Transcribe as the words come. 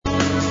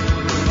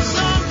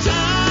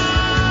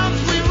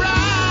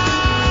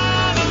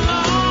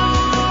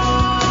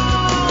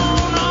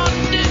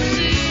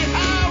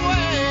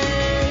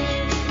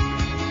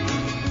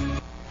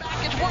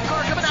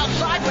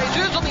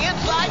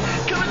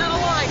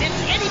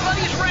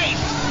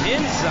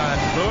Inside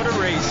Florida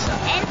Racing.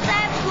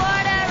 Inside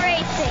Florida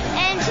Racing.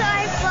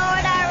 Inside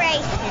Florida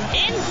Racing.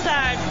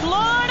 Inside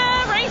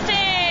Florida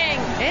Racing.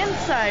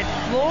 Inside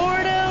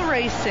Florida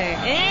Racing.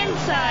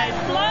 Inside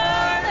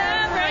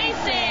Florida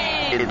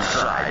Racing.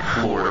 Inside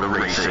Florida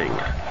Racing.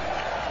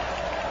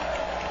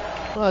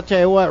 Well, I'll tell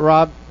you what,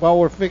 Rob, while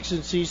we're fixing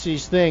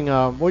CC's thing,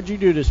 what'd you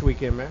do this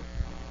weekend, man?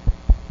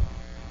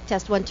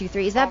 Test 1, 2,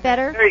 3. Is that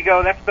better? There you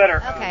go. That's better.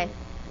 Okay.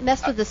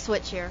 Messed with the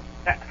switch here.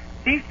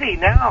 CC,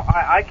 now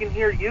I can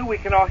hear you. We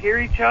can all hear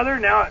each other.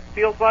 Now it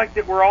feels like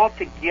that we're all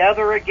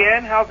together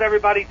again. How's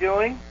everybody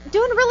doing?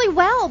 Doing really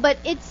well, but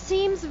it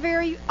seems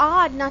very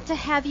odd not to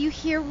have you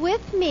here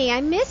with me.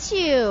 I miss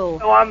you.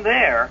 Oh, I'm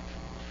there.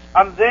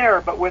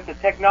 But with the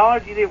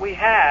technology that we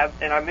have,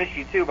 and I miss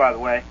you too, by the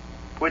way,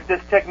 with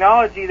this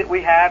technology that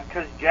we have,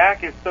 because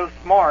Jack is so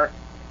smart,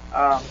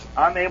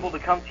 I'm able to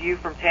come to you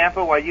from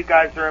Tampa while you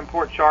guys are in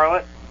Port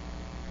Charlotte.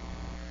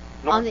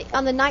 Up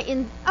on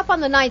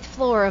the ninth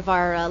floor of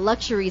our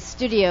luxury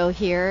studio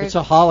here. It's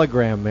a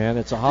hologram, man.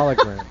 It's a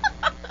hologram.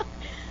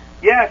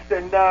 Yes,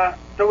 and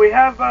so we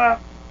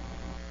have.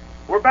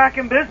 We're back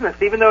in business,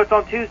 even though it's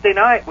on Tuesday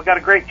night. We got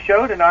a great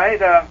show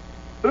tonight.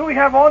 Who do we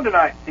have on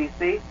tonight,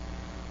 CC?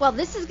 Well,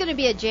 this is going to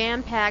be a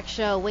jam-packed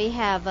show. We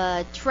have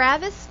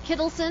Travis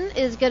Kittleson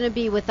is going to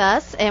be with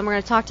us, and we're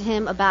going to talk to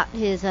him about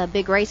his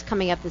big race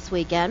coming up this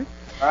weekend.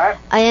 All right.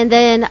 And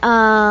then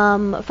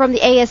from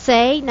the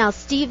ASA, now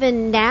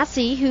Stephen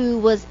Nassy, who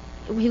was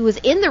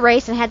in the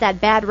race and had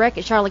that bad wreck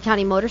at Charlotte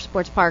County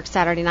Motorsports Park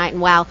Saturday night,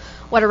 and wow,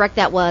 what a wreck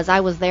that was. I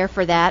was there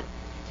for that.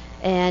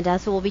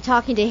 And so we'll be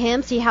talking to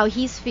him, see how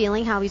he's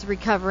feeling, how he's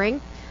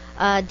recovering.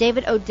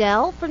 David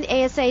Odell from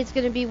the ASA is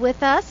going to be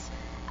with us.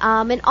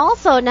 And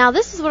also, now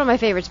this is one of my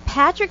favorites,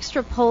 Patrick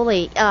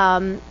Strapoli.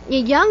 A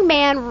young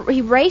man,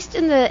 he raced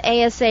in the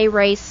ASA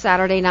race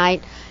Saturday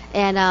night,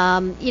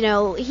 and,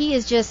 he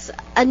is just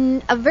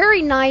a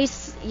very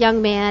nice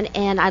young man,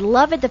 and I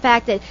love it, the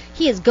fact that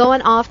he is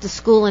going off to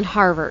school in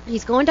Harvard.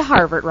 He's going to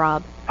Harvard,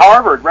 Rob.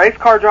 Harvard, race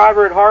car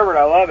driver at Harvard.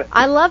 I love it.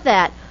 I love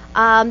that.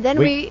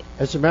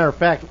 As a matter of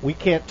fact, we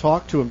can't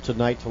talk to him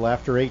tonight till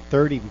after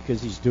 8:30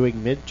 because he's doing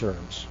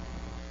midterms.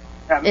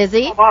 Yeah, is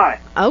he? So am I.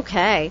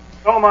 Okay.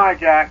 So am I,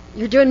 Jack.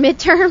 You're doing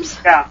midterms?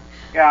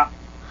 Yeah.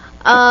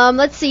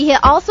 Let's see here.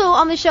 Also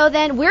on the show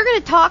then, we're going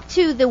to talk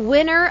to the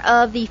winner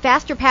of the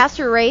Faster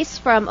Passer race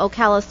from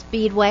Ocala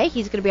Speedway.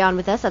 He's going to be on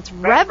with us. That's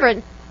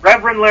Reverend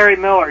Larry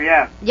Miller,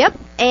 yeah. Yep.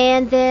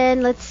 And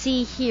then let's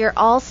see here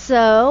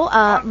also,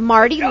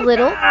 Marty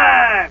Little.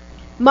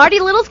 Marty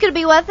Little's going to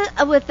be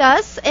with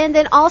us. And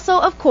then also,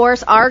 of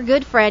course, our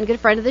good friend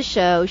of the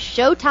show,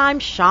 Showtime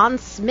Sean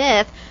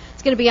Smith,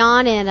 is going to be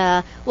on,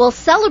 and we'll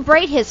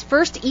celebrate his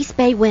first East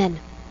Bay win.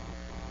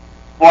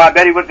 Well, I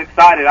bet he was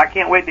excited. I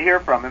can't wait to hear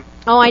from him.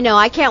 Oh, I know.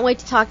 I can't wait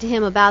to talk to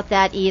him about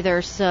that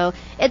either. So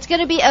it's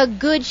going to be a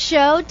good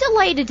show.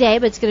 Delayed today,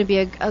 but it's going to be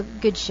a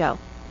good show.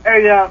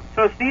 Hey,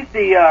 so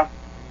Cece,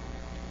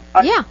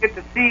 I get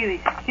to see,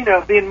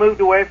 being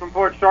moved away from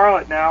Port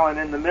Charlotte now, and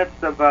in the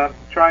midst of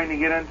trying to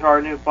get into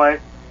our new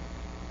place,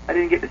 I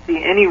didn't get to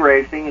see any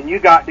racing, and you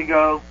got to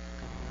go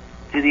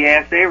to the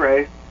ASA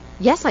race.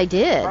 Yes, I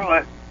did.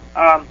 Charlotte.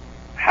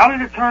 How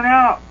did it turn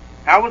out?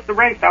 How was the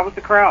race? How was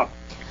the crowd?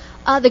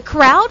 The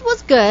crowd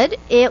was good.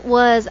 It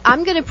was,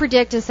 I'm going to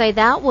predict and say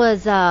that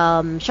was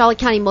Charlotte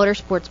County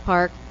Motorsports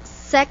Park,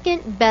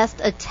 second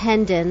best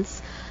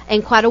attendance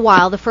in quite a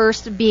while. The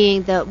first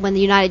being when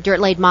the United Dirt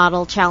Late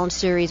Model Challenge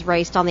Series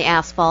raced on the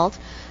asphalt.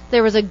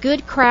 There was a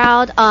good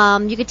crowd.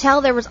 You could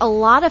tell there was a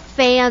lot of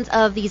fans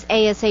of these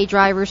ASA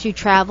drivers who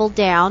traveled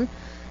down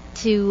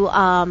to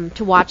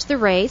watch the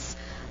race.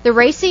 The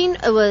racing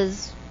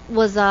was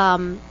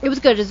good.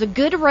 It was a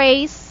good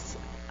race.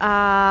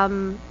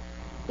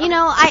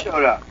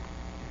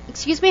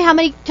 Excuse me, how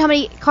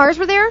many cars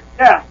were there?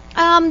 Yeah.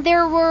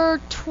 There were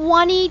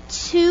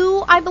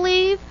 22, I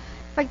believe.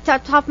 Like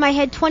top of my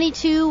head,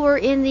 22 were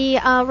in the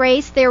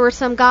race. There were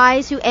some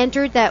guys who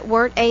entered that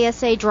weren't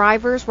ASA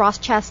drivers. Ross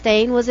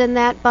Chastain was in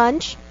that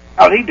bunch.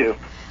 How'd he do?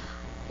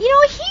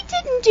 He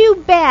didn't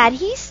do bad.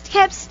 He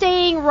kept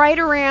staying right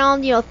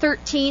around,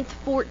 13th,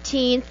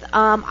 14th.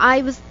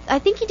 I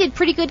think he did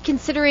pretty good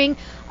considering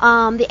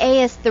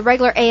the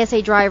regular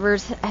ASA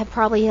drivers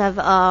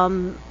have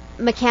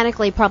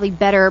mechanically probably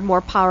better,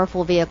 more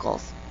powerful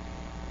vehicles.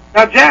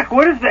 Now, Jack,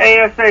 what does the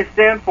ASA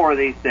stand for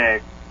these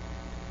days?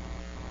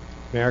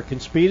 American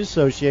Speed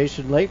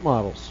Association Late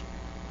Models.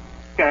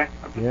 Okay.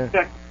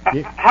 Yeah.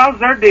 How's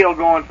their deal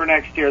going for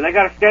next year? They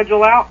got a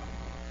schedule out?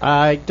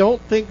 I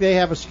don't think they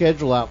have a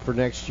schedule out for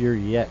next year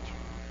yet.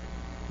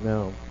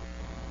 No.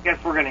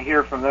 Guess we're going to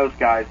hear from those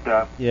guys.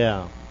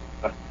 Yeah.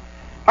 All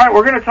right,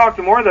 we're going to talk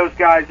to more of those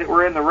guys that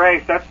were in the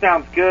race. That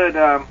sounds good.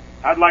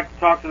 I'd like to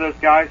talk to those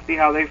guys, see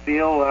how they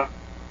feel.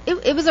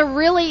 It was a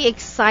really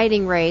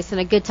exciting race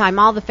and a good time.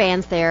 All the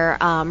fans there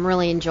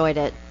really enjoyed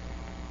it.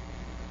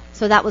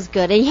 So that was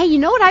good. And, hey, you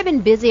know what I've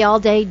been busy all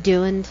day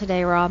doing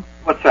today, Rob?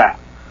 What's that?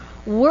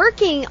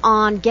 Working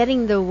on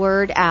getting the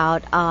word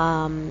out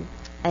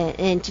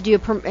and to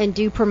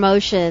do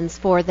promotions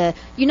for the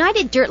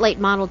United Dirt Late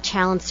Model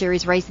Challenge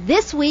Series race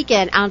this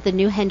weekend out at the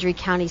New Hendry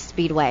County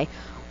Speedway.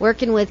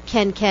 Working with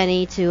Ken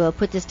Kenny to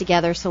put this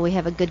together so we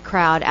have a good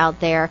crowd out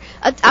there.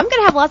 I'm going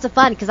to have lots of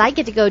fun because I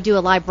get to go do a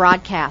live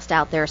broadcast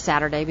out there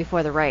Saturday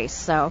before the race.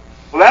 So.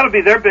 Well, that'll be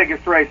their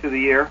biggest race of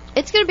the year.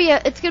 It's going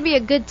to be a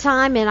good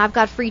time, and I've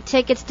got free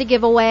tickets to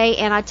give away.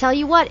 And I tell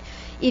you what,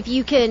 if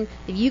you can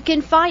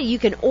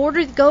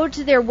go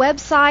to their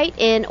website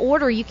and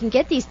order. You can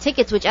get these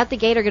tickets, which at the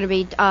gate are going to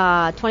be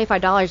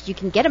 $25. You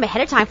can get them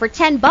ahead of time for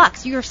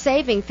 $10. You're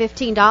saving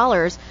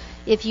 $15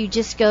 if you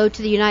just go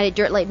to the United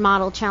Dirt Late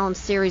Model Challenge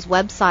Series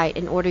website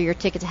and order your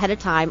tickets ahead of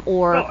time,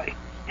 or really?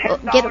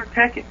 $10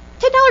 tickets.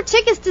 $10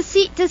 tickets to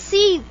see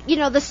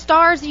the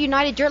stars of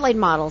United Dirt Late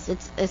Models.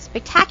 It's a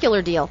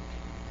spectacular deal.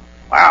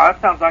 Wow,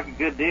 that sounds like a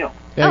good deal.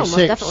 Yeah, most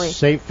definitely.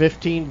 Save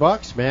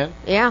 $15, man.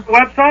 Yeah.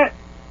 Website?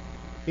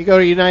 You go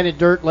to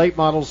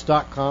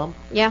UnitedDirtLateModels.com.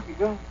 Yeah. You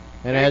go.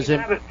 And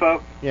it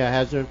folks. Yeah, it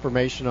has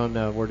information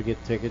on where to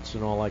get tickets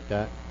and all like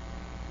that.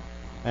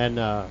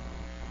 And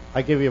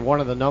I give you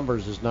one of the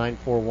numbers is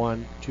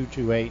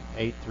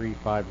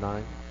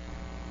 941-228-8359.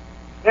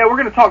 Yeah, we're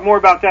going to talk more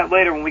about that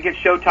later when we get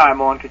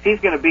Showtime on, because he's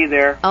going to be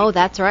there. Oh,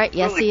 that's right.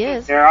 Yes, really he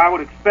is. There, I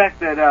would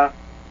expect that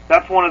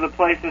that's one of the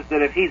places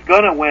that if he's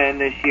going to win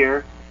this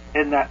year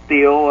in that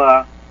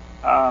deal,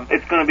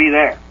 it's going to be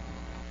there.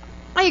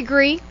 I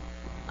agree.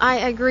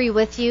 I agree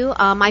with you.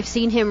 I've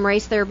seen him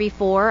race there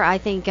before. I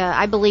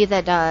believe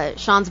that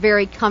Sean's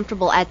very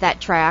comfortable at that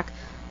track.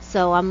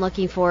 So I'm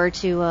looking forward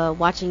to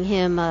watching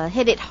him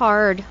hit it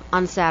hard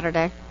on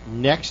Saturday.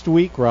 Next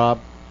week, Rob,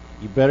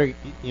 you're going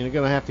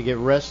to have to get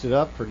rested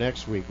up for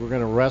next week. We're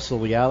going to wrestle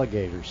the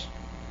alligators.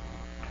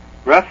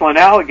 Wrestling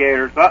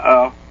alligators,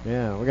 uh-oh.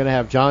 Yeah, we're going to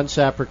have John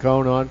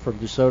Sapricone on from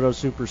DeSoto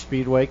Super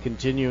Speedway,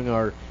 continuing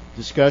our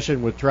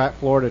discussion with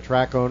Florida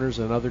track owners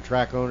and other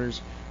track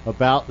owners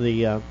about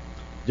the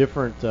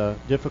different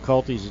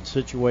difficulties and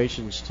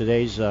situations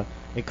today's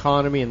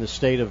economy and the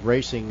state of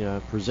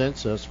racing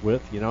presents us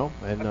with,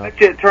 And I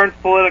bet you it turns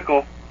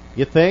political.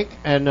 You think?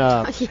 And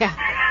yeah,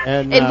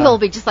 and it will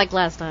be just like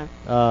last time.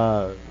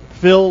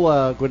 Phil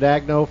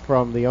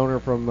Guadagno, the owner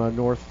from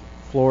North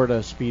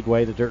Florida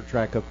Speedway, the dirt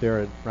track up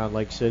there around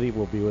Lake City,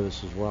 will be with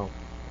us as well.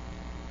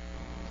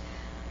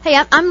 Hey,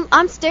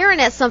 I'm staring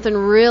at something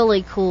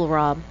really cool,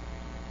 Rob.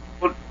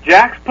 Well,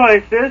 Jack's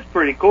place is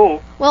pretty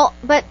cool. Well,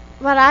 but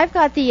I've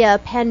got the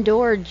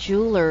Pandora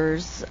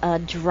Jewelers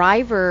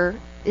driver.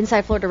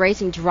 Inside Florida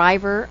Racing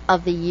Driver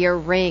of the Year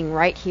ring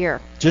right here.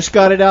 Just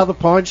got it out of the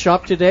pawn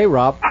shop today,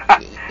 Rob.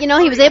 He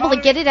was able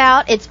to get it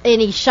out. And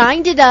he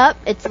shined it up.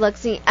 It's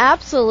looking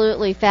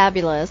absolutely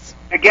fabulous.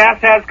 The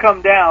gas has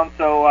come down,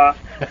 so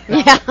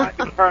yeah, might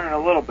be turning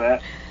a little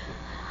bit.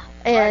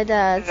 And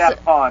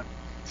so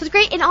it's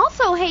great. And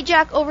also, hey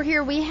Jack, over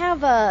here we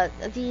have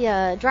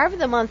the Driver of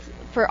the Month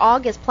for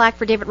August plaque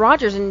for David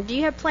Rogers. And do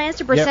you have plans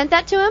to present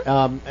that to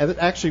him?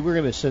 Actually, we're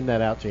going to send that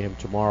out to him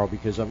tomorrow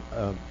because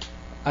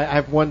I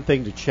have one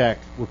thing to check.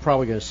 We're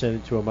probably going to send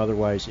it to him.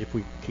 Otherwise, if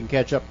we can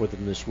catch up with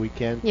him this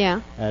weekend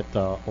at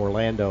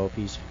Orlando,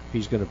 if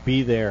he's going to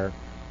be there,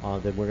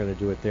 then we're going to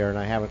do it there. And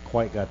I haven't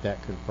quite got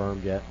that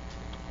confirmed yet.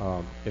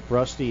 If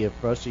Rusty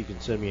can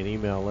send me an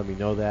email, let me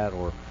know that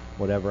or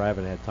whatever. I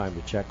haven't had time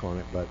to check on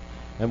it,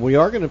 and we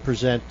are going to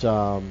present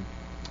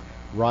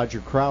Roger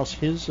Krause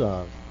his.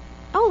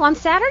 On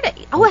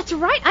Saturday. Oh, that's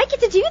right. I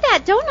get to do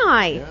that, don't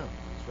I? Yeah.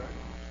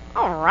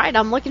 All right,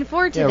 I'm looking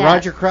forward to that. Yeah,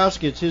 Roger Krause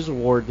gets his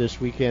award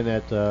this weekend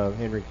at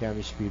Henry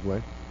County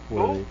Speedway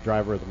for the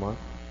Driver of the Month.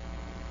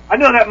 I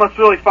know that must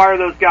really fire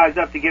those guys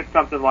up to get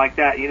something like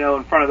that,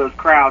 in front of those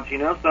crowds,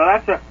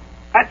 So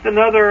that's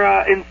another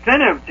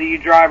incentive to you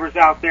drivers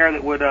out there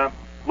that would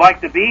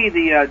like to be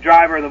the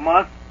Driver of the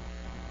Month.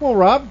 Well,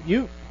 Rob,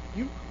 you've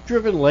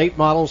driven late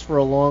models for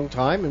a long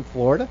time in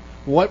Florida.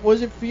 What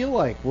was it feel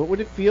like? What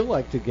would it feel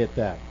like to get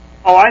that?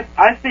 Oh,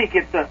 I think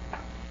it's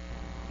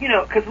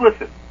because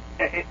listen,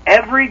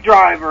 every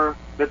driver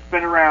that's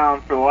been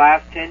around for the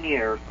last 10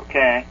 years,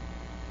 okay,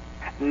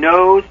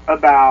 knows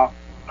about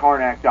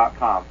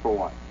Karnak.com, for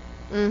one.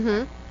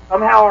 Mm-hmm.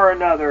 Somehow or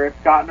another, it's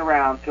gotten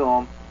around to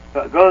them.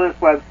 Go to this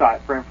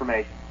website for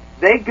information.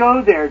 They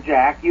go there,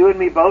 Jack, you and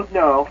me both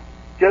know,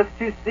 just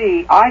to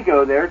see, I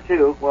go there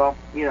too, well,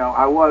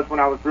 I was when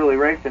I was really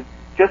racing,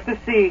 just to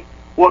see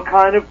what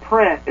kind of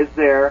print is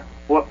there,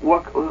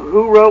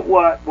 who wrote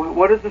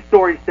what does the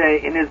story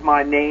say, and is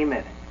my name in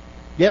it?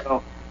 Yep.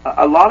 So,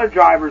 a lot of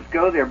drivers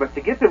go there, but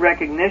to get the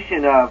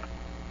recognition of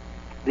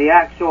the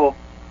actual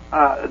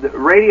the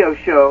radio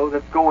show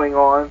that's going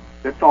on,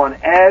 that's on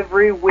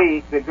every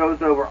week, that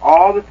goes over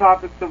all the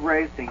topics of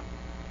racing,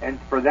 and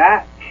for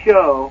that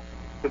show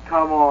to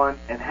come on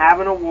and have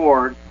an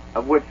award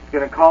of which is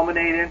going to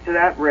culminate into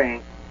that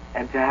ring,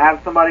 and to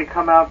have somebody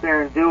come out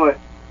there and do it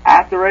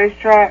at the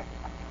racetrack,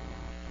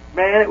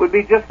 man, it would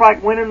be just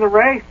like winning the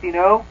race,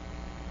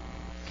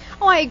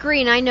 Oh, I agree,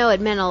 and I know it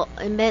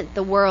meant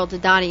the world to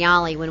Donnie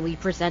Ollie when we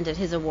presented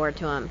his award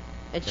to him.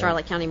 at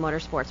Charlotte County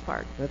Motorsports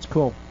Park. That's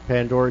cool.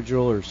 Pandora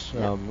Jewelers.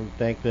 Yep. We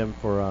thank them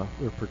for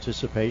their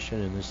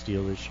participation in this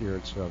deal this year.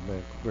 It's a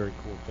very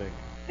cool thing.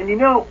 And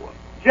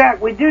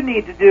Jack, we do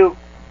need to do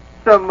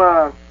some.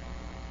 I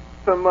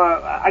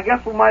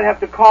guess we might have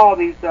to call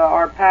these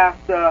our past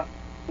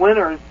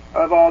winners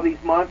of all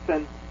these months,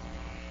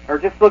 or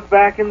just look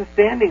back in the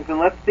standings and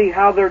let's see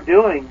how they're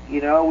doing.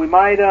 We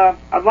might.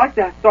 I'd like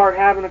to start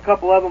having a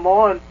couple of them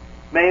on,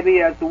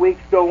 maybe as the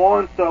weeks go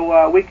on,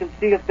 so we can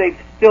see if they've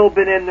still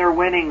been in their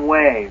winning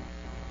way.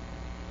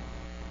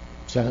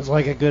 Sounds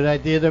like a good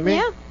idea to me.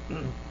 Yeah.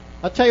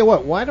 I'll tell you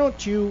what. Why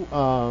don't you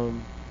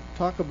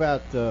talk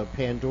about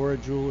Pandora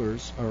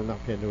Jewelers, or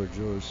not Pandora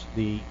Jewelers,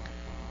 the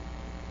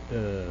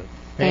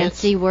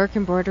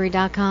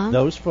FancyWorkEmbroidery.com.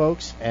 Those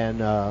folks,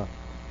 and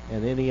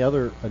any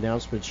other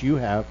announcements you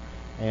have.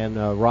 And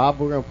Rob,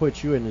 we're going to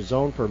put you in the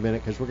zone for a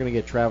minute because we're going to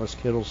get Travis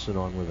Kittleson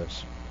on with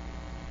us.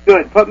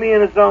 Good. Put me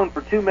in a zone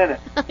for 2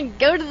 minutes.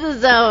 Go to the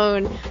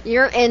zone.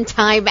 You're in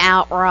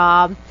timeout,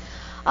 Rob.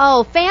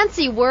 Oh,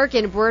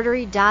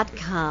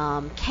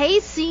 FancyWorkEmbroidery.com.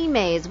 Casey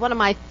Mays, one of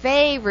my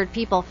favorite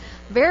people.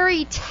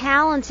 Very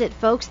talented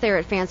folks there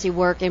at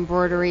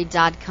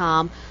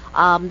FancyWorkEmbroidery.com.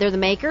 They're the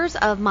makers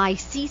of my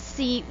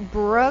CC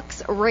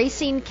Brooks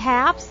racing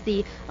caps,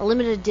 the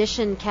limited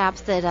edition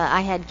caps that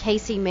I had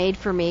Casey made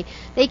for me.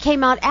 They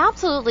came out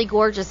absolutely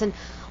gorgeous, and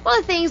one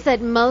of the things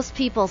that most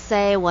people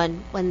say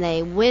when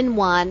they win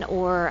one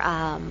or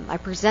I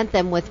present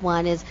them with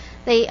one is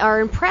they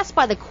are impressed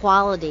by the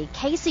quality.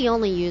 Casey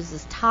only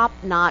uses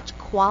top-notch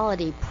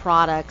quality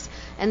products,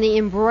 and the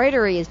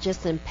embroidery is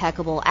just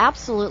impeccable,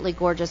 absolutely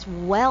gorgeous,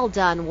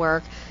 well-done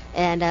work.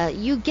 And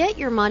you get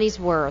your money's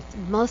worth,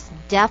 most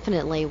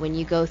definitely, when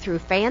you go through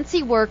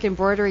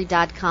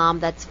FancyWorkEmbroidery.com.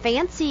 That's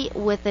fancy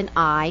with an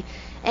I.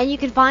 And you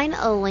can find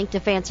a link to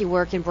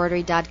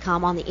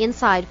FancyWorkEmbroidery.com on the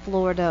Inside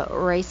Florida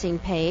Racing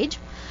page.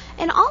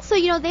 And also,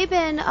 they've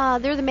been,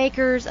 they're the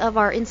makers of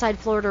our Inside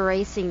Florida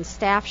Racing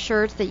staff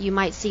shirts that you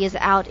might see is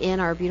out in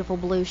our beautiful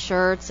blue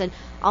shirts. And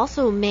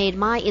also made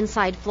my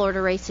Inside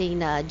Florida Racing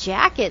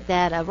jacket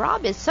that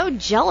Rob is so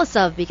jealous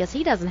of because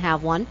he doesn't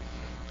have one.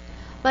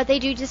 But they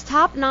do just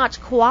top-notch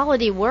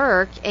quality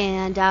work,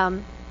 and,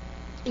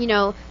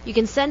 you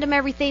can send them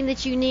everything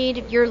that you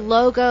need, your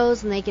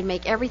logos, and they can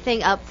make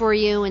everything up for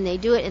you, and they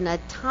do it in a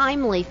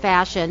timely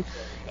fashion.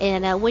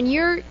 And when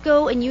you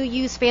go and you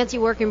use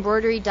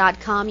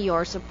FancyWorkEmbroidery.com, you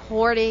are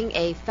supporting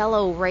a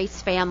fellow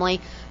race family.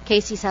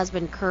 Casey's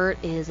husband, Kurt,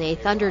 is a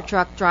Thunder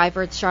truck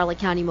driver at Charlotte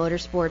County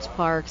Motorsports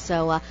Park.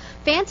 So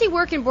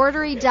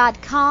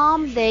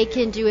FancyWorkEmbroidery.com, they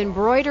can do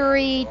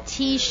embroidery,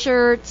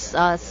 T-shirts,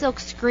 silk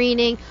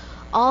screening,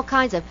 all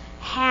kinds of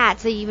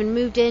hats. They even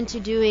moved into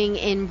doing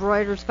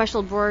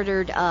special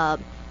embroidered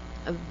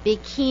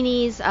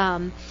bikinis.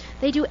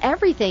 They do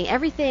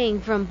everything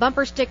from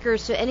bumper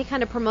stickers to any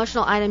kind of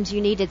promotional items you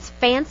need. It's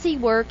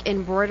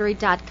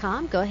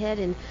FancyWorkEmbroidery.com. Go ahead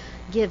and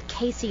give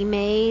Casey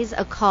Mays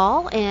a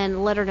call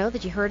and let her know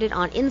that you heard it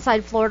on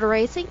Inside Florida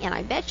Racing, and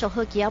I bet she'll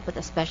hook you up with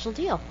a special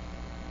deal.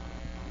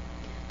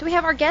 Do we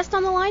have our guest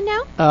on the line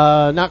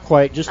now? Not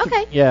quite.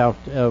 Okay.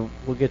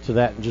 We'll get to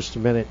that in just a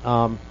minute.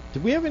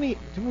 Did we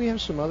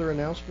have some other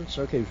announcements?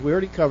 Okay, we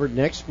already covered.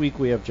 Next week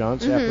we have John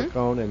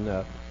Sapricone and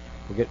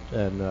we'll get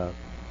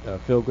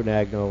Phil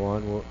Granagno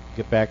on. We'll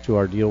get back to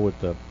our deal with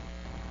the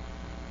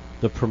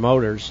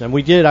promoters. And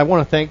we did. I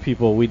want to thank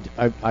people.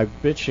 I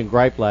bitched and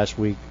griped last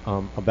week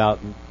about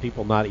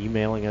people not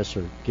emailing us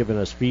or giving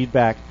us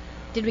feedback.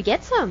 Did we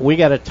get some? We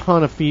got a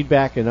ton of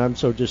feedback, and I'm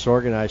so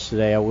disorganized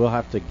today. I will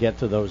have to get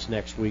to those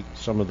next week.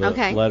 Some of the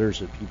letters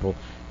that people.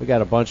 We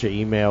got a bunch of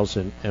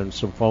emails and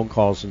some phone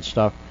calls and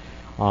stuff.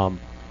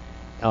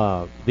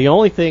 The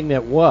only thing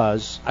that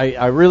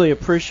I really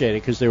appreciate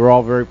it because they were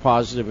all very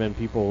positive and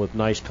people with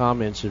nice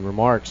comments and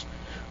remarks.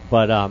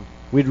 But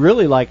we'd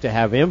really like to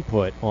have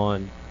input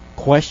on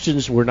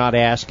questions we're not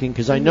asking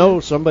because I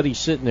know somebody's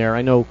sitting there.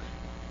 I know,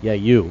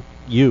 you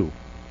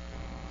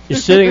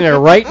is sitting there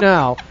right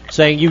now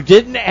saying you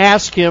didn't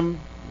ask him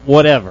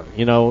whatever,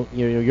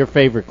 your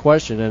favorite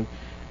question.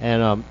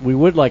 And we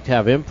would like to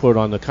have input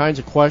on the kinds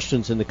of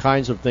questions and the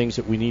kinds of things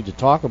that we need to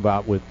talk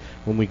about when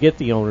we get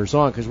the owners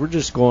on, because we're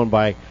just going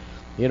by,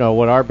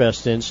 what our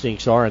best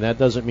instincts are, and that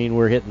doesn't mean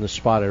we're hitting the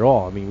spot at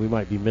all. I mean, we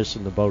might be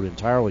missing the boat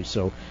entirely.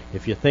 So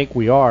if you think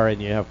we are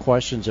and you have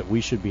questions that we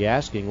should be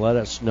asking, let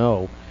us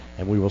know,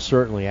 and we will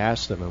certainly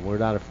ask them. And we're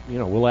not,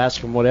 we'll ask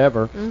them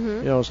whatever,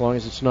 as long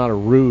as it's not a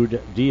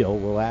rude deal,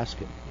 we'll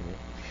ask it.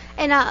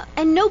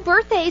 And no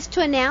birthdays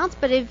to announce,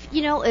 but if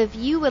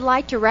you would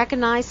like to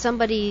recognize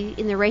somebody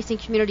in the racing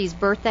community's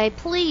birthday,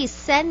 please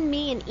send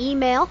me an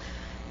email.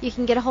 You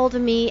can get a hold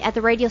of me at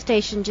the radio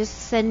station. Just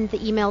send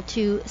the email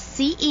to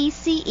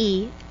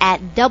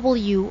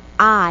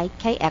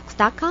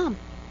cece@wikx.com.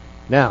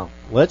 Now,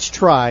 let's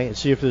try and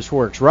see if this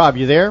works. Rob,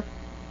 you there?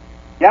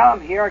 Yeah,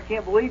 I'm here. I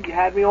can't believe you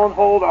had me on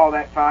hold all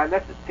that time.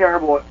 This is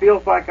terrible. It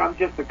feels like I'm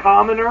just a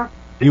commoner.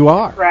 You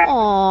are.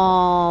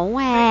 Oh,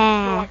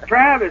 wow.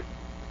 Travis.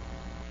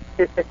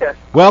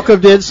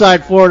 Welcome to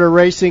Inside Florida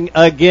Racing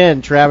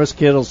again, Travis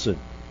Kittleson.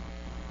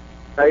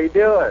 How you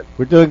doing?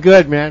 We're doing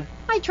good, man.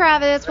 Hi,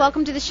 Travis.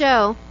 Welcome to the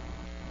show.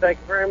 Thank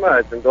you very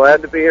much. I'm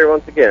glad to be here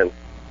once again.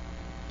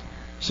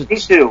 Me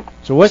too.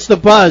 So what's the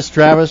buzz,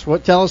 Travis?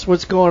 Tell us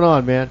what's going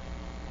on, man.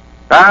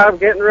 I'm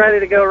getting ready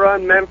to go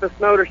run Memphis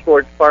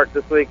Motorsports Park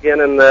this weekend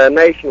in the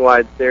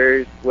Nationwide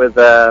Series with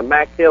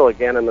Mac Hill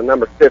again in the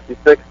number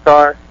 56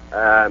 car.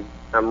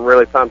 I'm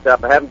really pumped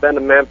up. I haven't been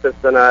to Memphis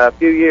in a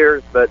few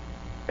years, but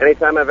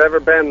anytime I've ever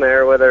been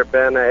there, whether it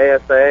been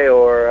ASA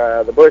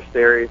or the Busch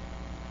Series,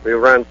 we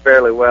run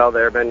fairly well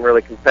there, been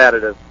really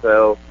competitive.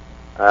 So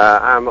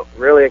I'm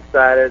really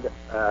excited.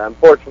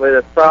 Unfortunately,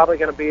 this is probably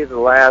going to be the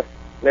last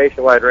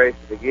Nationwide race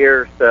of the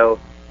year, so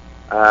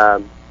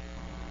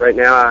right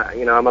now,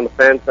 I'm on the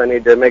fence. I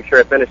need to make sure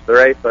I finish the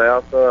race,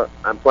 but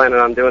I'm planning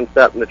on doing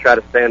something to try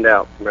to stand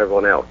out from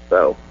everyone else.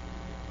 So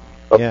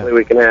hopefully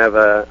we can have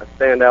a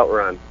standout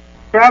run.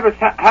 Travis,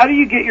 how do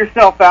you get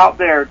yourself out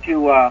there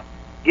to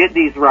get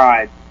these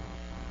rides?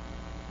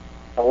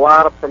 A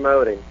lot of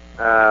promoting.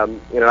 I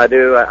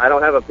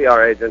don't have a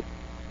PR agent.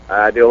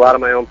 I do a lot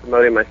of my own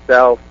promoting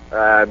myself.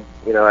 I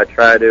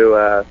try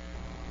to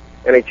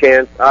any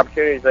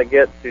opportunities I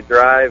get to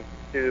drive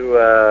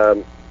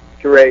to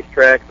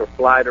racetracks or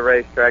fly to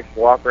racetracks,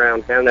 walk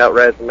around, hand out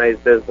resumes,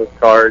 business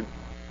cards.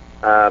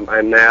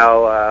 I'm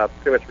now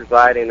pretty much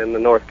residing in the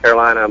North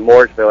Carolina,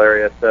 Mooresville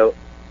area, so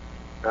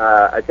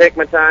I take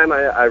my time.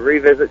 I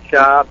revisit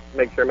shops,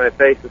 make sure my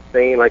face is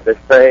seen, like they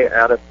say,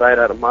 out of sight,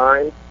 out of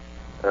mind.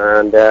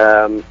 And,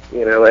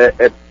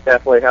 it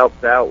definitely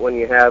helps out when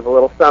you have a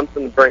little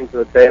something to bring to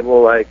the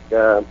table, like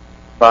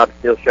Bob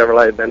Steele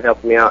Chevrolet has been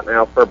helping me out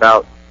now for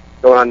about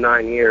going on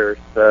 9 years,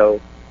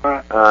 so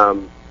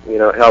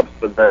it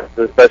helps with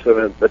especially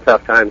with the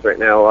tough times right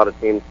now. A lot of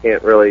teams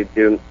can't really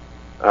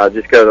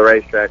just go to the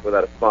racetrack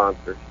without a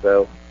sponsor.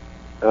 So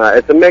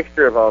it's a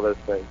mixture of all those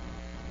things.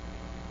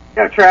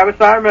 Yeah, Travis,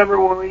 I remember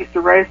when we used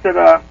to race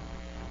at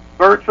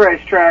Burt's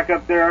racetrack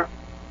up there,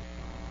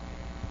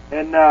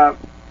 and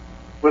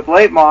with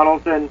late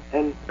models, and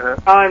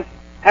times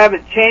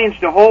haven't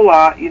changed a whole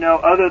lot,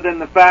 other than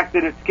the fact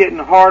that it's getting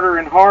harder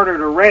and harder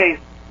to race.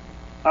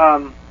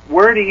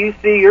 Where do you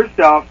see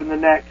yourself in the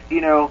next,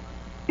 you've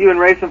been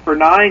racing for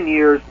 9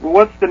 years.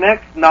 What's the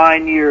next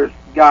 9 years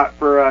got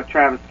for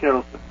Travis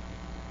Kittleson?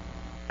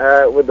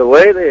 With the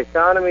way the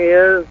economy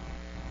is,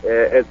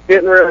 it's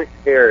getting really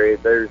scary.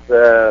 There's,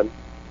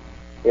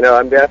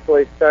 I'm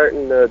definitely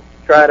starting to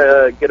try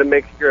to get a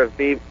mixture of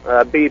B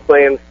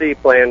plan, C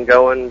plan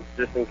going,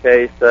 just in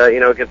case,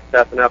 it gets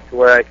tough enough to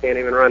where I can't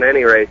even run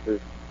any races.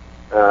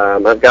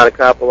 I've got a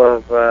couple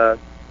of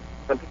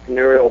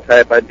entrepreneurial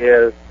type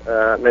ideas,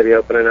 maybe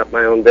opening up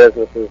my own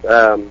businesses.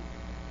 I'm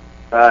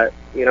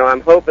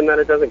hoping that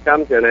it doesn't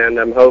come to an end.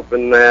 I'm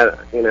hoping that,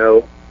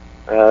 the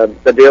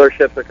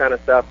dealerships are kind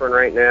of suffering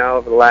right now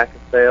over the lack of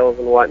sales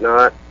and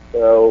whatnot.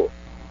 So,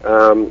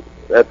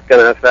 that's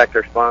going to affect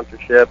our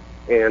sponsorship.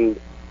 And,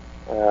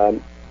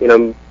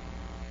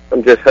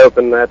 I'm just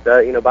hoping that,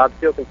 Bob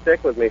Steele can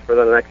stick with me for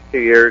the next 2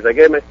 years. I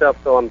gave myself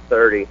till I'm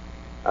 30,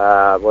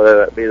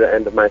 whether that be the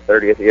end of my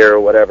 30th year or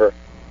whatever,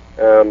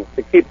 to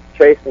keep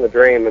chasing the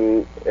dream.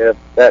 And if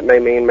that may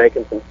mean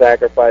making some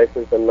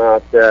sacrifices and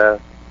not, being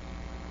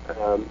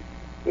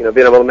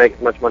able to make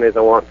as much money as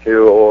I want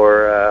to,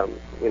 or,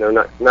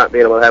 not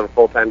being able to have a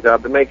full-time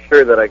job, to make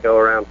sure that I go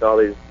around to all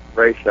these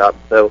race shops.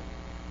 So,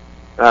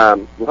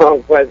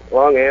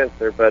 long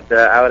answer, but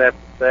I would have to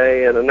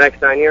say in the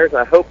next 9 years,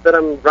 I hope that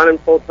I'm running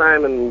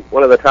full-time in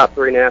one of the top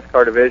 3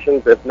 NASCAR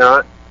divisions. If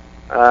not,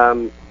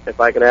 if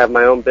I could have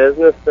my own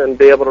business and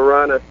be able to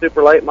run a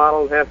super late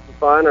model and have some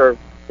fun, or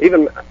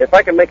even if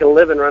I could make a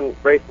living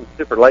racing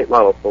super late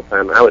models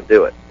full-time, I would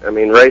do it. I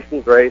mean,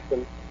 racing's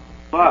racing.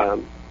 Wow.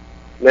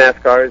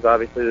 NASCAR is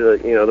obviously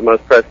the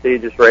most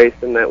prestigious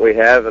racing that we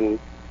have in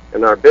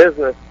our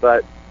business,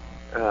 but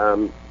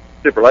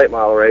super late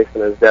model racing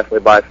is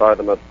definitely by far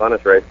the most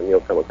funnest racing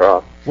you'll come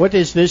across. What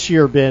has this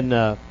year been?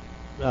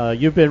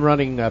 You've been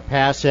running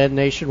Pass and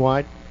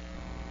Nationwide?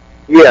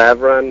 Yeah,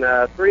 I've run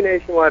 3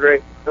 Nationwide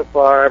races so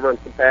far. I've run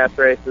some Pass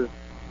races.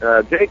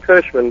 Jay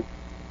Cushman,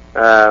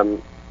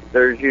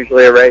 there's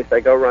usually a race I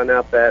go run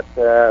up at,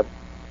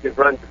 he's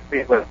run for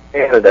Speedway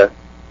Canada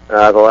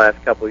the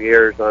last couple of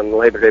years on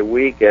Labor Day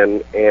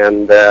weekend,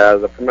 and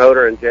the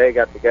promoter and Jay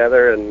got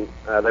together, and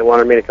they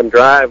wanted me to come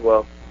drive.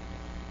 Well,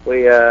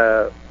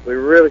 we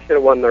really should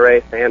have won the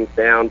race hands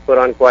down, put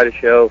on quite a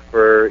show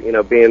for,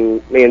 being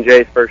me and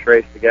Jay's first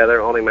race together,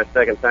 only my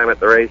second time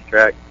at the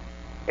racetrack.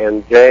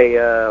 And Jay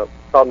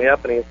called me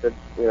up and he said,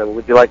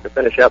 would you like to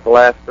finish out the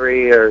last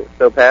 3 or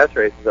so Pass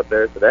races up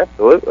there? I said,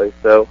 absolutely.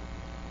 So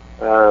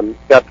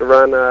got to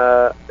run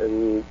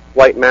in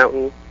White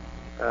Mountain,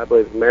 I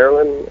believe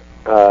Maryland.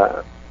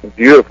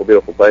 Beautiful,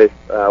 beautiful place.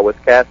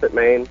 Wiscasset,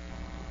 Maine.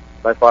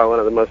 By far one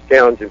of the most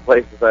challenging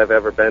places I've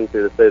ever been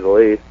to say the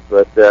least.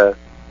 But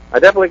I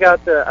definitely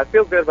I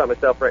feel good about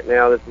myself right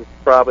now. This is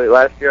probably,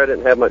 last year I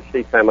didn't have much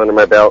seat time under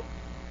my belt.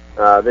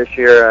 This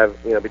year,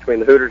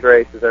 between the Hooters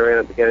races I ran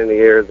at the beginning of the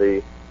year,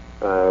 the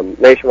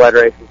Nationwide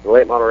races, the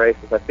late model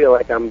races, I feel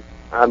like I'm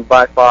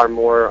by far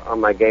more on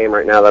my game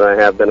right now than I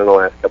have been in the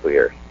last couple of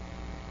years.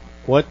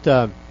 What?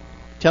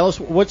 Tell us,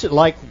 what's it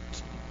like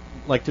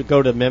to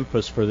go to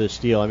Memphis for this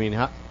deal? I mean,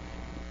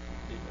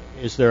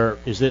 is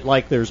it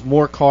like there's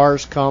more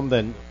cars come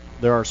than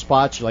there are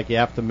spots? Like you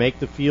have to make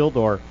the field,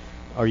 or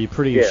are you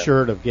pretty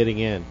assured of getting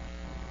in?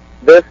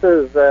 This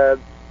is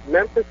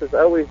Memphis has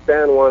always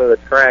been one of the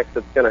tracks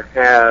that's going to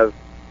have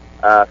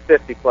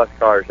 50-plus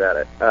cars at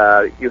it.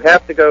 You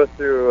have to go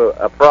through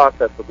a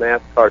process with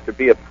NASCAR to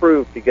be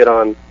approved to get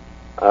on,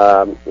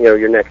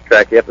 your next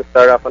track. You have to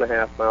start off on a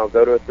half mile,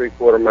 go to a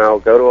three-quarter mile,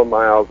 go to a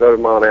mile, go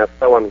to a mile and a half,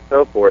 so on and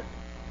so forth.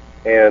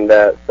 And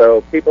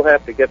so people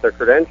have to get their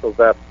credentials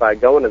up by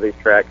going to these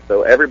tracks.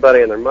 So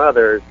everybody and their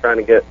mother is trying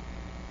to get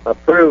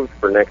approved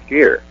for next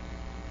year.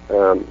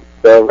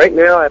 So right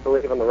now, I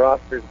believe on the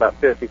roster is about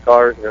 50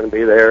 cars are going to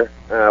be there.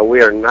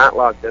 We are not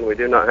locked in. We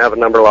do not have a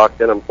number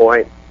locked in on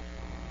point.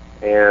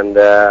 And,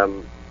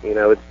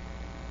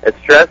 it's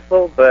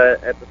stressful,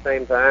 but at the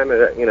same time,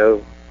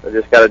 I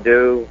just got to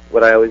do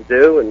what I always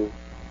do and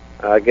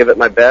give it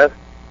my best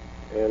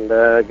and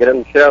get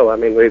in the show. I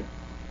mean,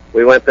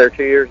 we went there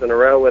 2 years in a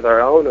row with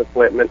our own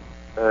equipment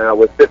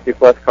with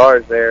 50-plus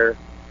cars there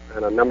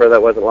and a number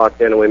that wasn't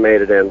locked in, and we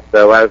made it in.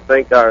 So I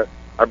think our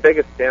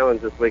biggest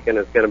challenge this weekend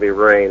is going to be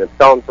rain. It's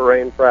calling for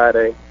rain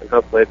Friday, and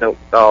hopefully it don't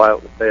stall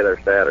out and stay there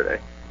Saturday.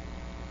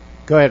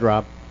 Go ahead,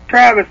 Rob.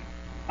 Travis,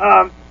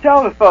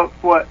 tell the folks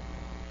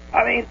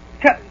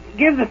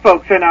give the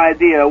folks an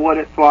idea of what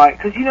it's like.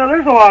 Because,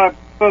 there's a lot of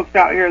folks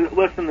out here that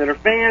listen that are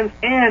fans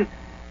and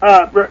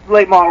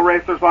late model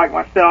racers like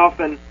myself,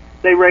 and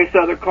they race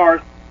other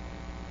cars.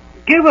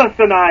 Give us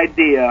an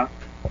idea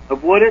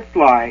of what it's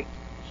like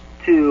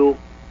to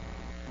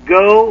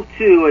go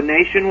to a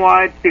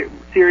nationwide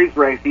series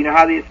race. You know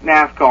how this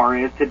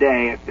NASCAR is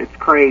today. It's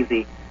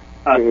crazy.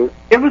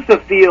 Give us a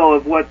feel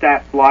of what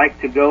that's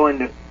like to go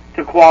into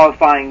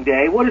qualifying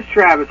day. What does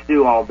Travis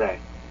do all day?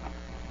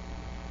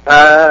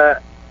 I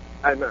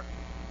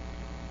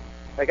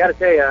got to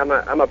tell you,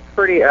 I'm a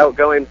pretty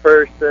outgoing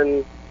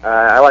person.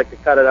 I like to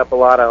cut it up a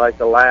lot. I like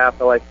to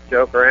laugh. I like to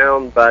joke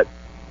around. But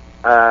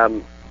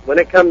when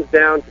it comes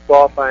down to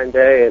qualifying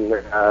day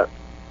and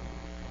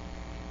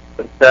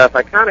stuff,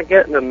 I kind of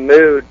get in a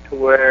mood to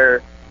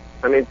where,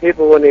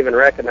 people wouldn't even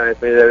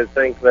recognize me. They would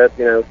think that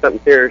something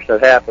serious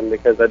had happened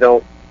because I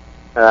don't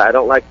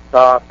like to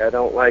talk. I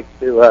don't like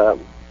to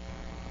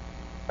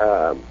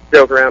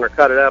joke around or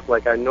cut it up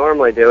like I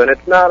normally do. And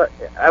it's not,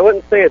 I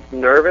wouldn't say it's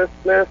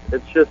nervousness.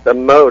 It's just a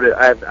mode.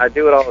 I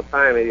do it all the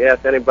time. You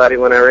ask anybody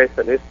when I race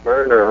at New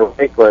Smyrna or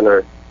Lakeland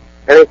or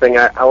anything,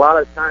 a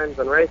lot of times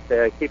on race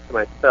day I keep to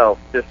myself.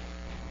 Just,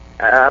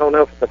 I don't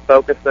know if it's a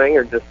focus thing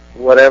or just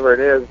whatever it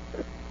is,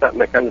 something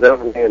that comes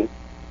over me.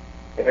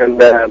 And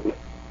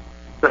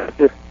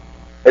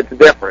it's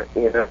different,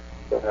 It's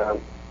a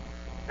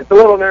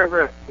little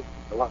nerve-wracking,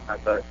 a lot,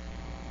 but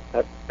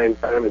at the same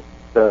time, it's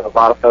a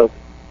lot of focus.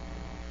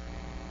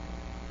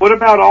 What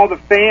about all the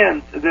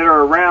fans that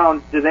are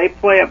around? Do they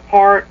play a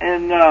part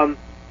in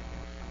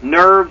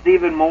nerves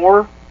even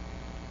more?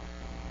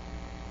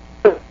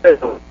 I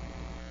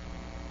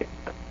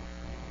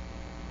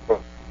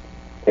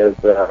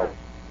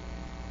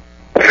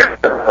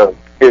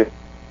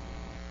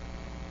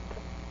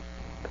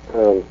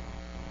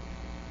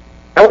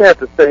would have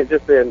to say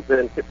just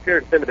the pure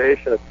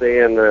intimidation of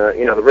seeing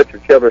the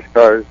Richard Childress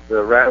cars,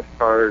 the Roush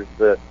cars,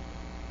 the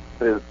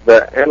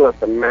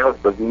endless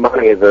amounts of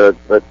money,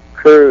 the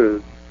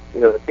crews,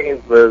 the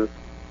teams with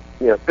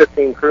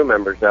 15 crew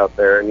members out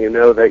there, and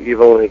that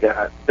you've only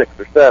got 6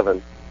 or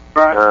 7.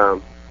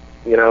 Right.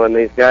 And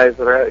these guys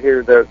that are out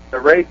here, they're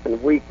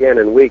racing week in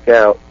and week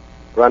out,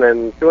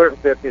 running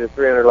 250 to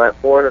 300 lap,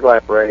 400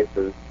 lap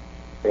races,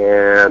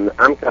 and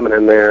I'm coming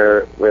in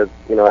there with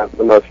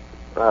the most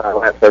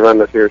laps I run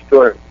this year is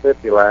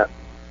 250 laps,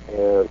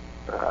 and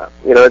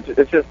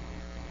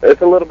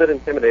it's a little bit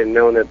intimidating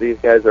knowing that these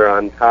guys are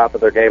on top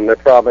of their game. They're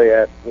probably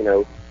at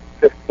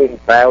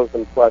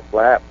 15,000 plus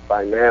laps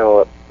by now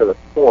up to this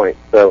point.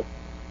 So,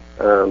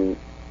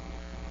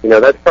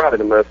 that's probably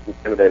the most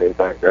intimidating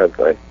factor, I'd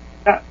say.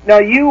 Now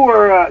you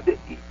were,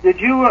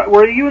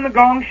 were you in the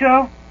Gong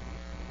Show?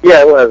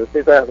 Yeah, it was. In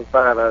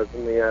 2005, I was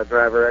in the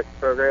Driver X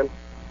program.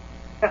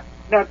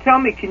 Now tell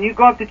me, can you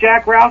go up to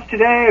Jack Roush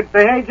today and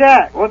say, "Hey,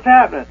 Jack, what's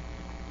happening?"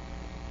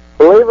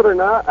 Believe it or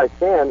not, I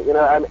can.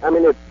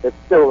 It's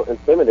still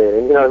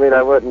intimidating.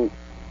 I wouldn't.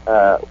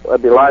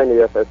 I'd be lying to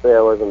you if I say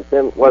I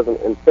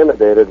wasn't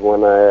intimidated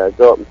when I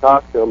go up and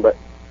talk to him. But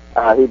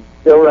he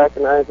still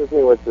recognizes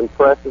me, which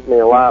impresses me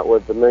a lot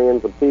with the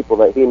millions of people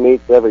that he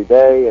meets every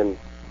day, and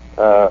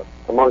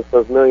amongst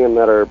those million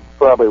that are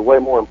probably way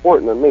more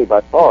important than me by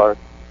far.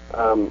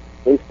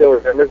 He still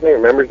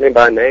remembers me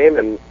by name,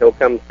 and he'll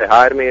come say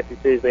hi to me if he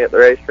sees me at the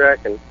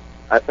racetrack, and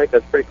I think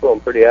that's pretty cool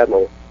and pretty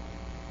admirable.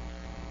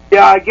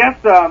 Yeah, I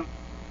guess to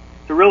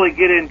really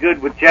get in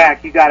good with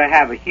Jack, you got to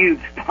have a huge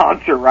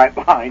sponsor right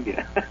behind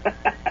you.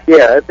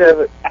 Yeah,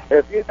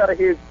 if you've got a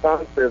huge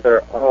sponsor,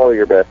 they're all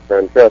your best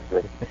friends, trust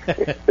me.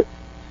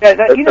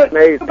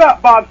 Think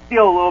about Bob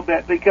Steele a little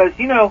bit, because,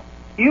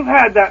 you've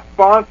had that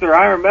sponsor.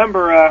 I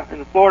remember in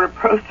the Florida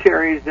Pro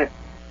Series that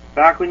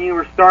back when you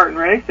were starting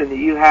racing, that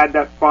you had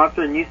that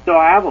sponsor, and you still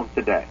have them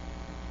today.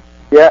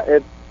 Yeah,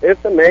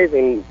 it's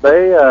amazing.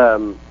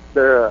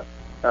 They're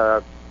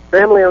a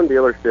family-owned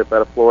dealership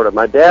out of Florida.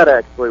 My dad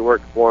actually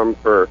worked for them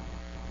for,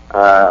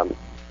 I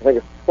think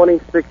it's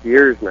 26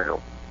 years now.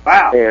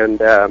 Wow.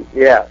 And,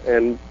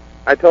 and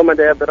I told my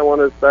dad that I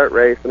wanted to start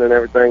racing and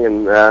everything,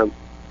 and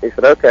he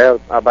said, okay,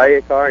 I'll buy you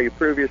a car, you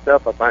prove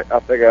yourself,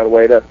 I'll figure out a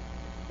way to,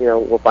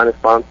 we'll find a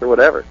sponsor,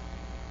 whatever.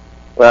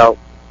 Well,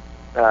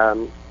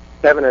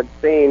 Kevin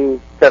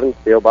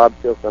Steele, Bob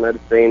Steele's son, had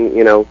seen,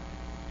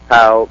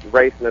 how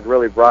racing had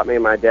really brought me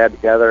and my dad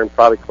together and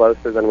probably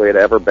closer than we had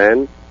ever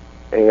been.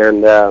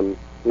 And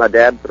my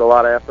dad put a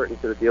lot of effort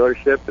into the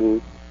dealership,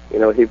 and,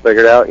 he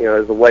figured out, it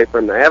was a way for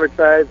him to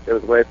advertise, it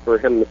was a way for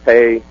him to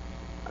pay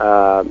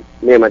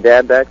me and my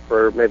dad back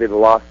for maybe the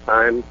lost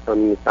time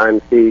from the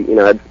times he,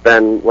 had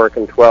spent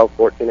working 12,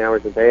 14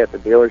 hours a day at the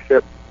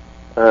dealership.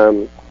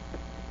 And,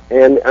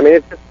 I mean,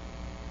 it's just,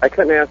 I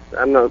couldn't ask,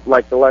 I'm not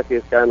like the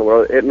luckiest guy in the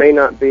world. It may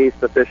not be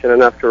sufficient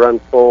enough to run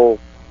full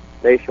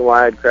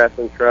nationwide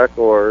Craftsman truck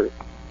or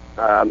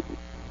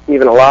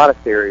even a lot of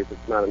series.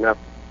 It's not enough,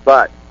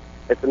 but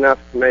it's enough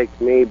to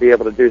make me be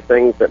able to do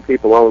things that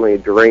people only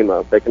dream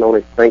of. They can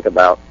only think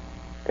about.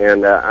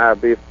 And I'll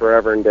be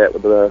forever in debt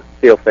with the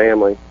Steele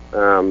family.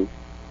 And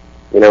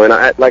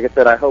like I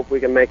said, I hope we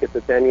can make it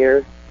to 10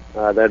 years.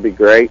 That'd be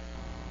great.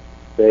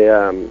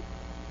 They're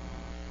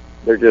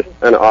just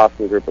an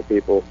awesome group of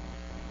people.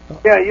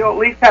 Yeah, you'll at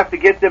least have to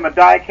get them a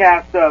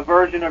die-cast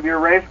version of your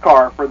race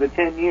car for the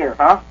 10-year,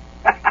 huh?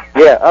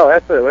 Yeah,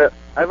 absolutely.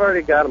 I've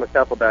already got them a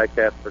couple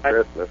die-casts for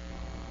Christmas.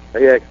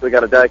 He actually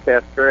got a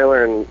die-cast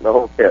trailer and the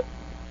whole kit.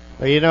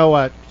 Well, you know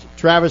what,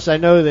 Travis, I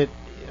know that,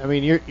 I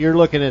mean, you're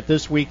looking at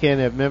this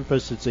weekend at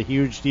Memphis. It's a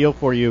huge deal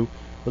for you.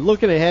 But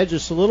looking ahead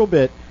just a little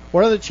bit,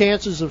 what are the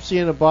chances of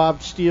seeing a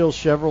Bob Steele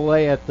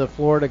Chevrolet at the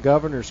Florida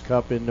Governor's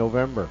Cup in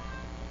November?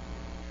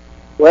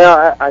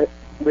 Well,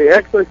 we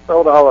actually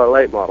sold all our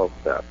late model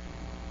stuff.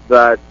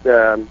 But,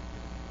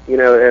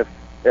 if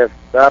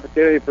the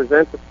opportunity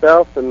presents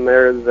itself and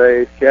there's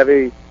a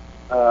Chevy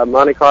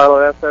Monte Carlo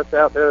SS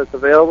out there that's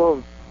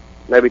available,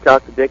 maybe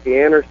talk to Dickie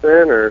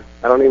Anderson, or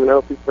I don't even know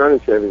if he's running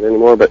Chevys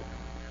anymore, but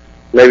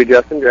maybe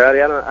Justin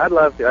Droughty. I'd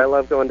love to. I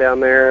love going down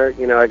there.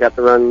 I got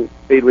to run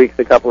Speed Weeks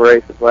a couple of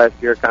races last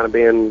year, kind of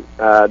being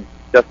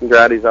Justin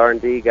Droughty's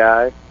R&D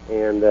guy,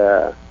 and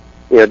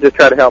just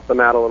try to help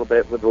them out a little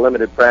bit with the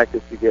limited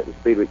practice you get in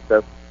Speed Week.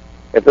 So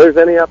if there's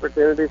any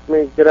opportunities for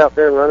me to get out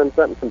there and run in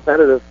something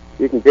competitive,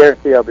 you can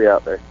guarantee I'll be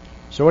out there.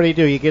 So what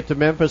do? You get to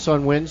Memphis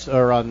on Wednesday,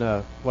 or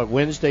on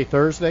Wednesday,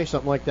 Thursday,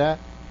 something like that?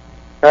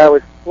 We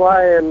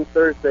fly in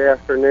Thursday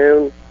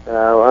afternoon,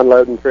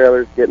 unloading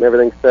trailers, getting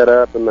everything set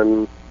up, and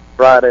then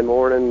Friday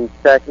morning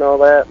checking all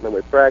that, and then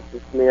we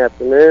practice in the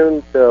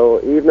afternoon till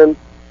evening,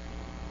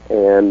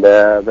 and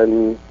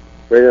then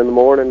right in the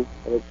morning,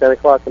 at 10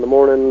 o'clock in the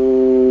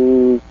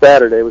morning,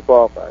 Saturday, we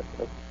qualify.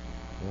 So.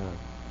 Yeah.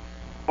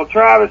 Well,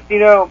 Travis,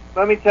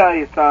 let me tell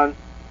you, son,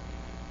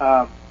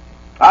 I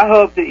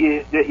hope that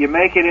you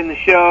make it in the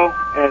show,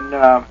 and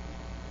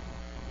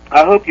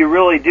I hope you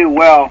really do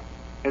well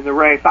in the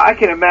race. I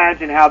can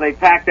imagine how they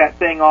pack that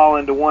thing all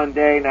into one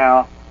day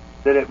now,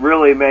 that it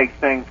really makes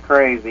things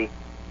crazy.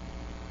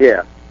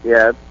 Yeah,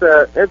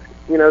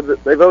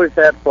 it's they've always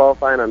had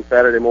qualifying on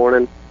Saturday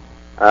morning,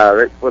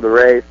 right before the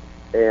race,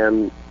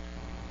 and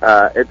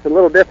it's a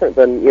little different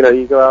than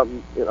you go out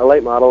in a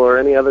late model or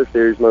any other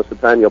series. Most of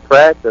the time, you'll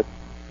practice,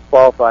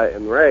 qualify,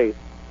 and race,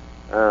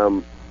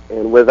 and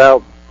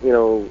without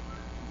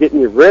getting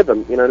your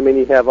rhythm. You know what I mean?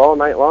 You have all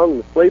night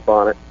long to sleep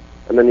on it,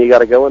 and then you got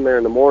to go in there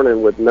in the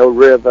morning with no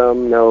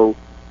rhythm, no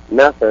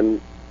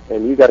nothing.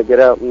 And you got to get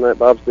out in that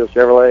Bob Steele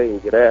Chevrolet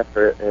and get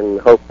after it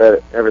and hope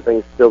that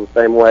everything's still the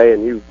same way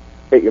and you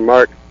hit your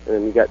marks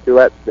and you got 2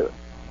 laps to do it.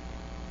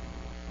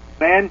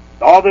 Man,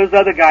 all those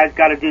other guys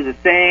got to do the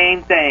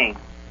same thing.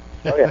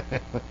 Oh, yeah.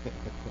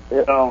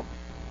 Yeah. So,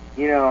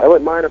 I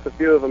wouldn't mind if a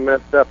few of them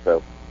messed up,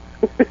 though.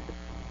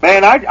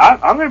 Man,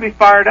 I'm going to be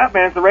fired up,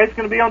 man. Is the race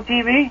going to be on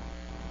TV?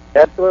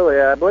 Absolutely.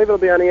 I believe it'll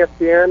be on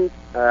ESPN.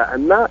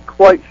 I'm not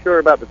quite sure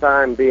about the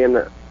time being...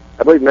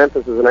 I believe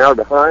Memphis is an hour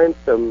behind,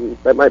 so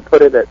that might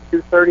put it at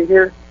 2:30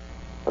 here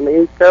on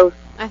the East Coast.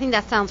 I think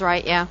that sounds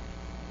right, yeah.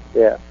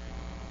 Yeah.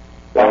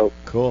 So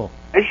cool.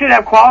 They should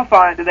have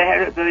qualifying. Do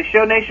they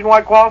show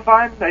nationwide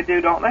qualifying? They do,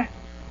 don't they?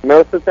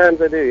 Most of the times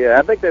they do, yeah.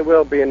 I think they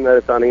will, being that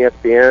it's on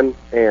ESPN,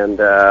 and,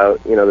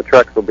 the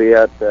trucks will be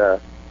at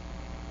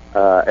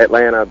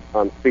Atlanta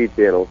on Speed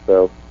Channel,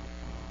 so.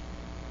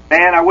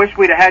 Man, I wish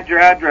we'd have had your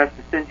address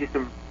to send you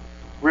some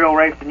Real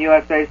Racing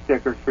USA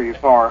stickers for your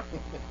car.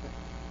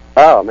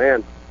 Oh,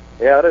 man.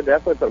 Yeah, I'd have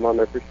definitely put them on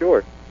there for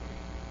sure.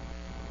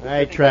 All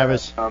right,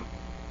 Travis.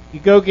 You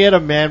go get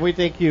them, man. We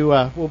think you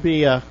will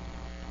be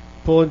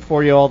pulling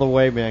for you all the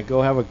way, man.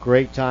 Go have a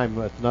great time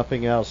with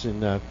nothing else.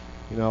 And,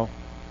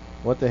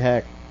 what the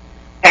heck.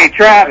 Hey,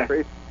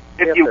 Travis,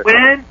 if you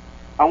win,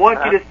 I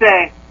want you to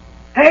say,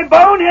 "Hey,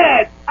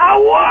 Bonehead,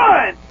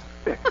 I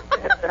won!"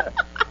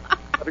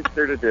 I'll be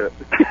sure to do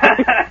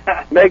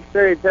it. Make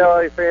sure you tell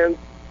all your fans,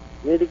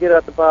 you need to get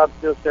out to Bob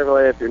Steele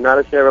Chevrolet. If you're not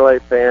a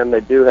Chevrolet fan,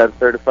 they do have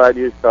certified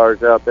used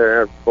cars out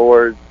there,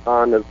 Fords,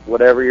 Hondas,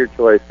 whatever your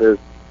choice is.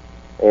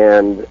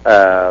 And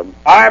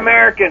Buy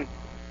American.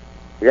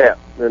 Yeah,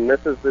 and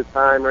this is the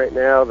time right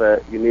now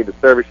that you need to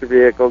service your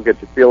vehicle, get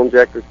your fuel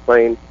injectors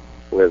clean.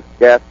 With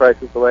gas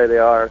prices the way they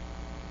are,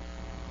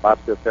 Bob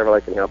Steele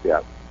Chevrolet can help you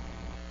out.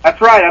 That's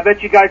right. I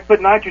bet you guys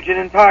put nitrogen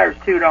in tires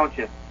too, don't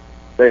you?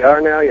 They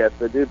are now, yes.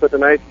 They do put the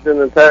nitrogen in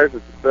the tires,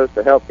 which is supposed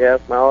to help gas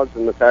mileage,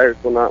 and the tires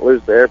will not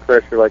lose the air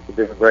pressure like they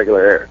do with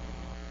regular air.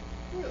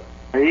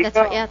 There you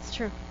go. Right, yeah, that's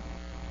true.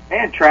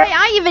 Man, Travis. Hey,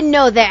 I even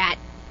know that.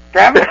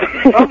 Travis is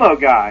a promo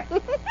guy.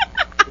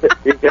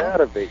 You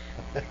gotta be.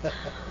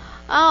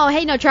 Oh,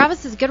 hey, no,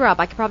 Travis is good, Rob.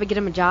 I could probably get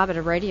him a job at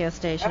a radio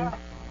station.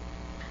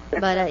 Yeah.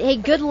 But, hey,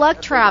 good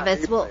luck,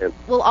 Travis.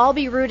 We'll all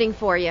be rooting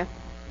for you.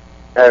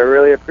 I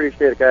really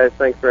appreciate it, guys.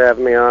 Thanks for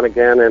having me on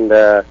again,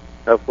 and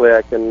hopefully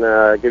I can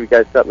give you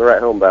guys something to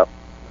write home about.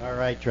 All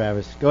right,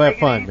 Travis. Go have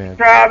fun, man.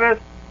 Travis.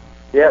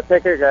 Yeah,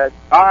 take care, guys.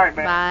 All right,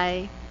 man.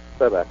 Bye.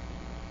 Bye-bye.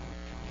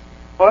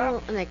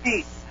 Well, an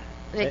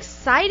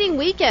exciting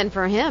weekend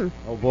for him.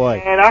 Oh,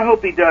 boy. Man, I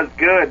hope he does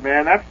good,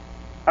 man.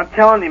 I'm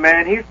telling you,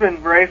 man, he's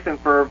been racing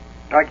for,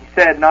 like you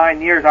said,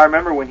 9 years. I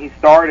remember when he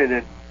started,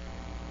 and,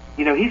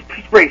 you know, he's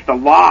raced a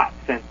lot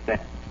since then.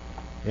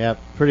 Yeah,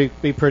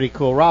 be pretty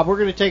cool. Rob, we're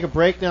going to take a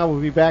break now.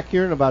 We'll be back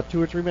here in about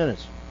 2 or 3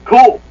 minutes.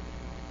 Cool.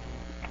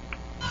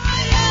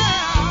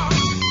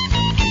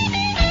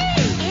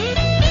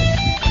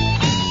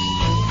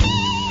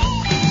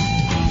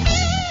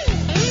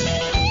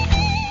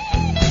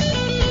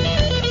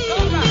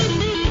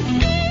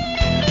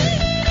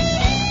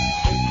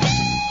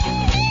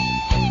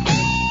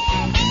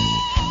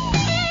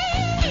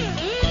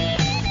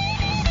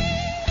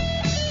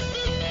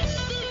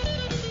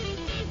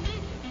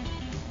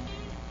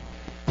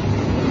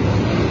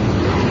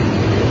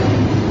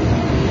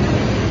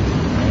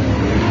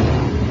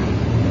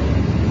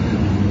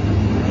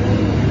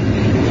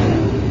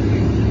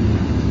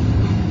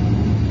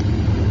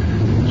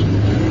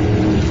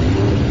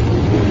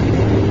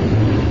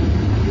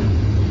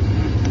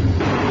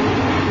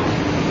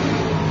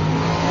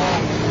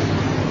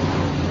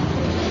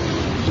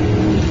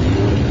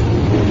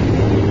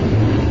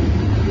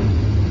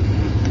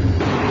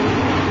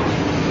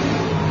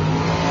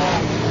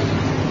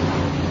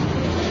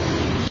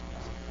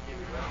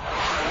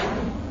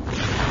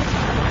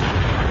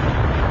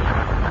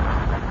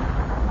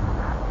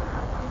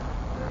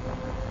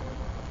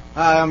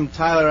 Hi, I'm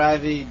Tyler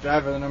Ivey,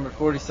 driver of the number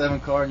 47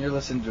 car, and you're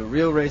listening to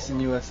Real Racing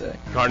USA.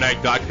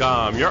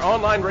 Karnak.com, your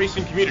online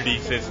racing community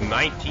since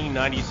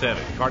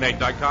 1997.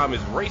 Karnak.com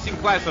is racing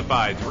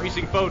classifieds,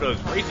 racing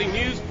photos, racing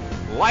news,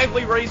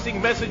 lively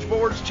racing, message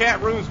boards,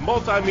 chat rooms,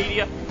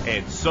 multimedia,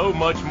 and so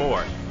much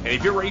more. And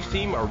if your race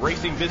team or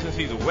racing business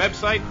needs a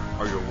website,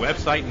 or your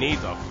website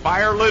needs a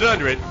fire lit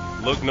under it,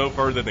 look no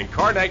further than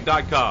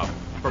Karnak.com.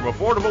 From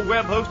affordable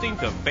web hosting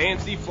to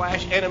fancy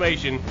flash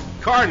animation,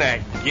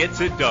 Karnak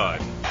gets it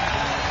done.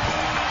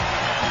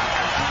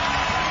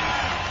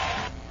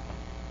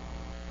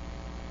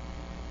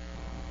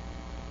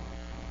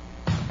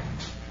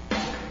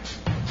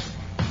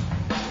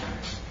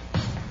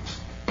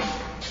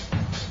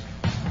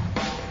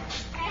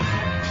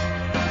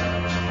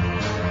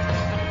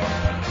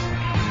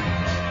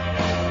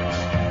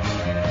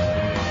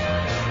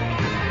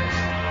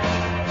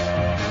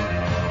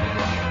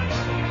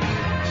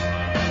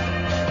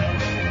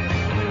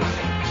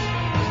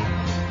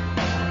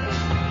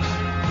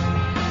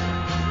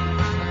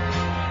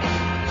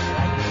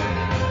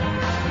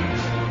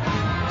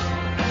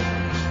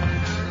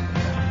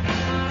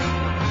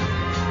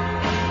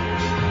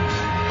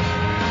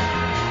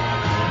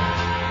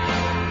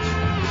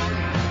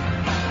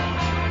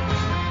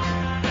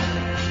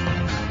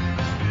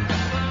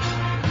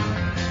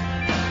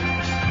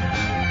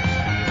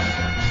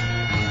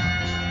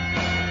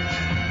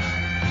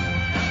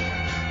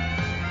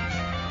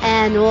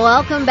 And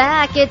welcome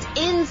back. It's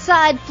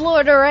Inside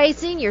Florida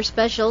Racing, your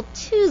special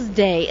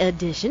Tuesday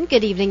edition.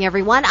 Good evening,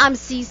 everyone. I'm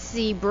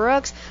CC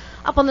Brooks,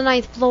 up on the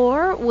 9th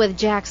floor with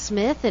Jack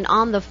Smith, and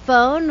on the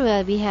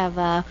phone we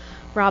have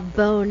Rob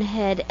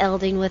Bonehead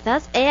Elding with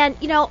us. And,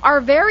 you know,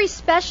 our very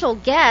special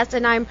guest,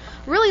 and I'm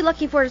really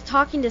looking forward to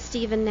talking to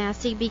Stephen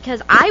Nasse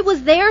because I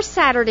was there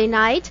Saturday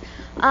night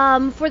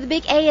for the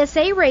big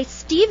ASA race.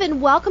 Stephen,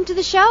 welcome to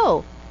the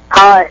show.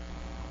 Hi.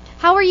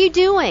 How are you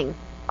doing?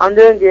 I'm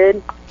doing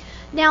good.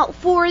 Now,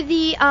 for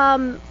the,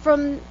 I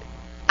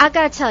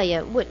gotta tell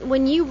you,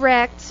 when you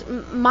wrecked,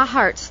 my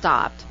heart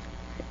stopped.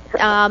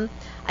 Stephen,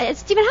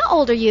 how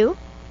old are you?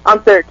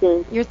 I'm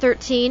 13. You're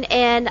 13,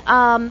 and,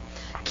 can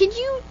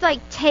you,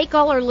 take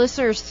all our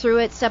listeners through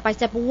it step by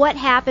step? What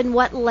happened,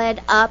 what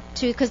led up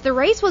to, because the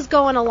race was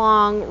going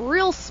along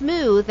real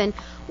smooth, and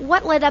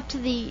what led up to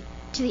the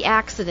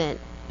accident,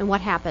 and what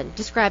happened?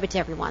 Describe it to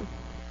everyone.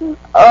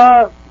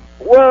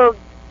 Well,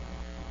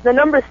 the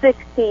number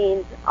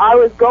 16, I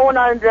was going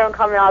under him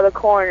coming out of the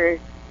corner,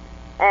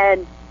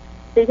 and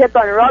he kept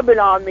on rubbing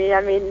on me.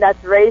 I mean,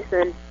 that's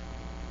racing.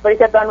 But he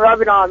kept on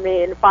rubbing on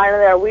me, and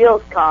finally our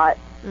wheels caught.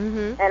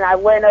 and I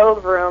went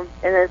over him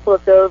and then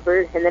flipped over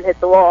and then hit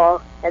the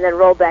wall and then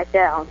rolled back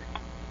down.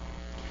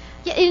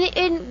 Yeah,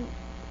 and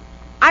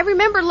I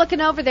remember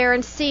looking over there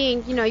and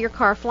seeing, your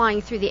car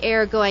flying through the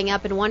air, going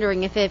up, and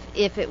wondering if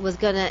it was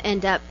going to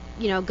end up,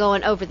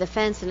 going over the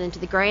fence and into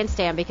the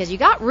grandstand, because you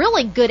got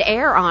really good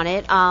air on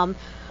it.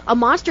 A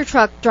monster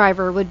truck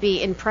driver would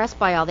be impressed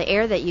by all the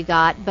air that you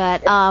got,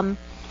 but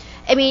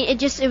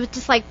it was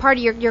just like part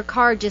of your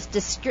car just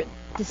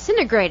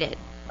disintegrated.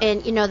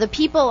 And the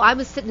people, I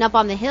was sitting up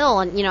on the hill,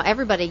 and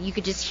everybody, you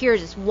could just hear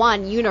just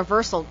one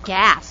universal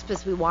gasp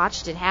as we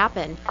watched it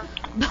happen.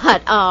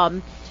 But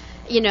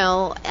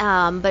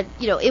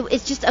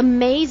it's just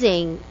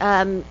amazing.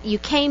 You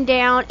came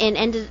down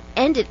and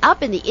ended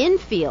up in the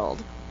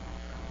infield.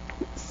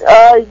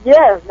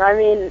 Yeah.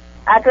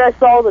 After I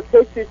saw the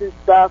pictures and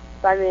stuff,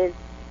 I didn't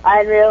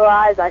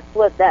realize I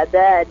flipped that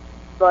bad.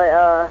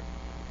 But,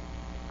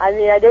 I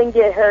didn't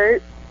get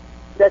hurt.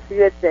 That's a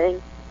good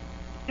thing.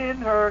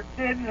 Didn't hurt.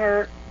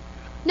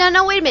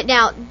 No, wait a minute.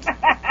 Now,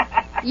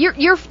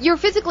 you're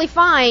physically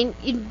fine,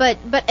 but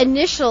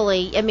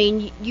initially,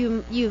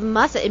 it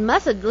must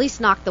at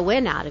least knock the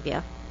wind out of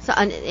you. So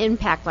an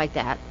impact like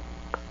that.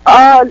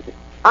 Not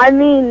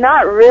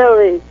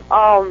really.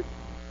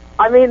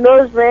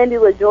 Those Randy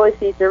LaJoie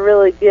seats are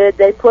really good.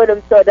 They put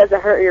them so it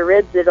doesn't hurt your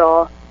ribs at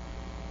all.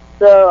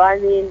 So, I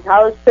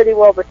was pretty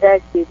well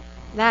protected.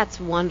 That's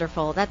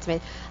wonderful. That's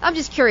amazing. I'm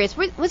just curious,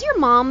 was your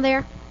mom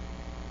there?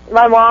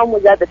 My mom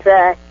was at the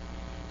track.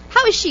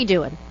 How is she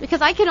doing?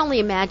 Because I can only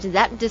imagine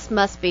that just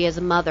must be, as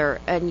a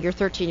mother, and your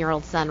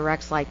 13-year-old son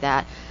wrecks like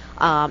that.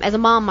 As a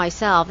mom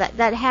myself,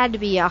 that had to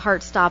be a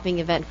heart-stopping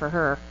event for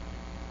her.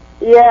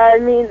 Yeah,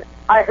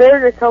 I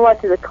heard her come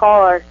up to the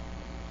car,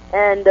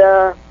 and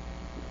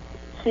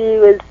she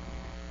was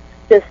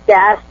just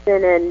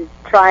gasping and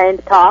trying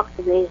to talk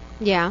to me.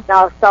 Yeah. And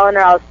I was telling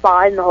her I was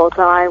fine the whole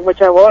time,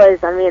 which I was.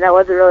 I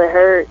wasn't really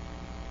hurt.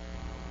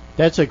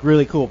 That's a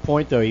really cool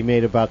point, though, he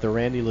made about the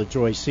Randy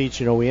LaJoie seats.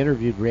 We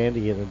interviewed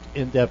Randy in an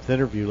in-depth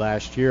interview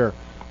last year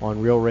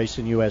on Real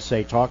Racing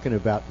USA, talking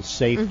about the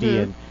safety,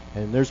 and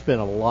there's been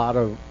a lot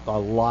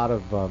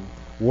of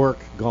work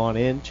gone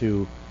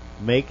into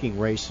making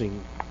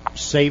racing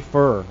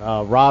safer.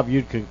 Rob,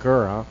 you'd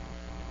concur, huh?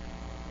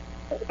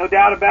 No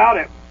doubt about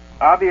it.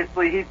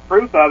 Obviously, he's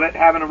proof of it,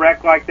 having a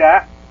wreck like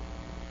that.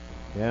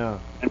 Yeah.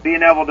 And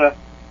being able to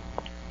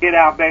get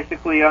out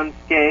basically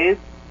unscathed.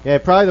 Yeah,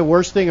 probably the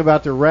worst thing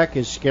about the wreck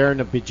is scaring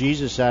the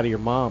bejesus out of your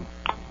mom.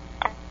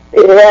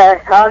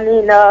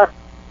 Yeah,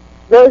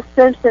 those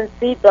Simpson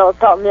seatbelts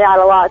helped me out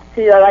a lot,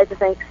 too. I like to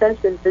thank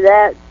Simpson for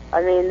that.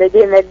 They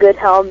gave me a good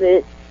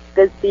helmet,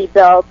 good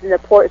seatbelt, and the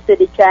Port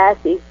City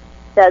chassis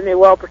had me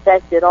well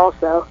protected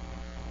also.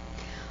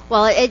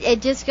 Well,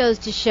 it just goes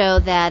to show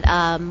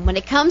that when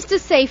it comes to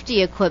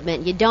safety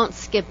equipment, you don't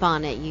skip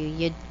on it.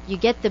 You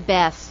get the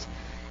best,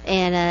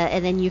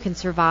 and then you can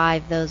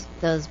survive those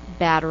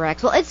bad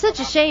wrecks. Well, it's such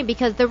a shame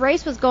because the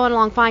race was going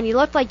along fine. You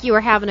looked like you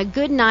were having a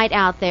good night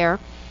out there,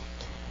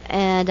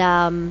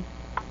 and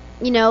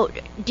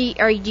do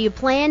you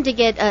plan to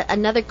get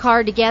another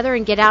car together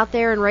and get out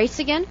there and race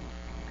again?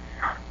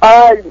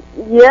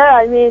 Yeah,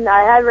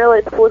 I haven't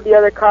really pulled the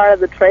other car out of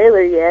the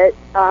trailer yet.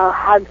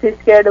 I'm too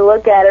scared to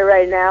look at it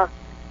right now,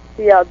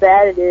 see how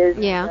bad it is.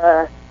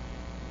 Yeah.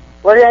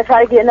 We're going to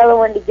try to get another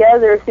one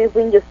together, see if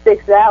we can just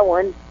fix that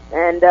one,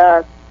 and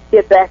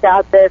get back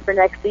out there for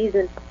next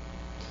season.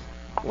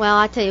 Well,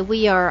 I tell you,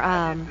 we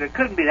are... It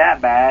couldn't be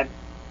that bad.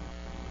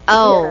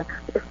 Oh.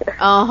 Yeah.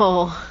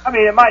 Oh.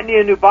 It might need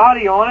a new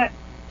body on it.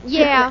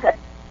 Yeah.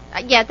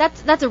 Yeah,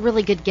 that's a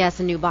really good guess,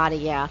 a new body,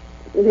 yeah.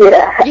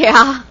 Yeah.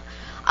 Yeah.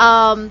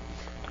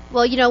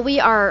 Well,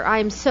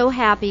 I'm so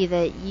happy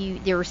that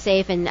you were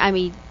safe, and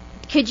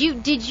did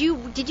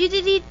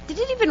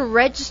it even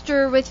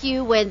register with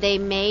you when they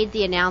made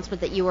the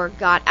announcement that you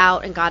got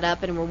out and got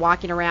up and were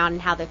walking around,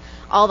 and how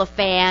all the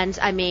fans,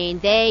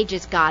 they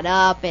just got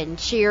up and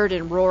cheered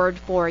and roared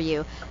for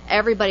you.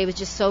 Everybody was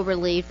just so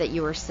relieved that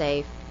you were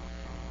safe.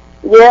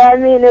 Yeah,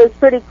 it was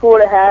pretty cool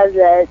to have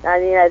that.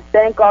 I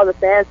thank all the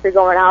fans for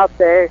going out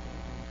there.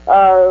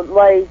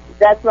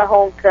 That's my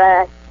home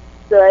track,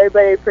 so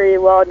everybody pretty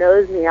well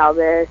knows me out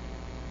there.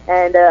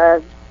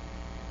 And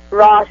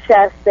Ross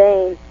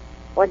Chastain,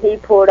 when he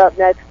pulled up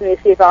next to me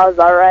to see if I was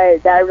all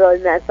right, that really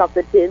meant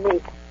something to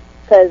me.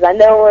 Because I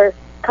know we're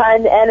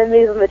kind of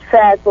enemies on the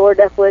track, but we're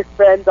definitely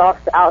friends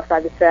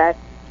outside the track.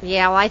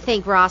 Yeah, well, I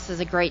think Ross is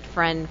a great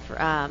friend,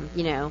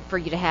 for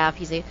you to have.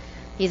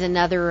 He's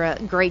another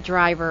great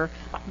driver.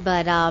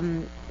 But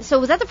so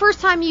was that the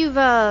first time you've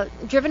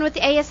driven with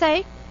the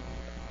ASA?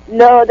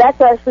 No, that's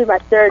actually my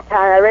third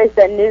time. I raced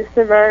at New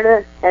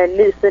Smyrna and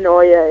New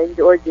Senoia in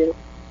Georgia.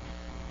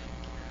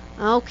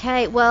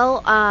 Okay,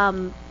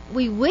 well,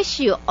 we wish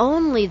you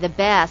only the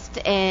best,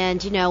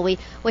 and we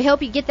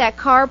hope you get that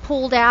car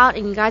pulled out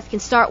and you guys can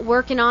start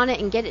working on it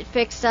and get it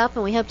fixed up,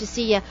 and we hope to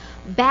see you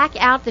back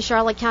out the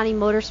Charlotte County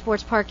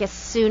Motorsports Park as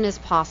soon as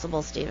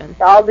possible, Stephen.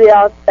 I'll be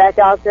back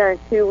out there in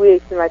 2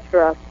 weeks in my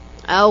truck.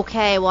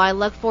 Okay, well, I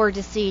look forward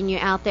to seeing you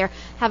out there.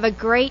 Have a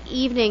great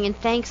evening, and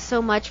thanks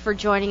so much for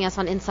joining us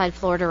on Inside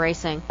Florida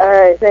Racing. All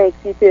right, thanks.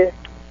 You too.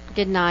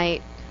 Good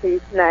night.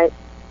 Good night.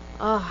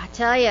 Oh, I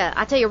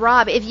tell you,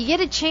 Rob, if you get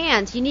a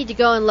chance, you need to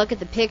go and look at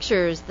the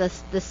pictures, the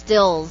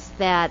stills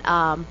that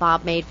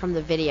Bob made from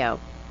the video.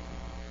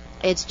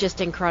 It's just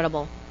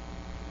incredible.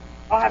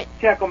 I'll have to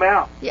check them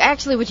out.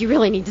 Actually, what you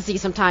really need to see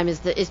sometime is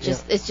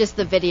just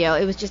the video.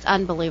 It was just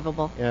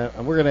unbelievable. Yeah,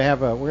 and we're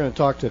gonna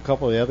talk to a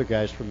couple of the other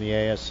guys from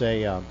the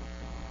ASA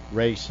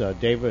race.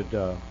 David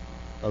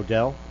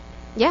Odell.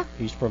 Yeah.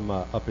 He's from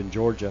up in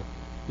Georgia.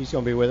 He's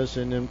gonna be with us,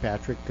 and then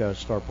Patrick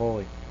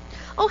Starpoli.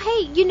 Oh,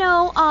 hey,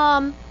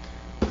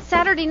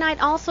 Saturday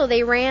night also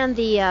they ran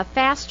the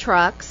fast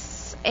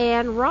trucks,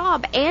 and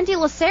Rob, Andy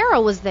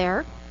Lacerra was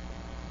there.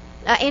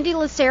 Andy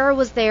Lacerra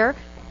was there,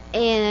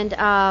 and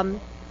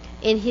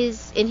in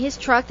his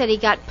truck that he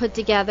got put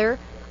together,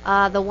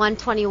 the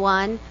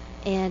 121,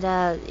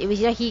 and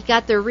he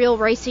got the Real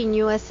Racing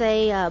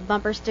USA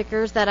bumper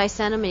stickers that I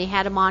sent him, and he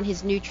had them on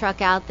his new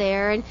truck out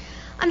there. And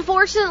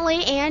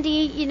unfortunately,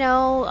 Andy,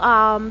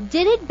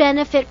 didn't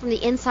benefit from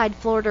the Inside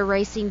Florida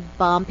Racing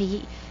bump.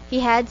 He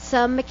had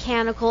some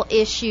mechanical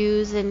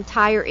issues and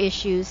tire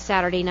issues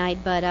Saturday night,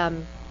 but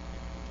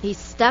he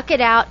stuck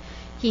it out.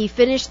 He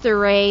finished the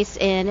race,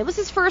 and it was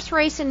his first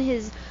race in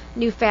his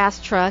new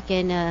fast truck,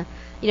 and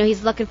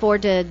he's looking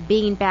forward to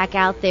being back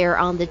out there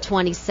on the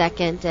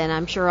 22nd, and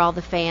I'm sure all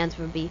the fans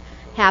would be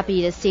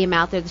happy to see him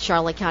out there at the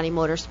Charlotte County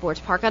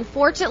Motorsports Park.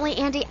 Unfortunately,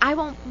 Andy, I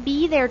won't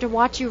be there to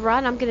watch you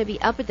run. I'm going to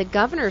be up at the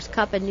Governor's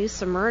Cup in New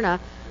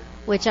Smyrna,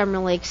 which I'm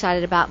really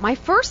excited about. My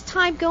first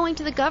time going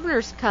to the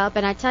Governor's Cup,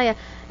 and I tell you,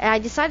 I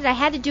decided I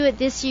had to do it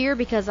this year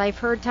because I've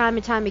heard time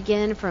and time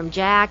again from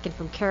Jack and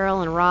from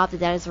Carol and Rob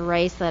that is a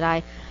race that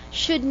I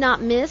should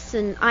not miss,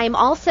 and I am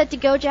all set to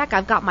go, Jack.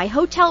 I've got my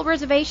hotel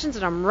reservations,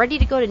 and I'm ready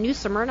to go to New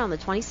Smyrna on the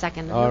 22nd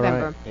of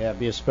November. Right. Yeah, it'd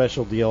be a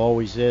special deal,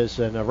 always is.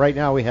 And right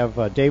now we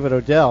have David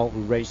Odell,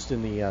 who raced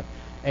in the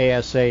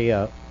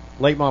ASA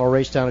late model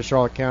race down in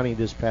Charlotte County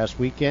this past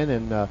weekend,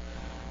 and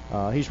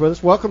he's with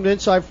us. Welcome to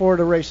Inside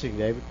Florida Racing,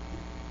 David.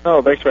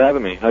 Oh, thanks for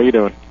having me. How you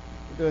doing?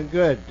 Doing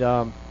good.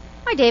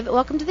 Hi, David.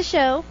 Welcome to the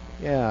show.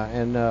 Yeah,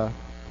 and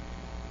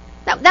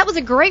that was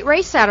a great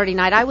race Saturday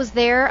night. I was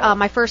there,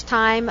 my first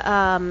time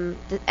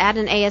at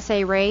an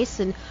ASA race,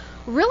 and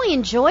really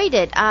enjoyed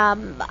it.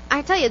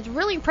 I tell you, it's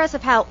really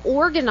impressive how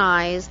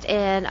organized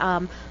and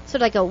sort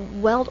of like a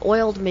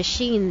well-oiled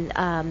machine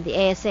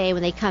the ASA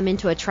when they come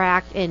into a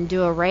track and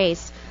do a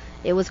race.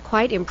 It was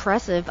quite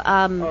impressive.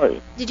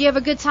 Did you have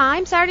a good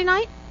time Saturday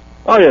night?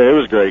 Oh yeah, it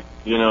was great.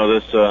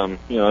 This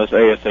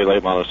ASA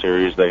late model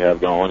series they have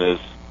going is,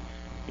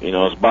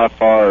 it's by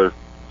far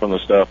from the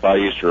stuff I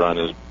used to run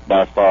is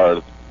by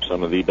far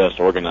some of the best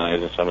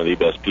organized and some of the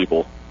best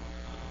people,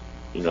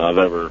 I've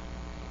ever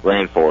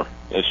ran for.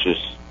 It's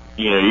just,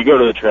 you go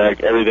to the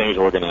track, everything's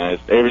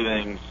organized,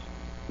 everything's,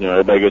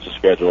 everybody gets a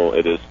schedule.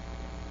 It is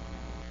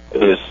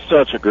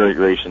such a great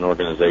racing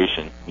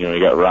organization. You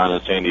got Ron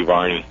and Sandy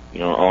Varney,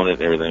 on it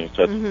and everything.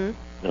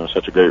 Such,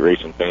 such a great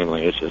racing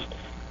family. It's just,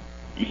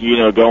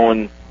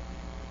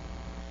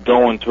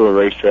 going to a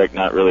racetrack,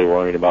 not really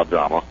worrying about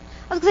drama.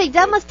 I was going to say,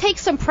 that must take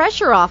some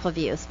pressure off of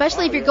you,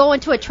 especially if you're going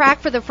to a track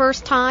for the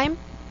first time.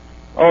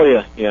 Oh,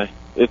 yeah.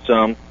 It's,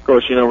 of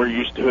course, we're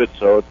used to it,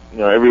 so,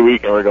 every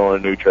week we're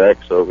going to a new track,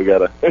 so we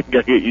gotta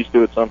get used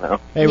to it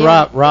somehow. Hey,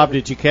 yeah. Rob,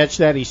 did you catch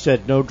that? He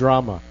said no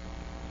drama.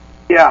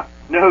 Yeah,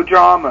 no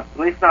drama. At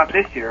least not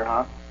this year,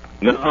 huh?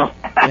 No.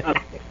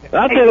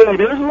 I'll tell you,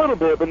 there's a little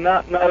bit, but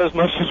not as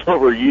much as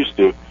what we're used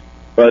to.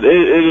 But it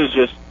is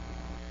just,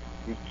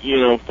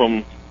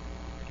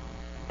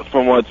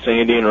 from what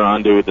Sandy and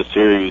Ron do with the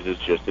series,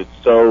 it's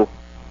so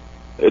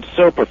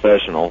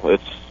professional.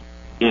 It's,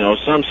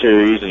 some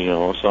series,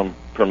 and, some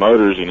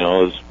promoters,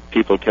 as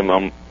people come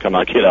out,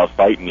 get out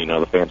fighting,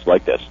 the fans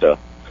like that stuff.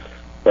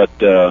 But,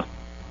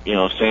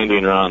 Sandy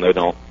and Ron, they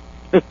don't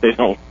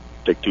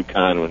take too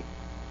kind when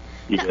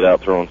you get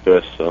out throwing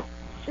fists, so.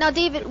 Now,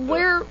 David,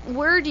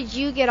 where did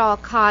you get all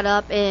caught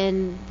up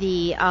in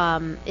the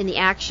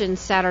action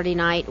Saturday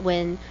night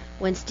when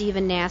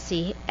Stephen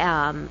Nasse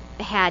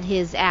had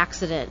his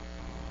accident?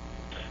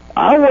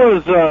 I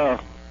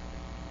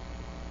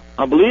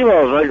believe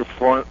I was right in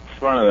front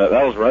of that.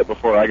 That was right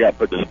before I got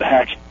put to the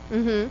back.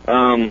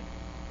 Mm-hmm.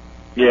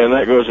 Yeah, and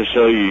that goes to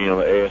show you,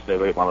 the ASA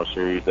Late Model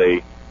Series,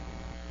 they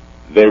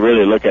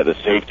really look at the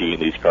safety in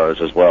these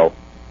cars as well.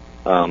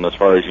 As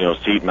far as,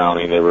 seat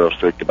mounting, they're real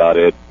strict about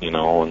it,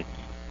 and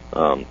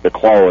the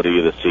quality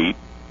of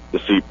the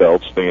seat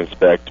belts, they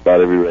inspect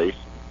about every race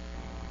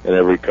in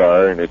every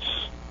car, and it's,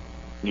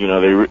 they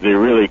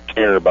really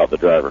care about the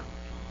driver.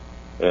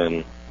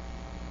 And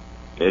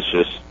it's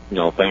just,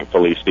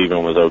 thankfully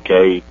Stephen was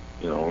okay,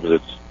 because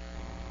it's,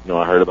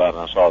 I heard about it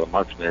and I saw the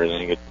marks and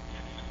everything.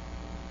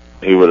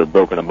 He would have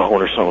broken a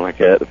bone or something like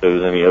that if it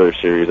was any other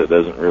series that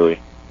doesn't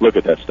really look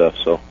at that stuff.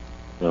 So,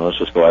 let's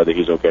just glad that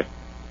he's okay.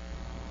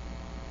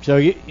 So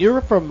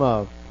you're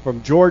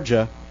from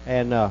Georgia,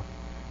 and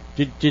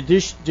did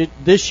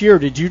this year,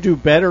 did you do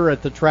better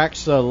at the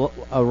tracks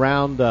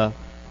around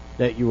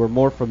that you were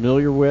more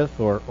familiar with,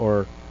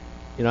 or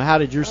how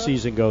did your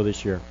season go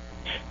this year?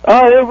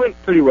 It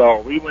went pretty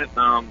well. We went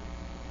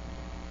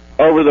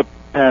over the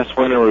past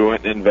winter. We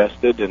went and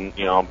invested, and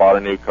bought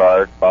a new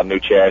car, bought a new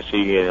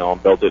chassis,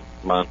 built it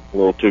in my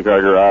little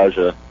 2-car garage.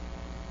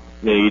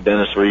 Me,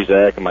 Dennis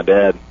Rezac, and my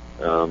dad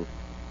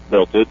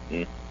built it,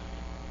 and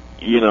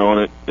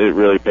and it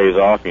really pays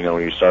off. When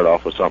you start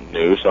off with something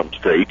new, something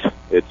straight,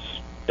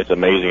 it's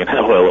amazing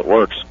how well it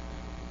works.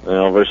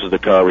 Versus the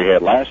car we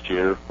had last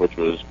year, which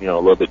was a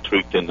little bit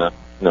tweaked in the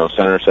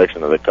center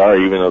section of the car.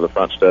 Even though the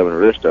front stub and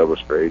rear stub was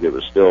straight, it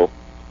was still,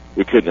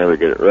 we could never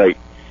get it right.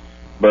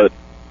 But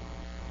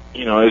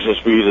we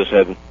just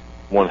had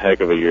one heck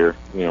of a year.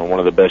 One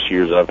of the best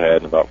years I've had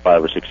in about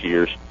 5 or 6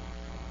 years.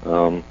 We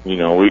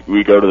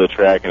go to the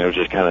track, and it was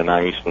just kind of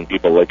nice when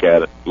people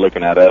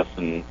looking at us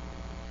and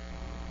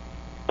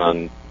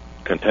on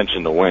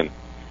contention to win.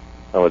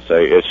 I would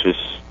say it's just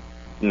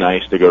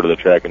nice to go to the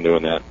track and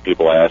doing that.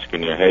 People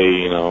asking you,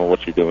 hey,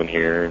 what you doing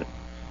here?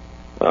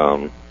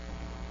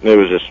 It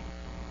was just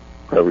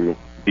probably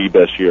the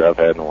best year I've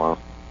had in a while.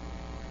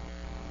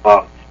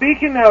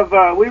 Speaking of,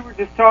 we were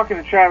just talking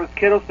to Travis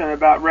Kittleson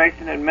about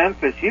racing in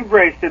Memphis. You've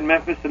raced in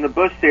Memphis in the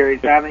Busch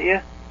Series, haven't you?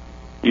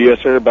 Yes,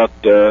 sir. I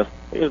think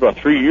it was about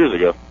 3 years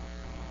ago.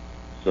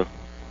 So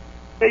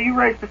you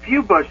raced a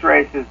few Busch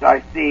races,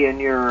 I see in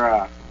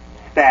your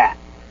stats.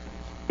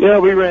 Yeah,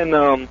 we ran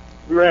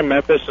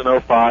Memphis in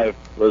 2005.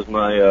 Was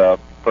my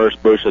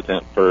first Busch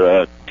attempt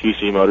for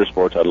TC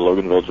Motorsports out of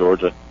Loganville,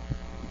 Georgia.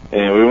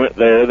 And we went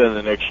there. Then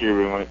the next year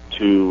we went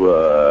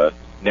to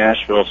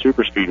Nashville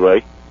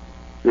Superspeedway.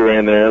 We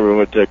ran there. We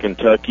went to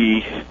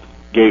Kentucky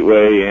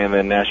Gateway, and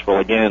then Nashville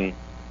again,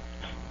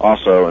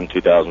 also in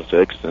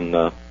 2006. And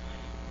for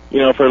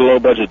the low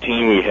budget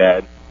team we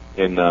had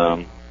in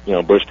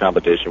Busch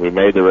competition, we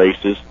made the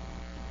races,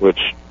 which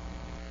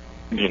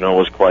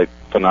was quite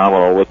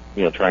phenomenal with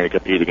trying to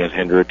compete against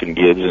Hendrick and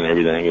Gibbs and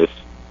everything.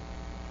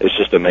 It's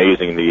just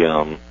amazing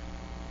the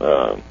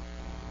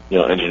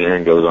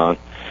engineering goes on,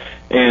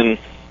 and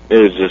it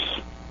was just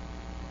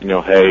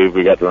hey,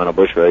 we got to run a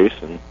Busch race,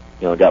 and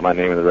got my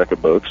name in the record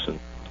books and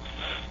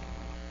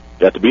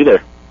got to be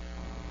there.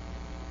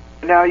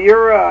 Now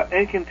you're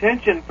in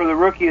contention for the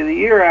Rookie of the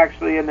Year,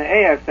 actually, in the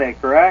ASA,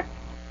 correct?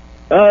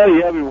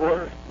 Yeah, we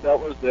were. That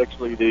was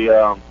actually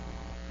the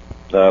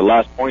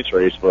last points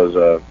race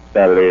was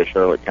Saturday at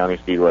Charlotte County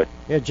Speedway.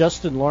 Yeah,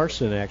 Justin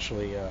Larson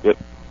actually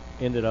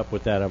ended up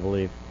with that, I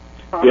believe.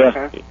 Oh,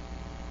 yeah. Okay.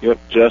 Yep,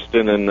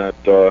 Justin and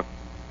that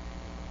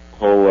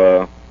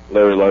whole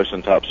Larry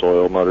Larson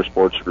Topsoil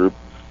Motorsports group.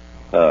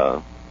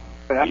 That's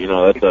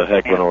a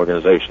heck of an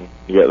organization.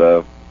 You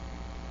got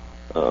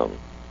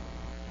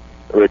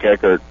Rick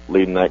Eckert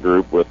leading that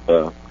group with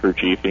crew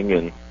chiefing,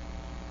 and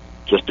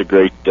just a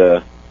great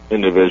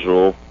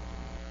individual,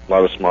 a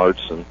lot of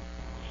smarts, and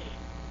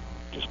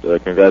just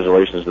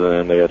congratulations to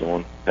them. They had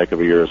one heck of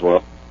a year as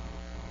well.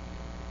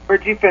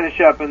 Where'd you finish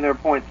up in their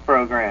points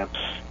program?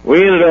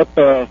 We ended up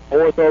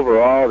 4th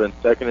overall and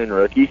 2nd in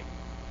rookie.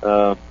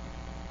 I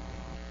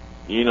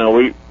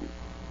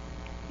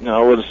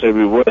wouldn't say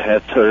we would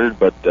have had 3rd,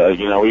 but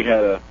we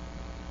had a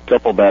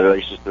couple bad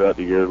races throughout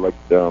the year. Like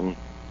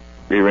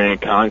we ran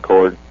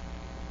Concord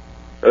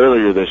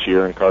earlier this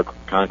year in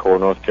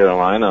Concord, North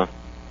Carolina,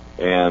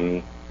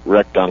 and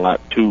wrecked on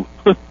lap 2.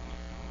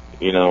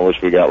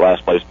 Which we got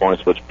last place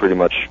points, which pretty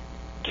much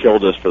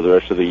killed us for the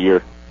rest of the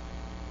year.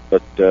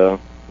 But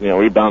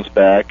we bounced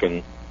back,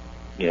 and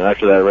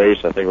after that race,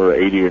 I think we were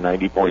 80 or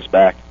 90 points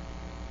back.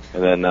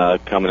 And then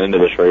coming into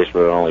this race, we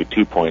were only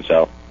 2 points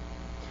out.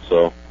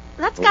 So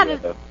that's got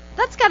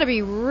to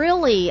be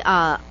really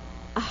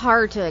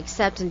hard to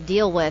accept and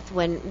deal with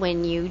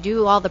when you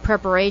do all the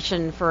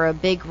preparation for a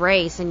big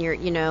race and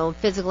you're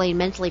physically and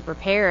mentally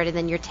prepared, and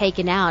then you're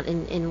taken out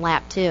in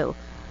lap 2.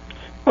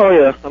 Oh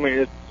yeah, I mean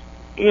it's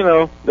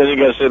then you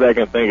got to sit back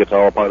and think it's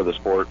all part of the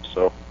sport.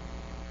 So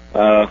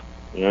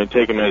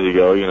take them as you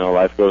go.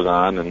 Life goes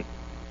on, and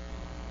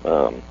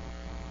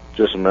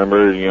just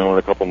remember, in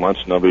a couple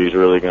months, nobody's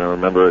really going to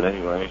remember it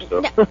anyway.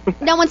 So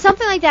now, when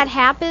something like that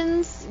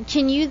happens,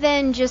 can you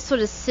then just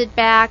sort of sit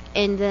back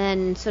and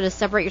then sort of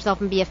separate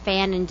yourself and be a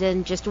fan, and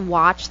then just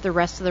watch the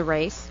rest of the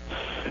race?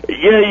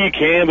 Yeah, you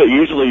can, but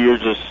usually you're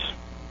just,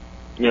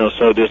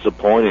 so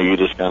disappointed, you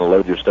just kind of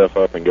load your stuff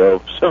up and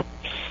go. So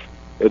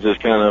it just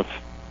kind of,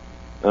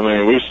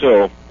 we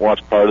still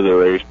watch part of the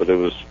race, but it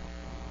was,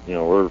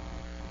 we're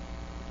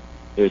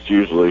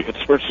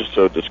just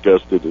so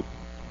disgusted that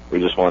we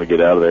just want to get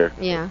out of there.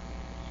 Yeah.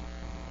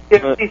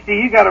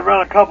 You got to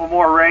run a couple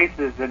more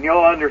races, and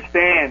you'll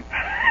understand.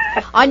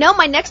 I know,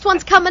 my next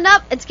one's coming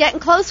up. It's getting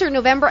closer,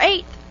 November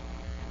 8th.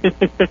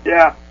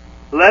 Yeah.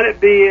 Let it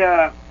be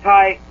a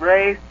tight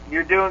race.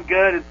 You're doing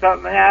good, and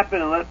something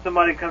happened, and let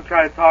somebody come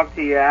try to talk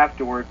to you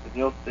afterwards, and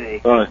you'll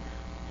see.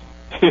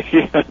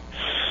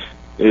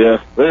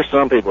 Yeah. There's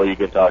some people you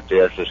can talk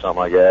to after something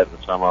like that, and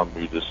some of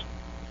them you just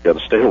got to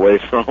stay away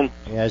from.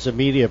 Yeah, as a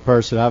media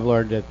person, I've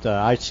learned that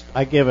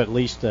I give at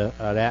least a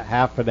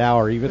half an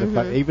hour, even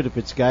if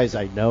it's guys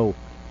I know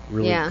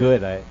really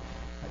good.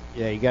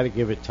 You got to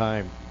give it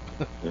time.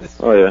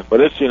 Oh yeah,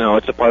 but it's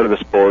it's a part of the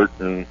sport,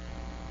 and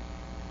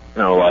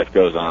life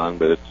goes on.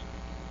 But it's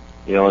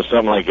it's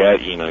something like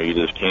that. You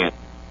just can't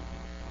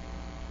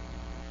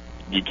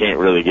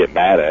really get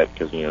mad at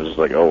because it's just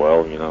like, oh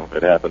well,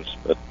 it happens.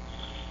 But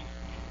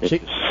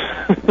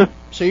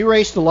so you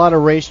raced a lot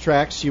of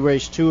racetracks. You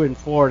raced 2 in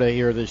Florida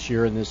here this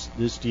year in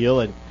this deal,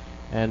 and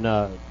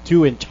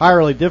 2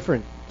 entirely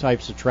different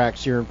types of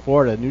tracks here in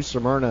Florida. New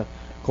Smyrna,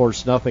 of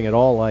course, nothing at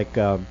all like.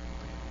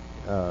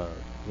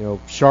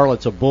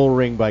 Charlotte's a bull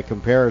ring by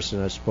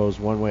comparison, I suppose,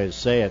 one way to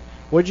say it.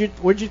 What'd you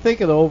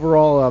think of the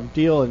overall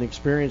deal and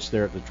experience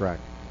there at the track?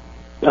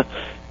 It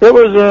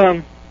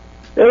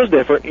was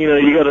different.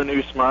 You go to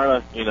New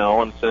Smyrna,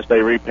 and since they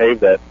repaved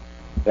that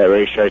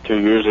racetrack 2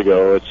 years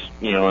ago, it's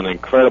an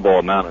incredible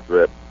amount of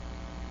grip.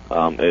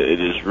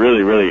 It is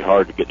really, really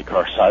hard to get the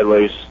car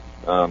sideways.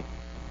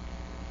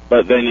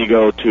 But then you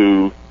go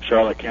to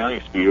Charlotte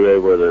County Speedway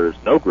where there's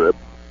no grip,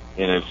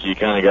 and you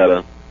kind of got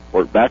to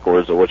work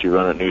backwards of what you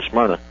run at New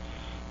Smyrna.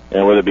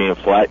 And with it being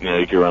flat,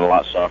 you can run a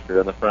lot softer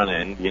on the front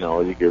end. You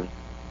can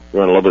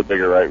run a little bit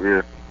bigger right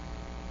rear.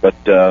 But,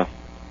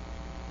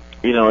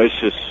 it's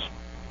just,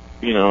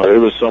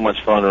 it was so much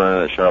fun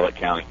running at Charlotte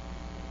County.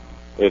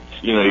 It's,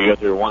 you go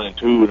through 1 and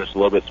 2 and it's a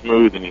little bit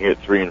smooth, and you hit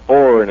 3 and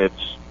 4 and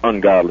it's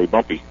ungodly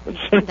bumpy.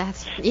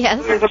 Yes.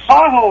 There's a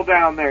pothole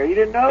down there. You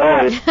didn't know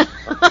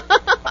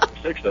that?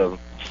 6 of them.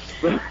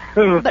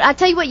 But I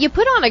tell you what, you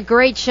put on a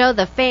great show.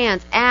 The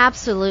fans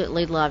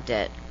absolutely loved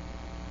it.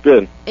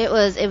 Good. It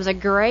was a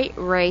great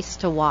race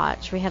to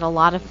watch. We had a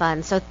lot of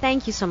fun. So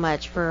thank you so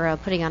much for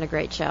putting on a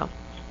great show.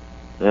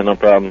 Yeah, no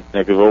problem.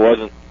 Yeah, because there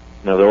wasn't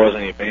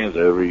any fans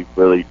there. We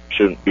really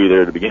shouldn't be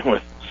there to begin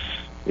with.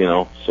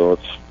 So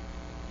it's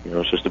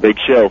it's just a big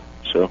show.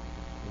 So.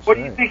 What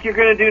do you think you're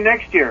going to do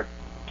next year?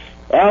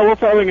 We're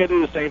probably going to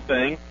do the same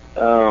thing.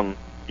 In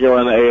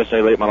the ASA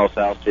Late Model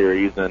South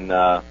Series, and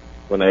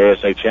when the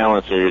ASA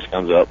Challenge Series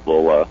comes up,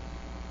 we'll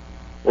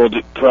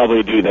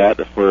probably do that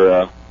if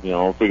we're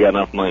if we got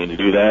enough money to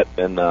do that.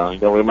 And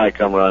we might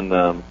come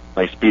run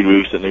like speed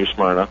weeks at New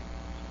Smyrna,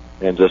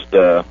 and just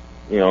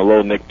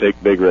little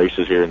nick-tick big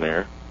races here and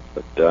there.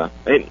 But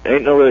ain't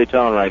no really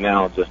telling right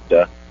now. It's just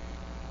it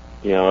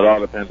all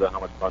depends on how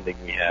much funding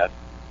we have.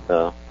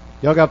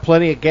 Y'all got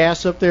plenty of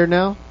gas up there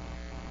now?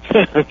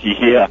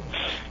 Yeah,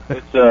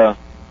 it's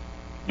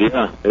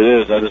yeah, it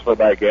is. I just went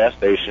by a gas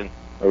station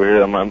over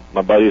here at my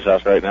buddy's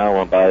house right now. I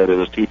went by it. It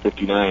was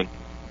 $2.59.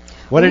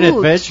 What an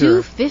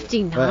adventure!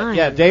 $2.59.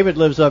 Yeah, David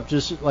lives up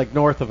just like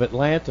north of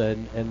Atlanta,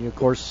 and of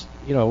course,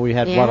 we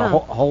had a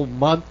whole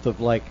month of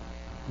like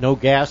no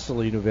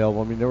gasoline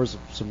available. I mean, there was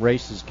some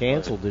races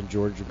canceled in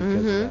Georgia because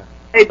of that.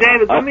 Hey,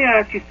 David, let me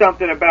ask you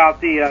something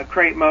about the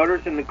crate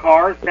motors and the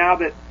cars. Now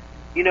that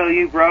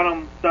you've run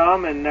them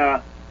some,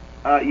 and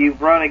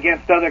you've run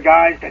against other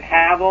guys that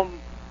have them.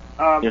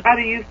 How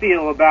do you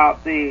feel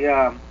about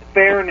the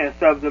fairness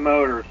of the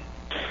motors?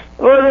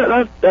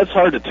 Well, that's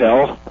hard to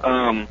tell.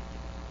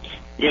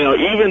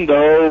 Even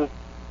though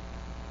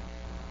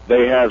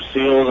they have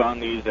seals on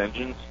these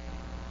engines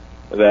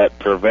that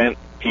prevent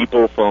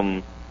people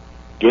from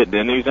getting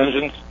in these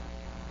engines,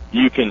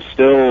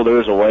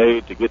 there's a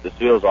way to get the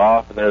seals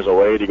off, and there's a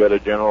way to go to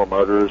General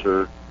Motors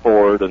or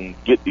Ford and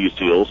get these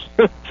seals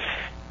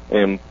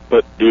and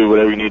do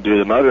whatever you need to do to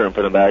the motor and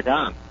put them back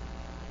on.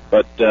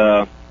 But,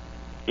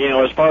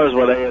 as far as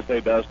what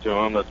ASA does to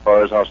them, as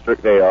far as how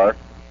strict they are,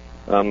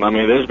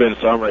 there's been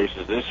some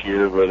races this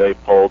year where they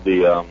pulled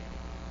the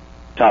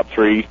top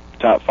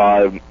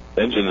 5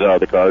 engines out of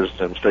the cars and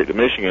sent them straight to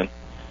Michigan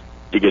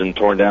to get them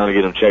torn down and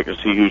get them checked to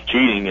see who's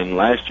cheating. And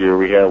last year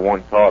we had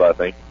one caught, I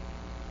think.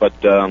 But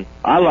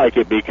I like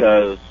it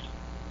because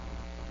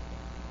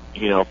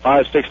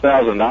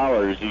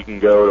 $5,000-$6,000 you can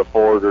go to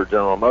Ford or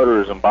General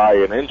Motors and buy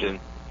an engine,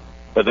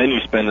 but then you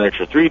spend an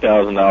extra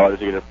 $3,000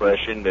 to get it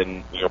freshened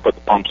and put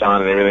the pumps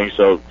on and everything.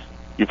 So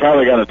you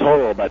probably got a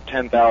total of about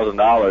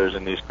 $10,000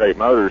 in these crate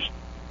motors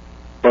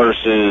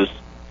versus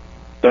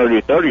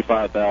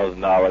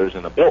 $35,000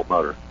 in a built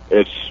motor.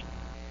 It's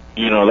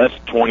that's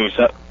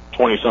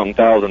 $20-something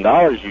thousand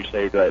you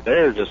saved right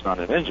there just on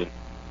an engine.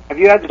 Have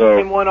you had the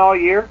same one all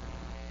year?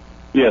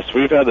 Yes,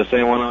 we've had the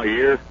same one all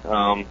year.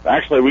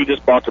 Actually, we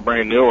just bought the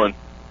brand new one.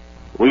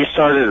 We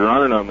started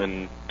running them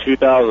in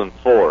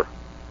 2004,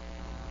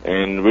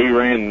 and we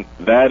ran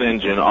that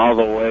engine all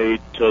the way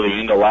till the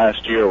end of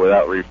last year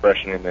without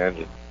refreshing the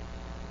engine,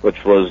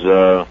 which was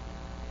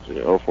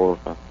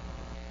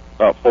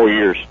about 4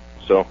 years.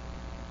 So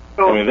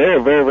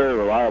they're very, very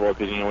reliable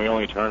because we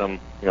only turn them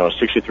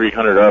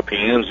 6,300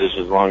 RPMs just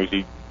as long as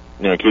you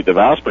keep the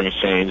valve springs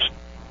changed.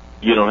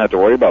 You don't have to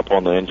worry about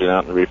pulling the engine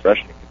out and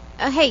refreshing it.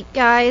 Hey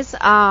guys,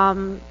 I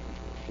don't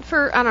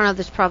know.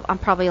 I'm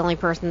probably the only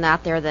person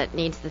out there that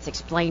needs this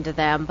explained to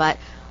them. But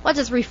what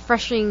does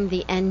refreshing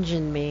the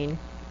engine mean?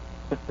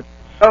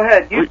 Go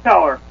ahead, you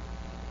tell her.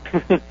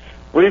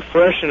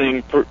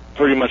 Refreshing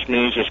pretty much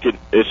means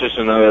it's just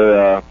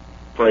another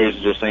phrase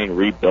just saying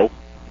rebuilt.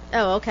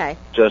 Oh, okay.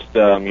 Just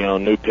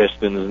new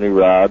pistons, new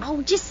rods.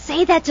 Oh, just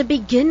say that to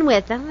begin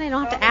with. Then they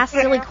don't have to ask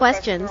silly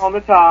questions. On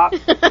the top.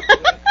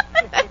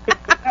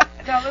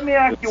 let me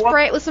ask you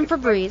spray it with some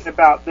Febreze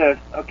about this.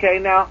 Okay,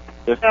 now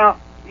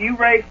you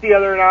raced the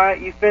other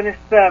night. You finished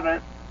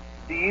 7th.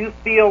 Do you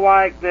feel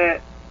like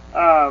that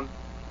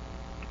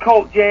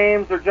Colt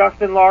James or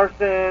Justin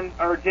Larson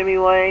or Jimmy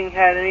Lang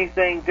had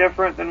anything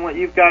different than what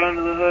you've got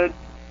under the hood?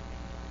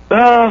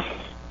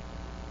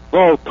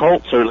 Well,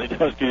 Colt certainly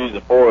does because he's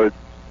a Ford,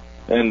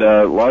 and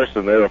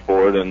Larson, they're a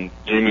Ford, and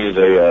Jimmy is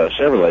a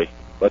Chevrolet.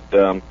 But,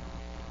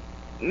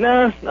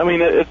 nah, I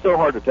mean, it's so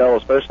hard to tell,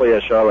 especially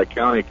at Charlotte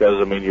County,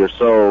 because, I mean, you're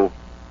so,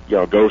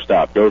 go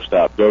stop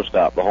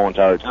the whole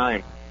entire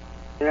time.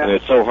 Yeah. And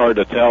it's so hard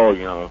to tell,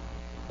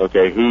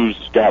 okay, who's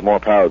got more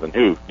power than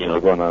who,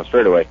 going down the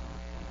straightaway.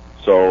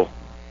 So.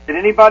 Did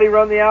anybody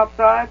run the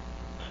outside?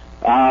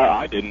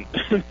 I didn't.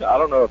 I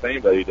don't know if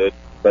anybody did.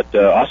 But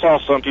I saw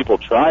some people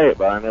try it,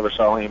 but I never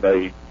saw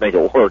anybody make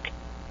it work.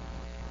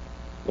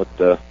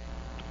 But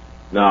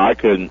no, I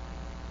couldn't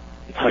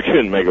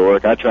make it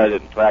work. I tried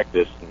it in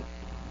practice, and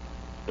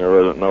there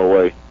wasn't no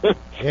way.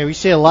 Yeah, we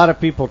see a lot of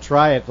people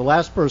try it. The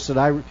last person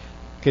I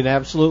can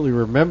absolutely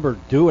remember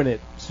doing it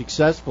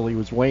successfully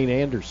was Wayne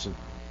Anderson.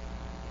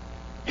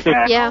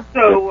 Yeah.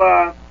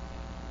 So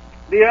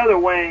the other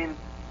Wayne.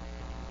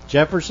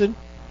 Jefferson?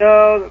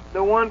 No,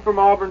 the one from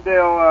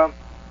Auburndale.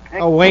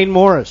 Wayne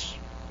Morris.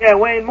 Yeah,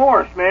 Wayne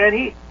Morris,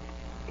 man.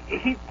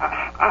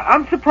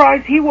 I'm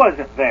surprised he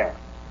wasn't there.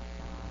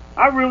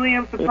 I really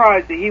am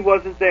surprised that he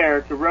wasn't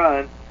there to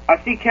run.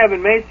 I see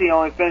Kevin Macy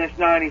only finished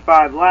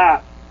 95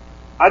 laps.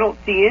 I don't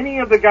see any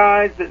of the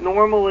guys that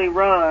normally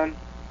run,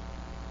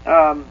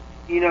 the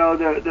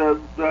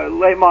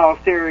late model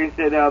series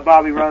that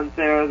Bobby runs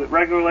there, the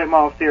regular late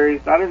model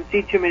series. I didn't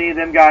see too many of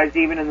them guys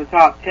even in the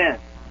top 10.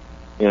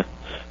 Yeah.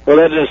 Well,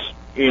 that just,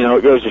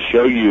 it goes to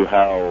show you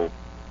how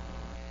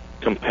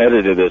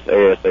competitive this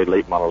ASA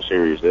late model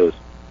series is.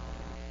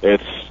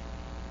 It's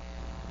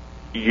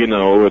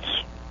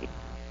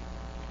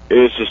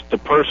just the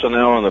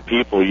personnel and the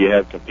people you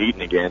have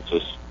competing against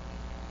is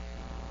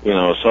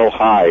so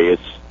high.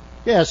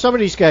 Some of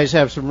these guys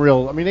have some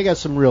real, they got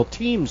some real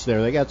teams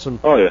there. They got some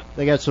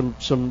they got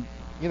some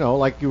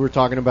like you were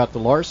talking about the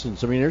Larsons.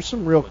 There's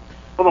some real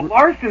the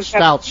Larsons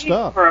stout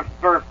have stuff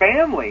for a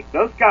family.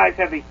 Those guys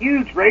have a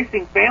huge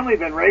racing family,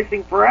 been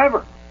racing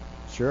forever.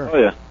 Sure. Oh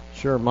yeah.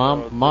 Sure,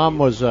 mom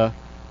was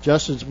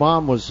Justin's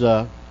mom was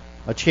a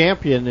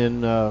champion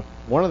in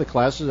one of the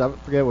classes. I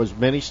forget it was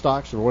mini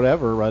stocks or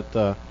whatever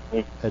at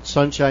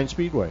Sunshine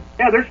Speedway.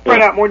 Yeah, they're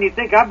spread out more than you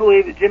think. I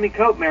believe that Jimmy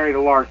Cope married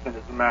a Larson,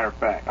 as a matter of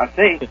fact. I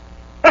think.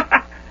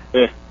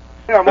 Yeah,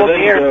 I'm on the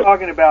air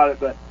talking about it,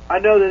 but I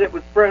know that it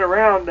was spread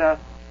around. As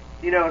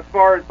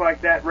far as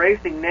like that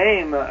racing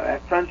name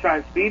at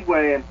Sunshine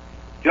Speedway and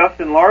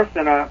Justin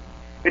Larson.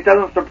 It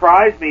doesn't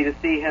surprise me to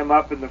see him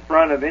up in the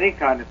front of any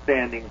kind of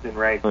standings in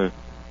racing.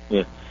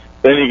 Yeah.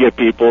 Then you get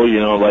people,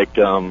 like,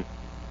 Jimmy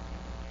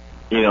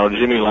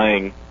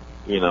Lang,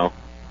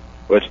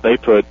 which they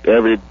put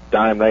every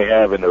dime they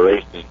have into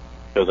racing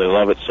because they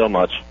love it so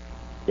much.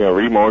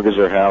 Remortgage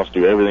their house,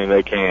 do everything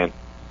they can.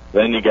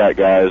 Then you got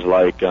guys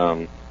like,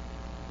 Colt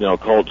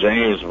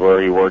James, where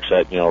he works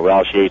at,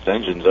 Roush Yates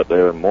Engines up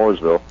there in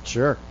Mooresville.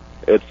 Sure.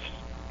 It's,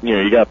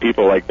 you got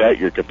people like that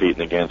you're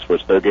competing against,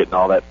 which they're getting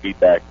all that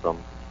feedback from.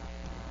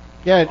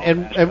 Yeah,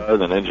 and other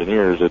than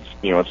engineers,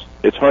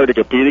 it's hard to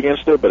compete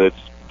against it, but it's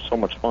so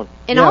much fun.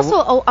 And also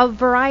a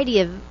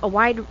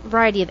wide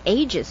variety of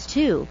ages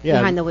too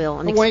behind the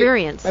wheel and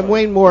experience. And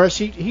Wayne Morris,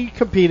 he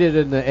competed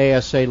in the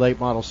ASA late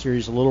model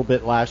series a little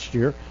bit last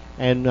year,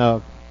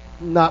 and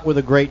not with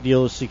a great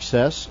deal of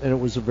success. And it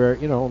was a very,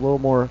 a little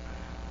more.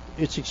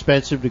 It's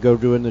expensive to go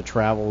doing the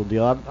travel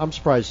deal. I'm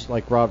surprised,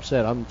 like Rob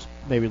said, I'm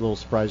maybe a little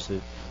surprised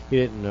that he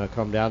didn't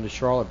come down to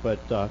Charlotte,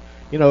 but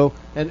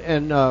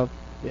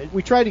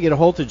we tried to get a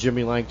hold of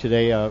Jimmy Lang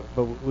today,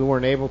 but we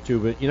weren't able to.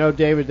 But,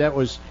 David,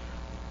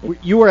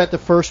 you were at the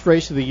first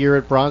race of the year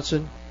at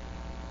Bronson?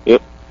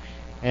 Yep.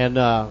 And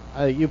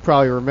you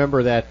probably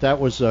remember that. That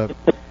was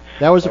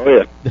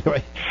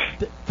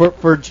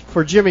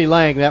for Jimmy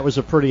Lang, that was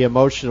a pretty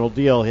emotional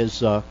deal.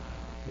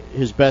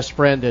 His best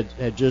friend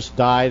had just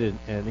died,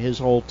 and his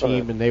whole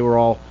team, and they were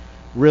all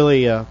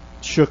really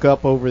shook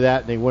up over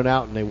that, and they went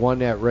out and they won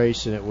that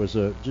race, and it was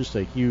just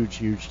a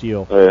huge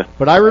deal. Oh, yeah.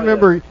 But I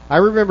remember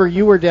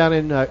you were down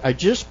in. I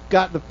just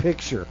got the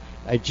picture.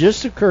 It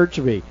just occurred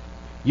to me,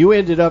 you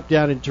ended up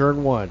down in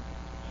turn 1.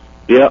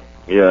 Yeah,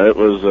 it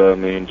was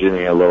me and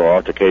Jimmy had a little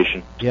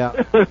altercation. Yeah,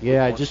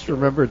 I just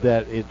remembered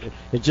that. It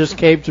just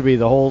came to me,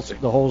 the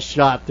whole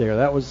shot there.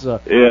 That was.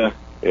 That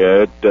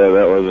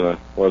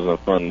wasn't a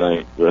fun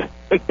night, but.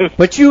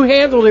 But you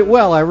handled it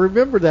well. I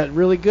remember that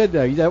really good.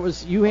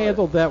 You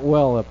handled that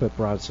well up at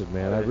Bronson,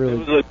 man. I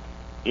really. It was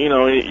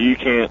you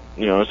can't,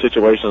 in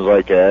situations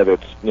like that.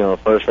 It's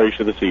first race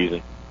of the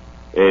season.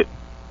 It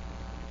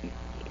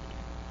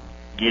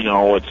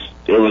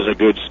was a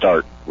good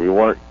start. We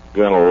weren't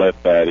gonna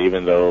let that,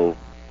 even though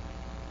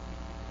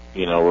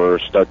we're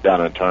stuck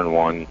down in turn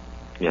 1,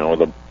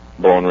 with a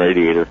blown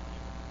radiator.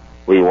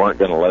 We weren't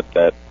gonna let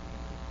that,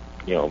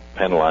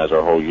 penalize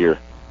our whole year.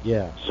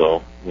 Yeah.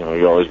 So,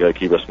 you always got to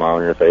keep a smile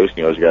on your face, and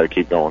you always got to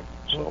keep going.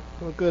 So.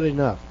 Well, good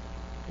enough.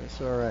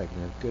 That's all right,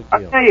 man. Good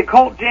deal. I tell you,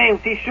 Colt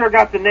James, he sure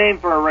got the name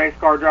for a race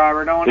car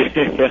driver, don't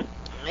he?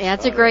 Yeah,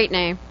 it's a great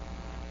name.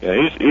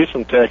 Yeah, he's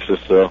from Texas,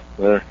 so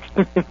there.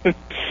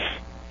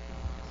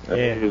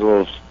 Yeah. He's a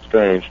little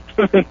strange.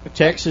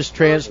 Texas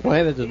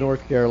transplanted to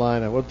North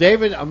Carolina. Well,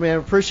 David, I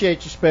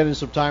appreciate you spending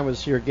some time with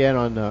us here again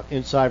on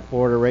Inside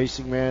Florida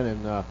Racing, man,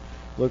 and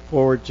look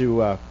forward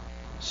to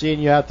seeing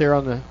you out there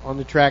on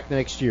the track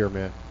next year,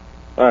 man.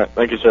 All right,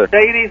 thank you, sir.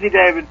 Take it easy,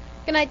 David.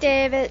 Good night,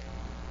 David.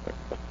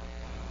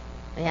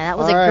 Yeah, that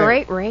was a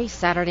great race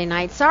Saturday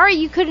night. Sorry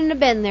you couldn't have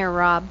been there,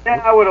 Rob.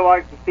 Yeah, I would have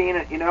liked to have seen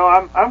it. You know,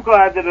 I'm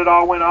glad that it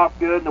all went off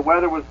good and the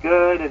weather was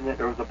good and that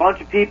there was a bunch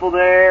of people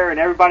there and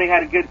everybody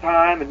had a good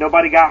time and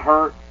nobody got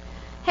hurt.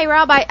 Hey,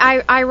 Rob,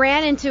 I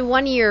ran into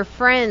one of your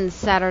friends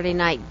Saturday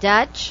night,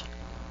 Dutch.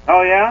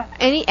 Oh, yeah?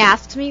 And he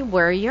asked me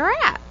where you're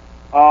at.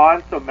 Oh,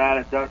 I'm so mad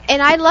at Dutch.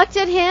 And I looked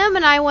at him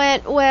and I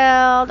went,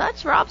 well,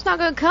 Dutch, Rob's not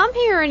going to come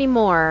here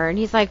anymore. And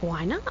he's like,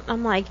 why not?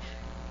 I'm like,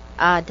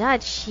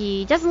 Dutch,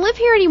 he doesn't live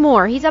here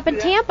anymore. He's up in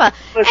Tampa.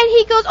 And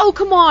he goes, oh,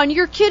 come on,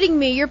 you're kidding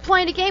me. You're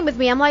playing a game with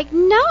me. I'm like,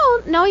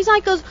 no, he's not.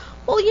 He goes,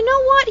 well, you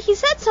know what? He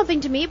said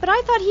something to me, but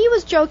I thought he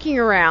was joking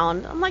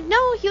around. I'm like,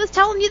 no, he was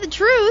telling you the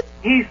truth.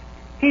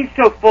 He's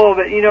so full of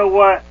it. You know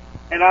what?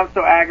 And I'm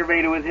so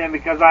aggravated with him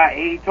because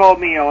he told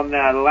me on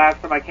the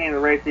last time I came to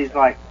the race, he's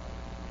like,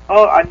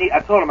 oh, I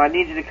told him I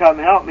need you to come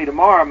help me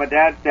tomorrow. My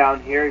dad's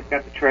down here. He's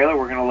got the trailer.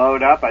 We're going to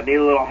load up. I need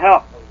a little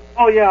help.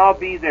 Oh, yeah, I'll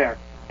be there.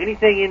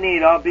 Anything you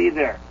need, I'll be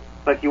there.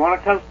 Like, you want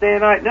to come stay a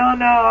night? No,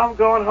 I'm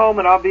going home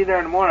and I'll be there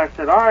in the morning. I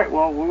said, all right,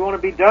 well, we want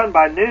to be done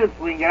by noon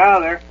so we can get out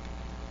of there.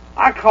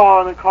 I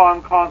call and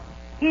call.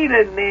 He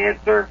didn't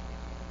answer.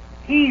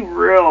 He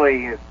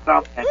really is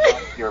something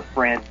like your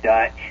friend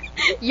Dutch.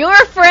 Your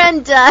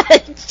friend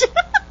Dutch.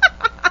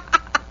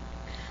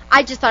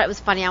 I just thought it was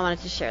funny. I wanted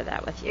to share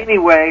that with you.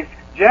 Anyways,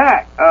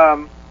 Jack,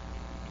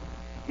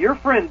 your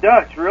friend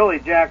Dutch really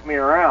jacked me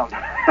around.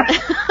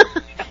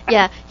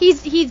 Yeah,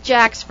 he's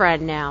Jack's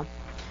friend now.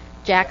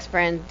 Jack's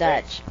friend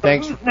Dutch.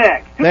 Thanks. Who's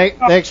next?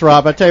 Thanks,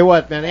 Rob. I tell you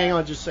what, man. Hang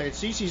on, just a second.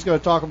 Cece's going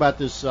to talk about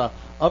this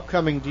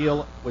upcoming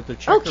deal with the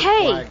checkered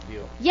flag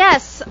deal.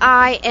 Yes,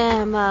 I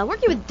am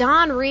working with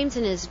Don Reams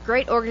and his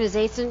great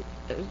organization,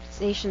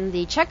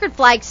 the Checkered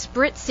Flag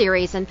Sprint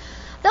Series, and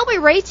they'll be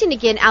racing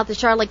again out the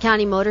Charlotte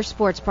County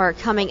Motorsports Park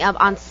coming up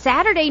on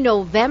Saturday,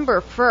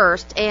 November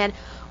 1st, and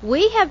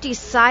we have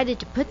decided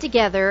to put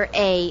together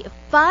a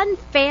fun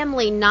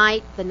family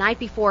night the night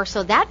before,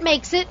 so that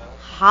makes it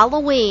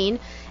Halloween,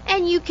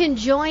 and you can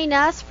join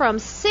us from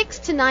 6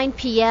 to 9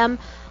 p.m.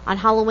 on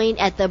Halloween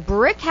at the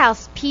Brick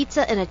House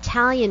Pizza and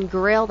Italian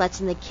Grill.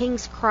 That's in the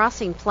Kings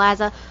Crossing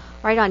Plaza,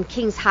 right on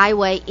Kings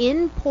Highway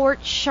in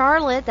Port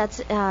Charlotte. That's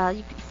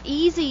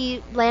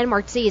easy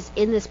landmark to see is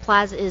in this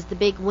plaza is the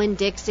big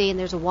Winn-Dixie, and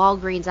there's a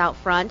Walgreens out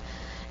front.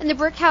 And the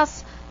Brick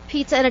House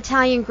Pizza and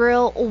Italian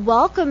Grill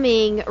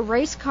welcoming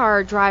race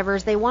car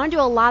drivers. They want to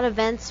do a lot of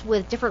events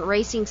with different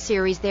racing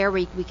series there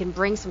where we can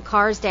bring some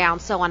cars down.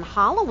 So on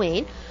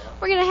Halloween,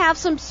 we're going to have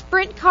some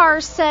sprint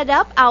cars set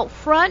up out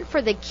front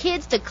for the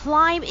kids to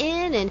climb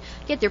in and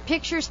get their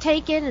pictures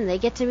taken, and they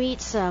get to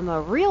meet some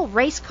real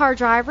race car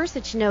drivers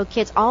that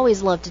kids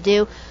always love to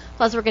do.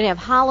 Plus, we're going to have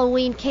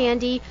Halloween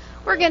candy.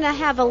 We're going to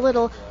have a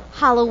little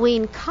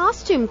Halloween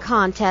costume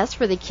contest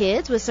for the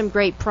kids with some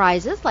great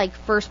prizes, like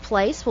first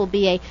place will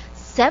be a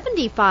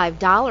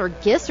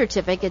 $75 gift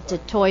certificate to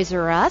Toys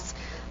R Us.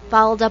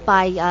 Followed up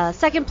by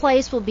second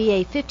place will be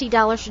a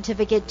 $50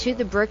 certificate to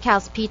the Brick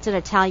House Pizza and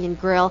Italian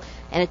Grill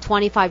and a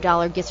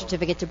 $25 gift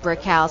certificate to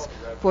Brick House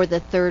for the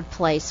third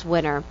place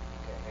winner.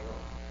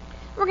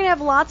 We're going to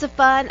have lots of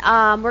fun.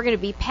 We're going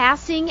to be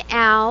passing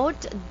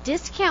out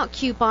discount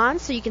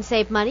coupons so you can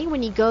save money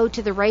when you go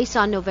to the race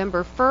on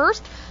November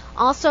 1st.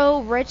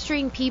 Also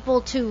registering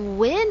people to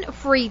win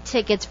free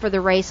tickets for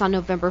the race on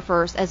November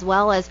 1st, as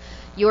well as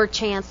your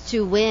chance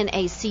to win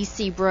a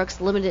CC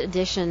Brooks limited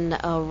edition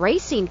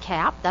racing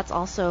cap. That's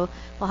also,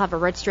 we'll have a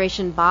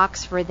registration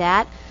box for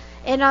that.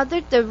 And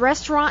the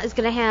restaurant is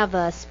going to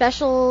have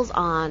specials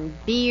on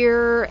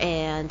beer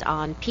and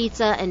on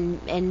pizza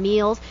and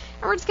meals.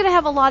 And we're just going to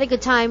have a lot of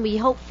good time. We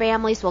hope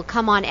families will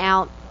come on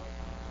out.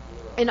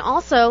 And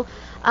also,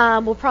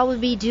 we'll probably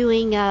be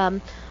doing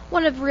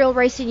one of Real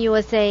Racing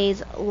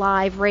USA's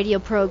live radio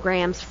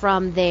programs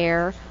from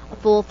there.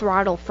 Full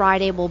Throttle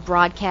Friday will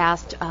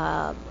broadcast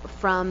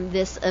from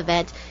this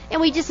event.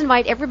 And we just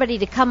invite everybody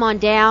to come on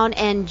down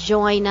and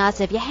join us.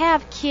 If you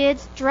have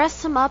kids,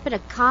 dress them up in a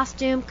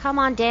costume. Come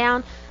on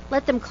down.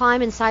 Let them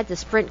climb inside the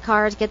sprint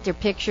cars, get their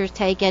pictures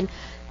taken.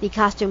 The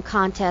costume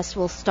contest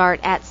will start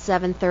at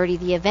 7:30.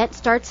 The event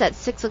starts at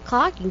 6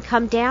 o'clock. You can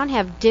come down,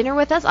 have dinner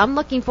with us. I'm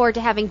looking forward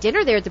to having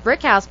dinner there at the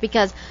Brick House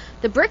because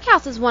the Brick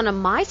House is one of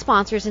my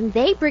sponsors, and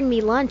they bring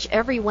me lunch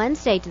every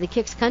Wednesday to the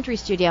Kicks Country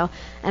Studio.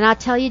 And I'll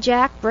tell you,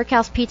 Jack, Brick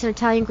House Pizza and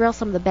Italian Grill,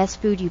 some of the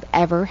best food you've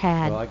ever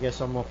had. Well, I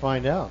guess I'm going to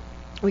find out.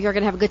 We are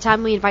going to have a good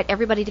time. We invite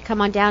everybody to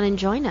come on down and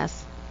join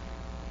us.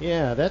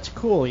 Yeah, that's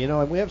cool.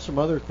 And we have some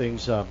other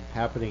things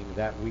happening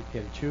that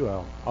weekend, too.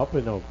 Up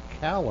in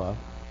Ocala,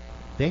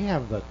 they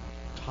have the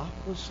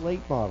topless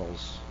late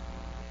models.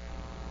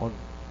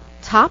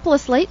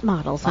 Topless late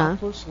models, huh?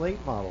 Topless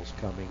late models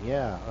coming,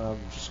 yeah.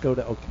 Just go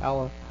to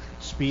Ocala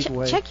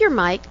Speedway. Check your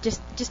mic.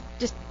 Just.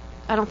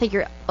 I don't think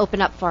you're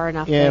open up far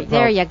enough. Yeah,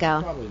 there you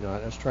go. Probably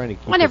not. I was trying to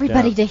keep want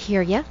everybody to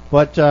hear you.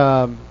 But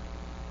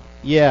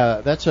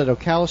yeah, that's at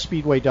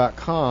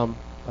OcalaSpeedway.com.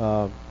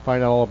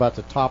 Find out all about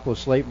the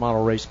topless late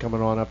model race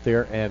coming on up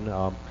there,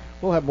 and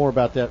we'll have more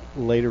about that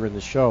later in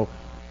the show.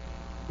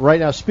 Right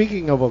now,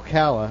 speaking of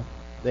Ocala,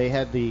 they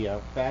had the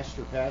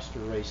Faster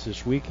race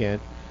this weekend.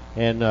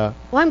 And well,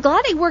 I'm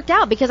glad it worked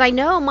out because I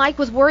know Mike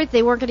was worried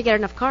they weren't going to get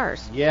enough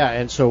cars. Yeah,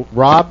 and so,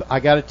 Rob, I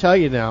got to tell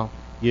you now,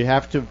 you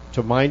have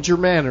to mind your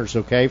manners,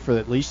 okay, for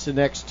at least the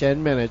next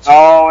 10 minutes.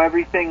 Oh,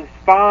 everything's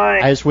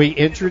fine. As we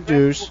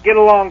introduce... We'll get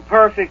along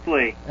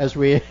perfectly. As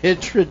we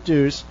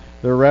introduce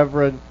the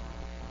Reverend...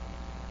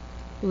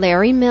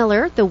 Larry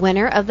Miller, the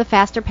winner of the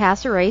Faster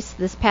Passer race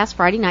this past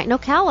Friday night in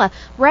Ocala.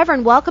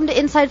 Reverend, welcome to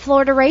Inside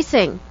Florida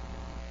Racing.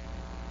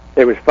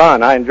 It was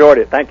fun. I enjoyed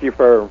it. Thank you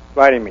for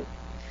inviting me.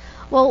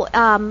 Well,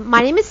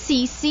 my name is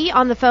Cece.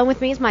 On the phone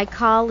with me is my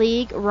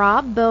colleague,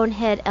 Rob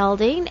Bonehead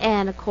Elding.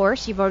 And, of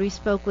course, you've already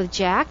spoke with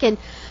Jack. And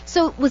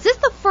so was this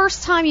the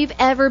first time you've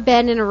ever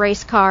been in a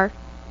race car?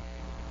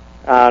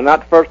 Not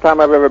the first time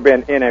I've ever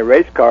been in a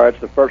race car. It's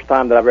the first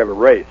time that I've ever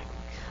raced.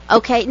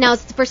 Okay, now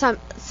it's the first time.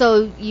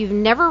 So you've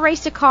never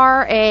raced a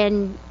car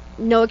and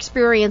no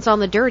experience on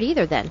the dirt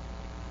either then?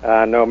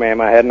 No, ma'am,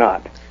 I had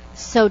not.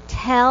 So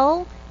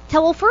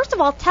well, first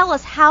of all, tell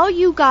us how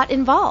you got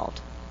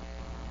involved.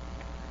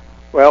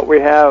 Well, we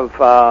have,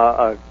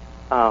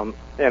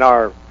 in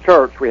our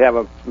church, we have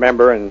a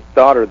member and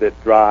daughter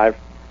that drive,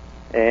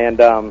 and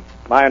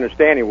my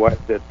understanding was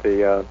that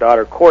the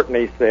daughter,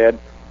 Courtney, said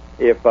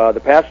if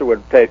the pastor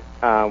would get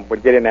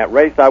in that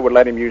race, I would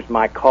let him use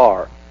my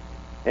car.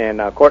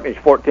 And Courtney's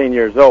 14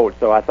 years old,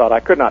 so I thought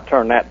I could not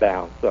turn that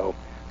down. So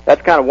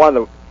that's kind of one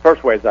of the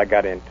first ways I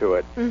got into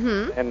it.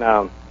 Mm-hmm.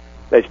 And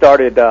they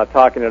started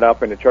talking it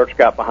up, and the church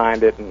got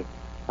behind it, and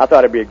I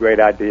thought it'd be a great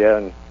idea,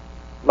 and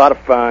a lot of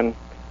fun.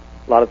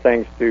 A lot of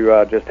things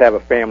to just have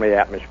a family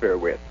atmosphere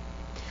with.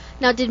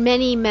 Now, did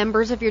many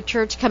members of your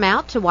church come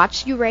out to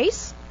watch you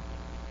race?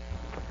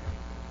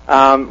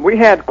 We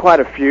had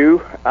quite a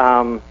few.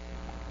 I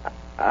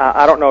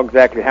don't know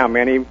exactly how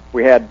many.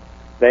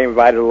 They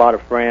invited a lot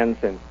of friends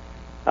and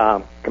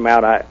come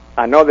out.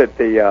 I know that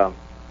the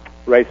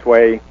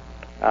Raceway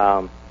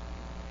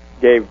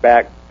gave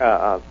back,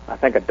 I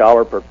think,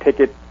 $1 per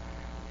ticket.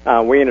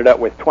 We ended up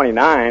with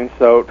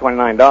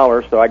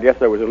 $29, so I guess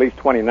there was at least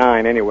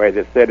 29 anyway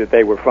that said that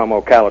they were from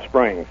Ocala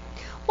Springs.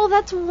 Well,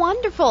 that's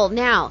wonderful.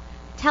 Now,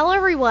 tell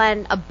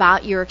everyone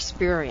about your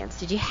experience.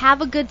 Did you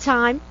have a good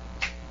time?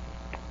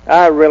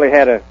 I really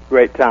had a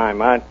great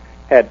time. I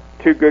had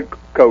two good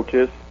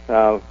coaches,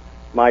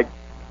 Mike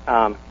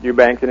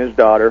Eubanks and his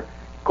daughter.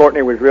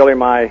 Courtney was really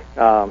my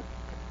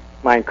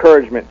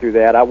encouragement through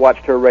that. I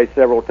watched her race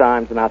several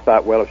times, and I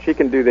thought, well, if she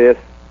can do this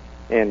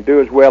and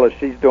do as well as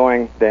she's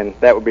doing, then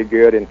that would be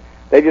good. And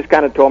they just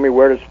kind of told me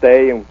where to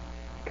stay and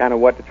kind of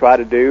what to try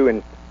to do,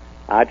 and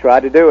I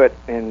tried to do it.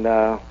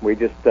 And we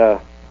just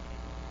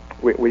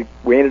we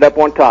ended up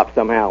on top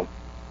somehow.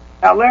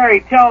 Now,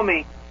 Larry, tell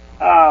me,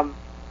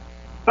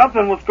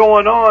 something was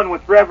going on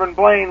with Reverend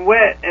Blaine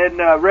Witt and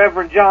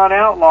Reverend John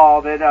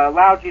Outlaw that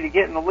allowed you to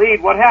get in the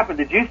lead. What happened?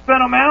 Did you spin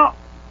them out?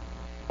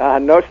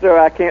 No, sir.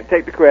 I can't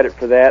take the credit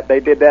for that.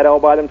 They did that all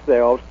by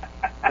themselves.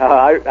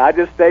 I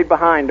just stayed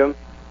behind them.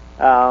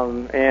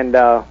 And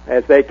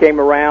as they came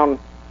around,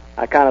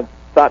 I kind of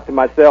thought to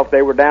myself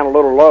they were down a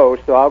little low,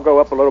 so I'll go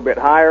up a little bit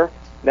higher.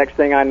 Next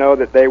thing I know,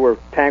 that they were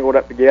tangled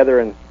up together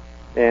and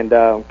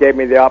gave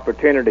me the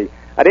opportunity.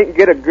 I didn't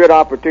get a good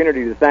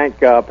opportunity to thank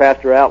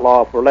Pastor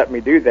Outlaw for letting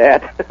me do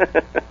that,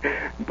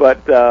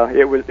 but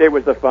it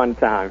was a fun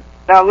time.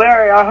 Now,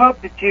 Larry, I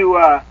hope that you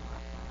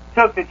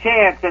took the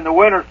chance in the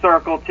winner's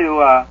circle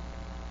to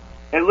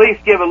at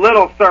least give a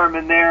little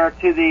sermon there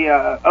to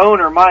the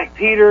owner, Mike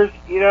Peters,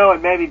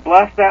 and maybe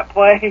bless that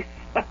place.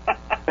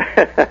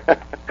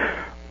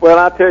 Well,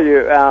 I'll tell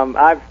you,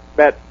 I've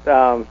met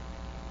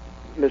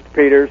Mr.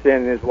 Peters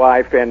and his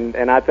wife, and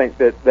I think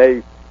that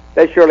they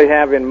surely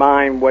have in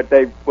mind what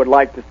they would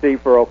like to see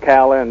for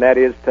Ocala, and that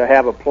is to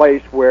have a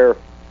place where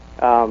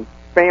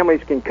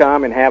families can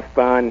come and have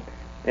fun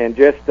and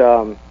just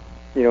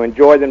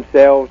enjoy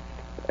themselves,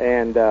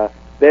 and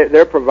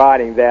they're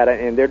providing that,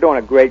 and they're doing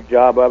a great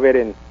job of it,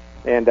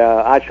 and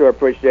I sure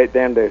appreciate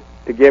them to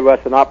give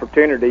us an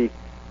opportunity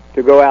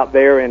to go out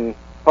there, and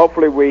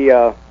hopefully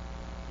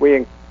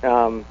we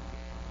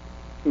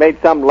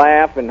made some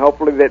laugh, and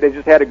hopefully that they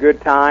just had a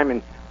good time.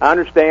 And I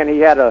understand he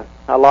had a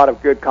lot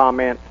of good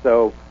comments,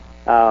 so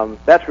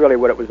that's really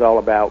what it was all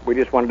about. We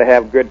just wanted to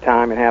have a good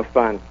time and have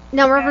fun.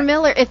 Now, Reverend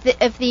Miller,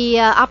 if the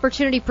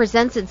opportunity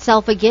presents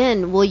itself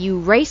again, will you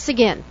race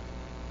again?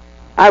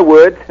 I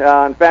would.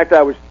 In fact,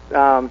 I was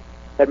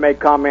had made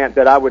comment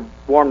that I would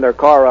warm their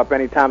car up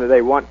anytime that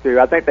they want to.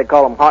 I think they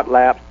call them hot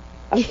laps.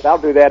 I said, I'll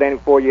do that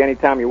for you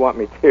anytime you want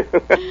me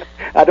to.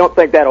 I don't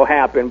think that'll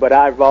happen, but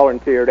I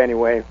volunteered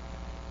anyway.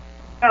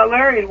 Now,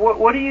 Larry,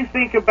 what do you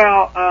think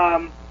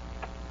about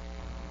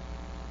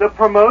the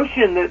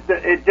promotion that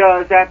it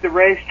does at the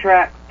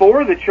racetrack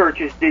for the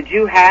churches? Did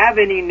you have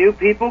any new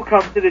people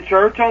come to the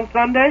church on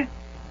Sunday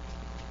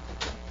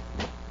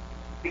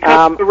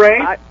because of the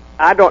race?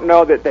 I don't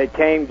know that they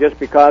came just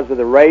because of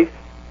the race.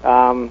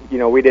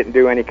 We didn't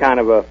do any kind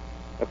of a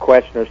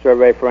question or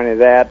survey for any of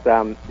that.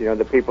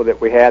 The people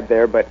that we had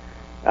there, but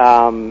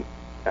I'm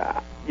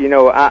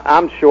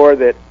sure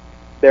that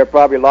there are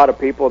probably a lot of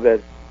people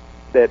that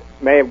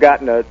may have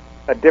gotten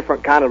a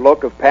different kind of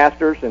look of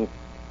pastors and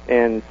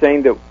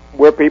saying that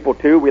we're people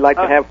too. We like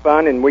to have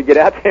fun, and we get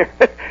out there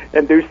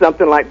and do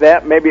something like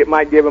that. Maybe it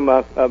might give them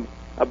a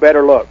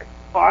better look.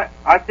 Well,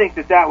 I think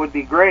that would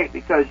be great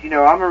because,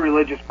 I'm a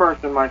religious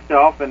person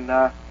myself, and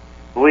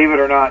believe it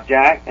or not,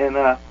 Jack, and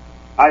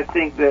I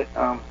think that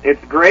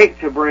it's great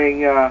to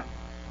bring, a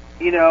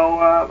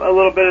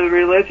little bit of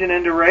religion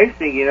into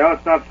racing.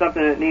 It's not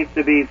something that needs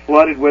to be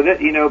flooded with it,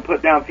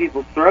 put down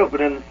people's throat,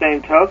 but in the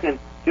same token,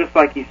 just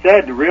like you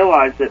said, to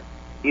realize that,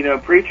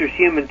 preacher's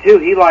human too.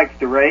 He likes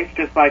to race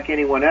just like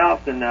anyone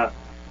else, and, I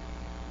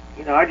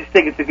just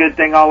think it's a good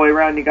thing all the way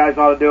around. You guys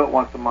ought to do it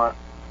once a month.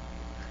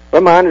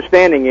 Well, my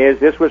understanding is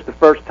this was the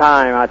first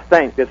time,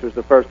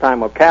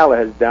 Ocala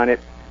has done it,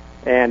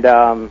 and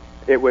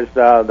it was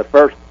the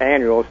first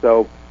annual,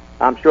 so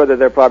I'm sure that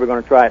they're probably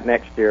going to try it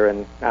next year,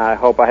 and I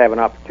hope I have an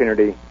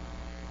opportunity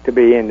to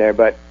be in there.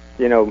 But,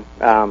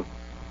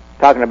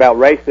 talking about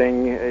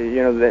racing,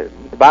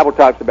 the Bible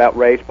talks about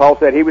race. Paul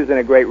said he was in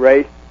a great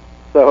race,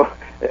 so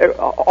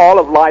all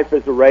of life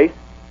is a race.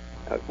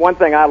 One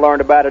thing I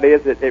learned about it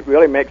is that it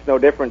really makes no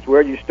difference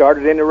where you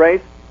started in the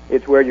race.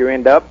 It's where you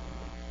end up.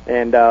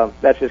 And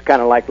that's just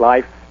kind of like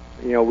life.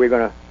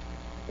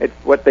 It's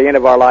what the end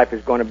of our life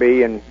is going to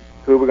be and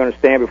who we're going to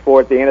stand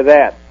before at the end of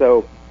that.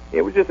 So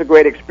it was just a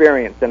great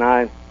experience, and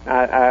I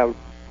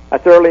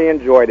thoroughly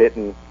enjoyed it,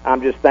 and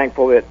I'm just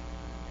thankful that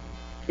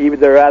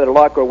either out of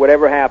luck or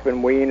whatever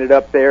happened, we ended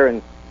up there,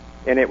 and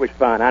it was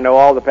fun. I know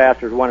all the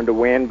pastors wanted to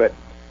win, but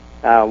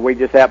we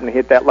just happened to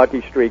hit that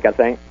lucky streak, I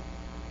think.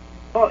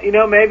 Well,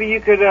 maybe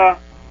you could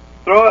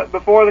throw it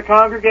before the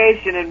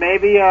congregation, and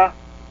maybe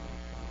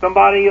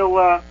somebody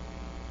will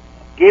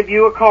give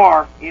you a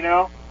car,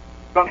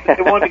 something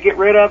they want to get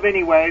rid of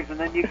anyways, and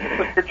then you can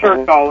put your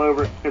church all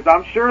over it. Because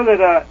I'm sure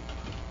that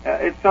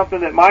it's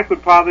something that Mike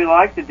would probably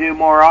like to do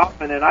more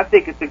often, and I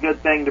think it's a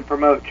good thing to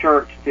promote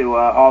church to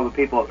all the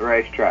people at the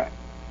racetrack.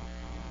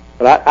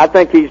 But I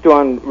think he's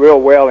doing real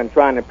well in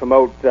trying to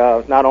promote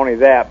not only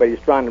that, but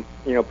he's trying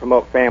to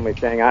promote family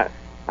thing.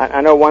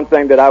 I know one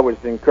thing that I was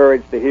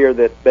encouraged to hear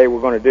that they were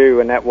going to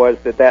do, and that was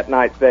that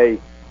night they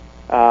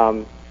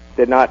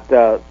did not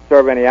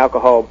serve any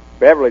alcohol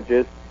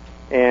beverages.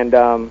 And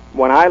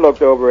when I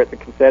looked over at the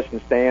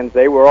concession stands,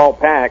 they were all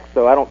packed,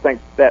 so I don't think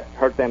that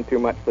hurt them too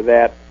much for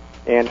that.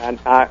 And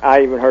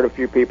I even heard a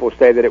few people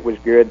say that it was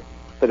good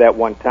for that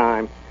one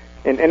time.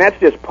 And that's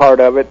just part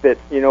of it, that,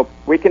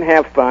 we can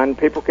have fun,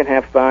 people can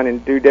have fun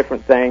and do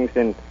different things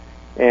and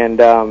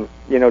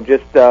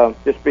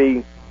just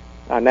be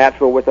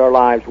natural with our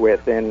lives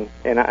with. And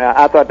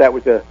I thought that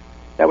was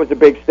a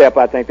big step,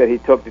 I think, that he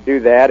took to do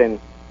that, and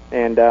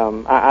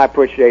I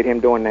appreciate him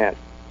doing that.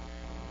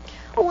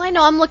 Well, I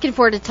know I'm looking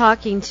forward to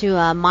talking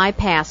to my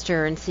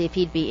pastor and see if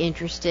he'd be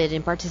interested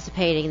in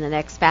participating in the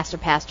next Faster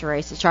Pastor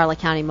race at Charlotte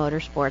County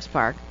Motorsports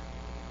Park.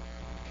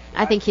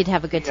 I think he'd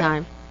have a good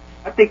time.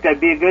 I think that'd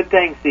be a good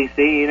thing,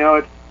 CC.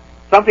 It's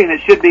something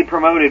that should be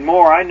promoted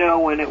more. I know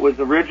when it was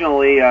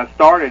originally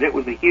started, it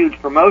was a huge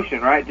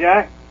promotion, right,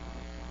 Jack?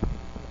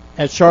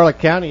 At Charlotte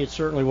County, it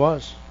certainly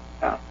was.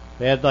 Yeah.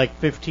 They had like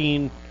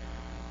 15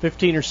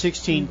 or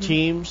 16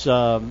 teams.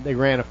 They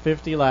ran a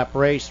 50-lap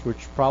race,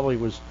 which probably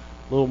was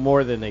a little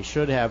more than they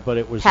should have, but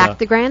it was packed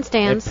the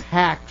grandstands. It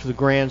packed the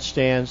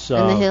grandstands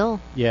and the hill.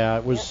 Yeah,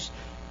 it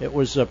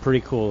was a pretty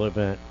cool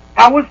event.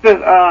 How was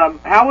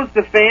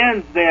the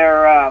fans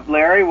there,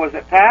 Larry? Was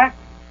it packed?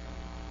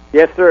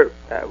 Yes, sir.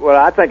 Well,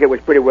 I think it was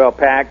pretty well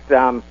packed.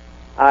 I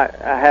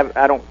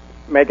don't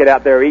make it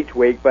out there each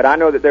week, but I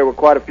know that there were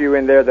quite a few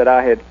in there that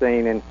I had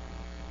seen,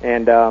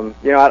 and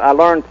I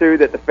learned too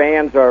that the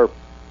fans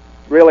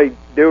really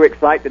do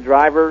excite the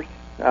drivers.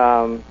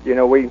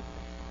 We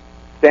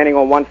standing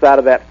on one side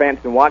of that fence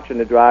and watching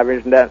the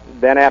drivers, and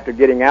then after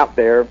getting out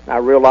there, I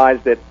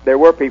realized that there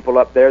were people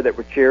up there that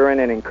were cheering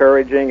and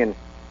encouraging, and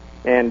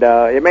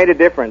it made a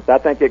difference. I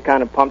think it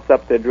kind of pumps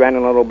up the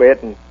adrenaline a little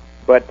bit,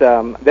 but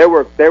there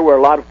were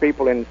a lot of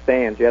people in the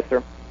stands. Yes,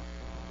 sir.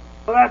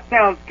 Well, that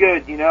sounds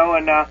good,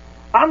 and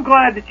I'm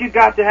glad that you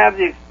got to have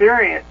the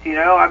experience.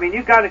 I mean,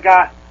 you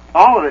got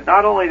all of it,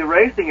 not only the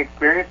racing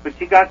experience,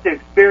 but you got to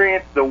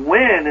experience the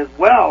win as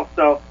well.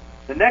 So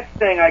the next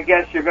thing, I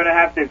guess, you're going to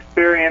have to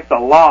experience a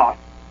loss.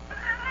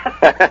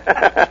 Or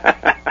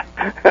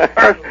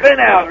a spin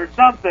out or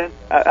something.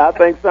 I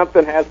think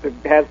something has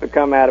to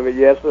come out of it.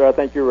 Yes, sir. I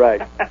think you're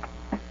right.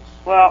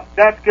 Well,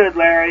 that's good,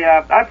 Larry.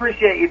 I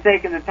appreciate you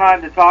taking the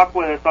time to talk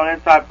with us on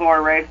Inside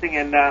Florida Racing.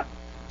 And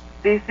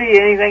CC,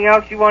 anything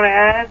else you want to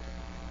add?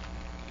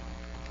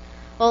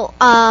 Well,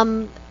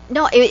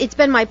 No, it's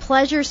been my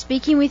pleasure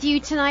speaking with you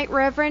tonight,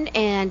 Reverend,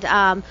 and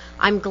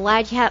I'm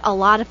glad you had a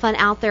lot of fun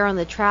out there on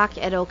the track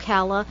at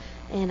Ocala,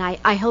 and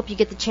I hope you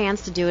get the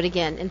chance to do it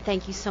again, and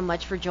thank you so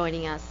much for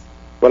joining us.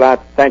 Well, I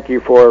thank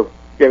you for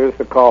giving us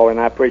a call, and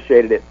I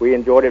appreciated it. We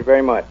enjoyed it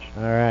very much.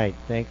 All right,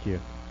 thank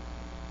you.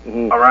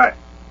 Mm-hmm. All right.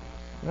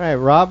 All right,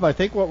 Rob, I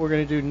think what we're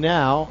going to do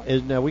now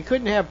is, we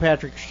couldn't have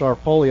Patrick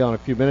Starpoli on a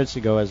few minutes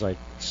ago, as I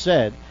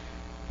said,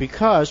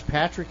 because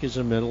Patrick is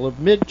in the middle of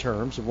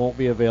midterms and won't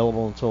be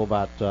available until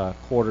about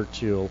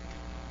 8:45.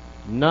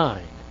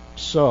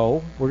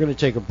 So we're going to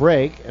take a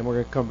break, and we're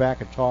going to come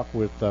back and talk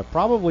with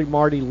probably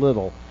Marty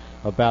Little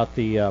about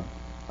the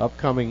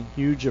upcoming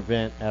huge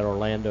event at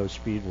Orlando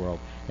Speed World.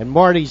 And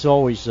Marty's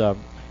always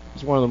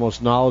he's one of the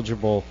most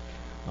knowledgeable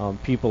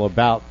people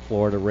about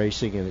Florida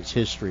racing and its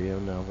history,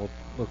 and we'll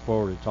look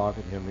forward to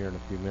talking to him here in a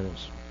few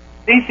minutes.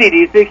 DC, do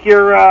you think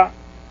your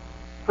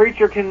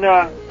preacher can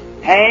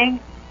hang?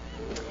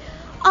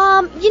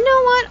 You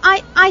know what?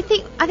 I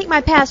think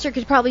my pastor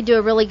could probably do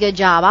a really good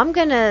job. I'm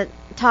gonna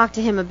talk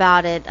to him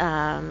about it,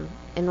 and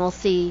we'll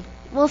see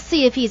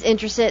if he's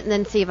interested, and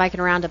then see if I can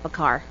round up a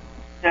car.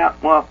 Yeah,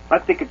 well, I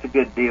think it's a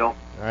good deal. All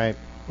right,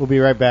 we'll be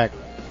right back.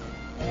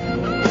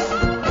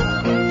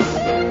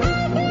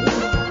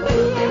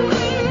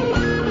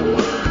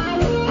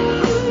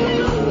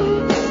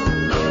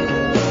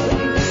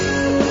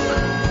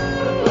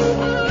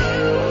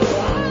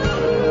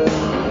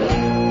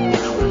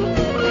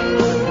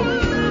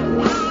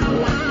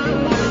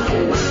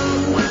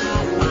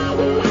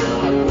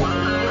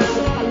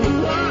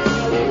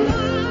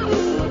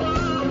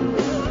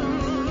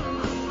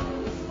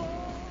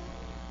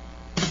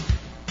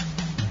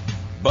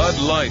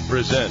 Bud Light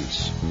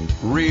presents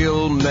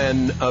Real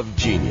Men of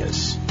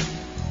Genius.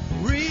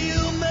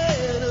 Real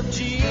Men of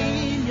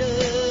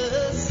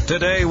Genius.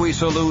 Today we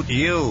salute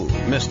you,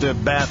 Mr.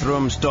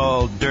 Bathroom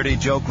Stall Dirty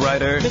Joke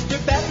Writer.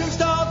 Mr. Bathroom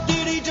Stall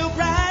Dirty Joke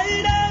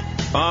Writer.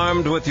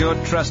 Armed with your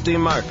trusty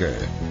marker,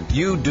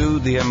 you do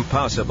the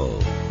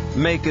impossible.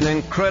 Make an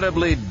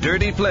incredibly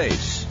dirty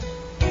place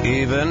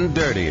even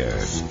dirtier.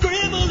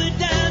 Scribble it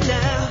down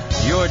now.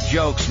 Your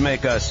jokes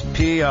make us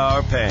pee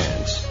our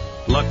pants.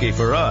 Lucky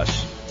for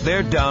us,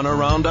 they're down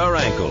around our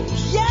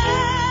ankles.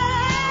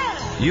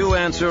 Yeah! You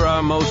answer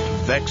our most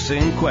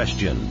vexing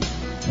question.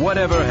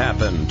 Whatever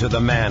happened to the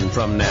man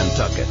from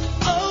Nantucket?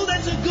 Oh,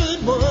 that's a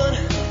good one.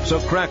 So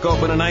crack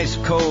open an ice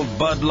cold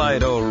Bud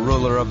Light, oh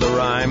ruler of the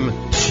rhyme.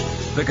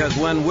 Because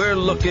when we're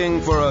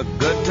looking for a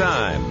good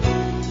time,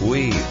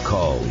 we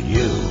call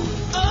you.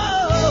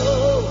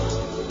 Oh,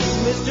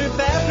 Mr.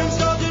 Bathroom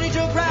Stall Dirty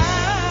Joke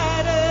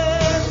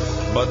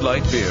Writer. Bud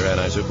Light Beer,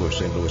 Anheuser-Busch,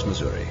 St. Louis,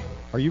 Missouri.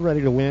 Are you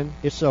ready to win?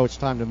 If so, it's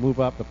time to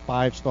move up to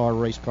 5-Star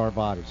Race Car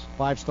Bodies.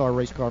 5-Star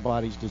Race Car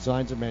Bodies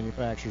designs and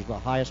manufactures the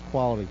highest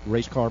quality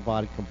race car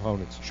body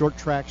components. Short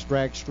tracks,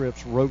 drag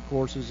strips, road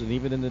courses, and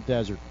even in the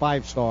desert,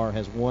 5-Star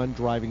has one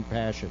driving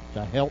passion: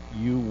 to help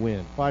you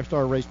win.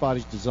 5-Star Race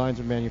Bodies designs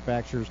and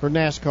manufactures for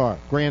NASCAR,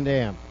 Grand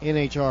Am,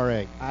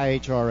 NHRA,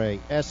 IHRA,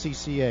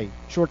 SCCA,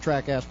 short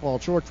track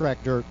asphalt, short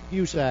track dirt,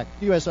 USAC,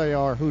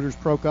 USAR, Hooters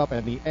Pro Cup,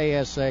 and the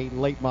ASA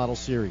Late Model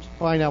Series.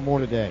 Find out more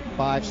today.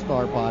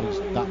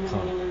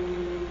 5starbodies.com.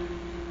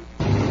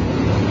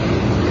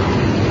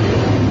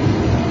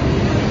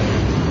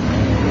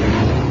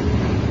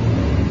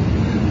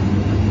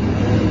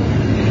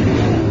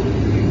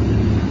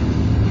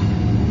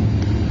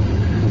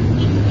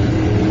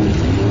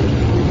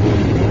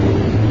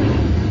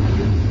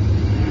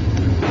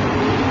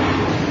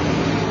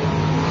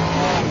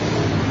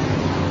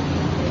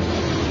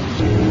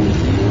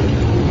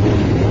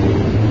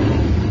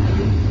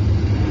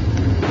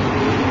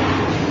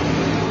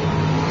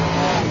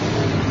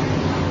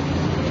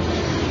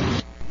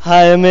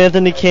 Hi, I'm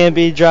Anthony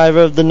Canby,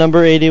 driver of the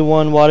number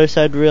 81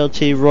 Waterside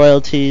Realty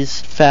Royalties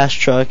Fast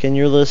Truck, and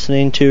you're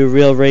listening to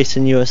Real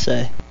Racing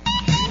USA.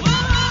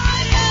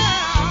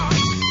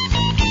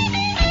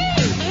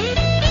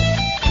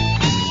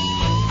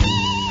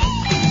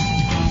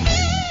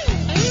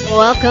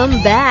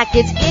 Welcome back.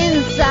 It's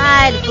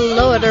Inside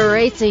Florida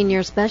Racing,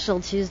 your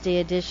special Tuesday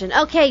edition.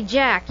 Okay,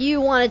 Jack, you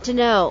wanted to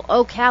know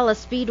Ocala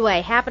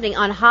Speedway happening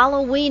on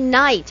Halloween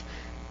night.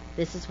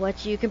 This is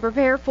what you can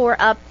prepare for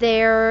up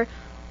there.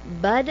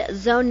 Bud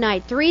Zone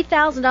Night,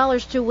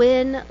 $3,000 to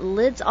win.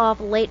 Lids off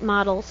late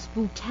model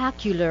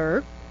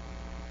Spooktacular.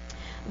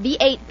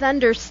 V8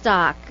 Thunder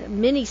Stock,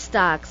 Mini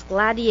Stocks,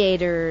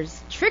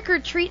 Gladiators, Trick or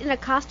Treat in a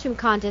costume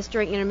contest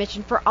during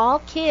intermission for all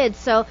kids.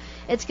 So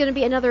it's going to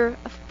be another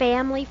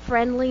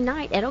family-friendly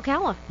night at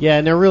Ocala. Yeah,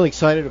 and they're really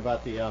excited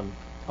about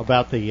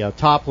the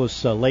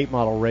topless late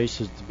model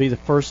races. To be the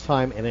first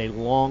time in a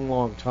long,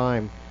 long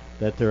time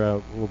that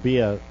there will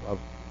be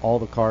all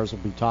the cars will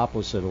be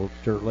topless at a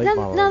dirt late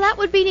model. No, that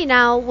would be neat.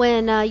 Now,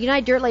 when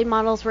United Dirt Late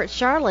Models were at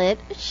Charlotte,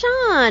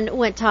 Sean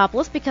went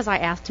topless because I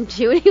asked him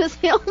to, and he was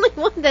the only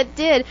one that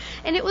did,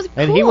 and it was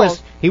cool. And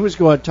he was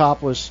going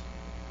topless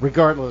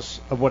regardless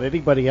of what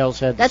anybody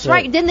else had to say. That's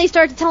right. Then they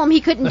started to tell him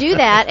he couldn't do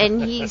that,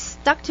 and he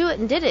stuck to it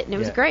and did it, and it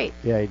was great.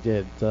 Yeah, he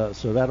did.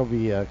 So that'll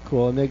be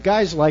cool. And the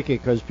guys like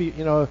it because,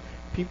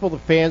 the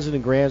fans in the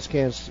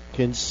grandstands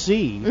can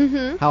see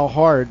how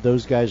hard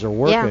those guys are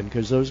working,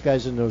 because those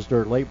guys in those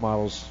dirt late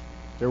models,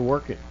 they're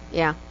working.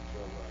 Yeah.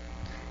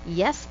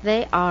 Yes,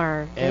 they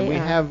are. And we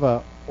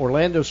have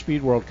Orlando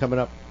Speed World coming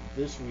up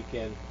this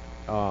weekend.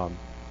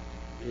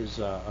 Is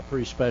a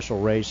pretty special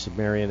race, the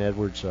Marion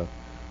Edwards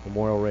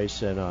Memorial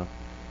Race, and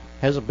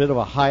has a bit of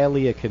a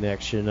Hialeah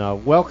connection.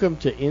 Welcome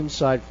to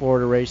Inside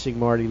Florida Racing,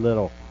 Marty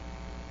Little.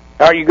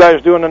 How are you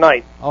guys doing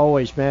tonight?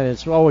 Always, man.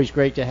 It's always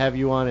great to have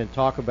you on and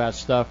talk about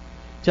stuff.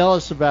 Tell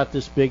us about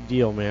this big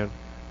deal, man.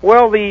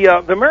 Well,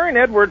 the Marion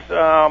Edwards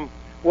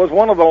was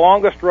one of the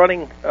longest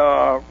running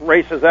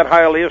races at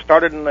Hialeah.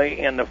 Started in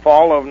the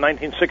fall of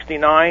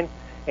 1969,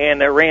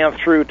 and it ran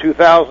through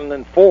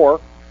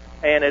 2004.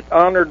 And it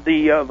honored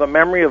the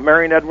memory of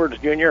Marion Edwards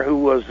Jr.,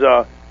 who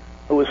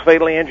was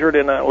fatally injured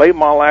in a late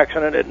model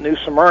accident at New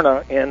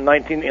Smyrna in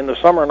the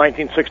summer of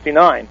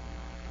 1969.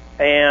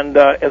 And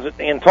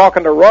in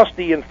talking to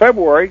Rusty in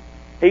February,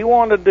 he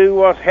wanted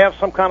to have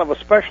some kind of a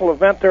special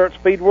event there at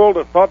Speed World.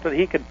 And thought that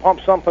he could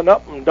pump something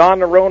up, and Don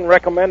Nerone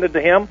recommended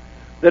to him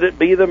that it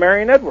be the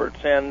Marion Edwards.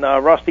 And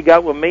Rusty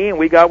got with me, and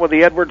we got with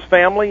the Edwards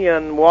family,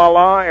 and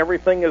voila,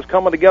 everything is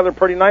coming together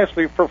pretty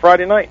nicely for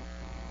Friday night.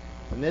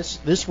 And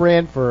this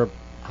ran for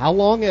how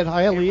long at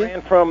Hialeah?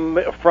 It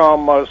ran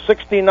from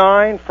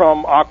 69,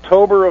 from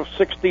October of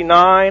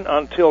 69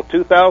 until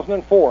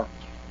 2004.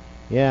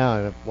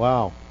 Yeah,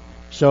 wow.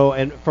 So,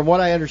 and from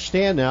what I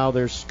understand now,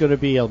 there's going to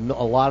be a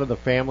lot of the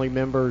family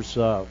members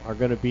are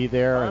going to be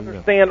there. I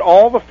understand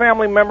all the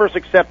family members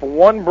except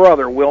one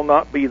brother will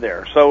not be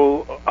there.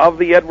 So, of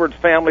the Edwards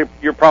family,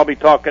 you're probably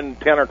talking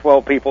 10 or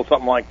 12 people,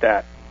 something like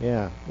that.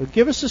 Yeah. Well,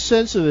 give us a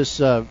sense of this,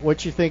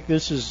 what you think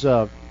this is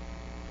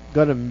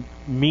going to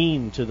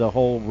mean to the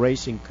whole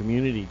racing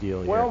community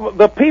deal here. Well,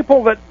 the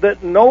people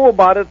that know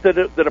about it,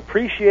 that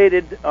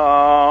appreciated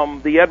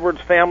the Edwards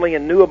family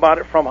and knew about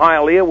it from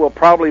Hialeah, will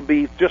probably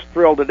be just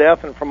thrilled to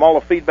death. And from all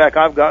the feedback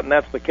I've gotten,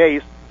 that's the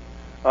case.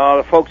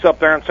 The folks up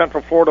there in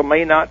Central Florida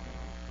may not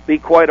be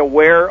quite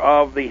aware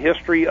of the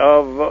history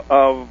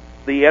of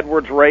the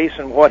Edwards race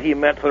and what he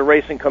meant to the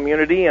racing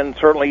community, and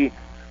certainly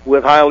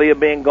with Hialeah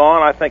being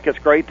gone, I think it's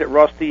great that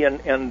Rusty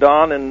and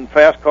Don and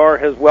Fast Car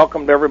has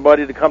welcomed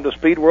everybody to come to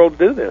Speed World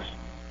to do this.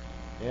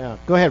 Yeah.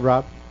 Go ahead,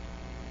 Rob.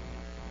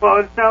 Well,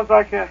 it sounds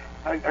like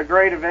a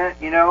great event,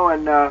 and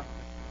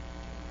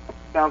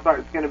sounds like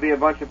it's going to be a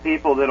bunch of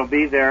people that'll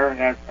be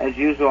there as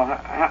usual.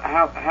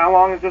 How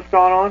long has this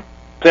gone on?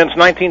 Since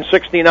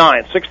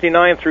 1969,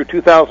 69 through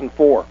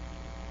 2004.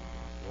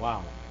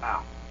 Wow.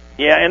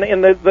 Yeah,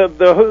 and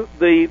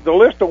the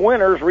list of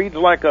winners reads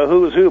like a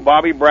who's who: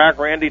 Bobby Brack,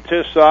 Randy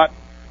Tissot,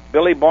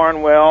 Billy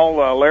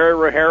Barnwell, Larry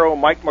Rogero,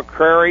 Mike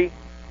McCrary,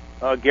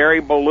 Gary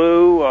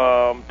Ballou,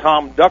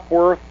 Tom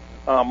Duckworth.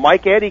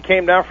 Mike Eddy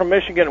came down from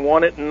Michigan and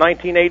won it in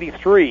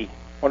 1983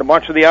 when a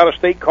bunch of the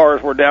out-of-state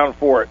cars were down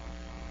for it.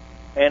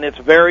 And it's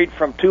varied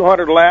from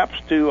 200 laps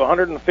to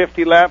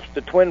 150 laps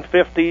to twin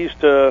 50s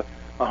to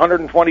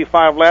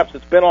 125 laps.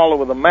 It's been all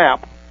over the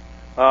map.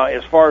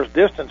 As far as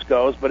distance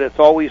goes, but it's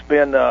always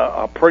been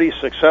a pretty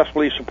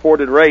successfully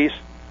supported race.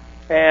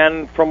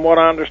 And from what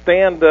I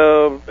understand,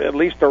 at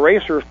least the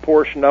racers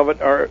portion of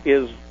it are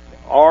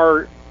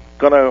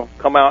going to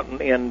come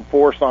out in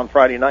force on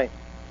Friday night.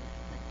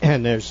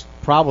 And there's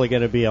probably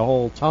going to be a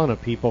whole ton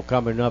of people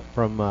coming up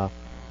from the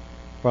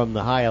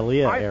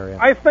Hialeah area.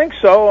 I think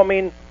so. I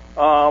mean,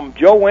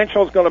 Joe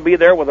Winchell's going to be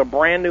there with a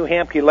brand new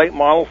Hamke late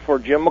model for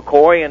Jim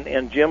McCoy,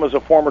 and Jim is a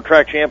former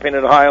track champion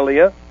at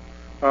Hialeah.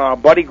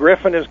 Buddy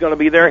Griffin is going to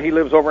be there. He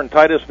lives over in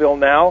Titusville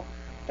now,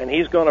 and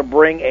he's going to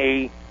bring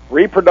a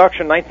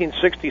reproduction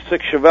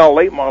 1966 Chevelle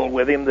late model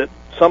with him that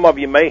some of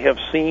you may have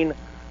seen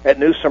at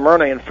New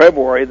Smyrna in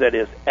February. That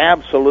is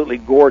absolutely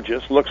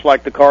gorgeous. Looks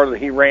like the car that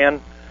he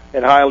ran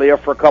at Hialeah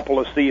for a couple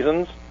of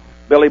seasons.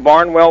 Billy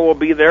Barnwell will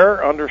be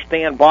there.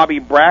 Understand Bobby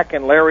Brack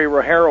and Larry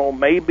Rogero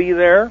may be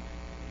there.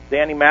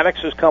 Danny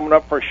Maddox is coming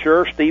up for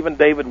sure. Stephen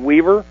David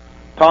Weaver.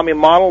 Tommy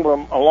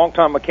Model, a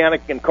longtime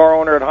mechanic and car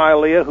owner at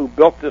Hialeah who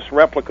built this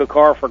replica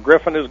car for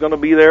Griffin, is going to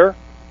be there.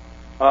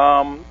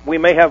 We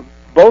may have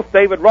both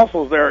David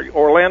Russells there.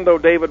 Orlando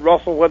David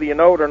Russell, whether you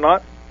know it or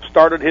not,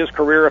 started his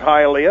career at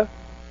Hialeah.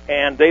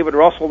 And David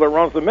Russell, that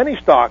runs the mini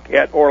stock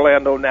at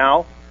Orlando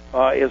now,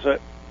 is a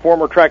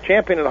former track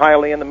champion at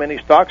Hialeah in the mini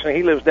stocks, and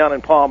he lives down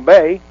in Palm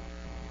Bay.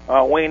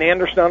 Wayne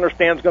Anderson,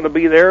 understands, going to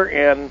be there.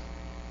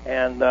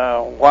 And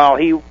while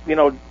he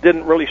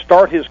didn't really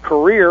start his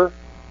career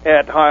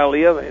at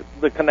Hialeah,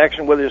 the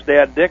connection with his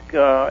dad, Dick,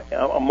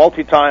 a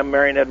multi-time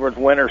Marion Edwards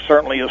winner,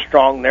 certainly is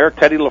strong there.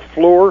 Teddy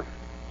LaFleur,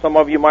 some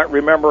of you might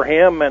remember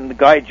him, and the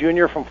Guy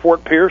Jr. from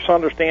Fort Pierce,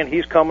 understand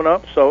he's coming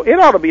up. So it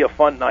ought to be a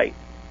fun night.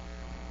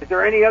 Is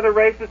there any other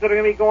races that are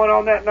going to be going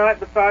on that night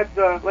besides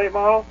late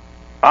model?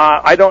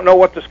 I don't know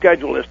what the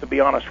schedule is, to be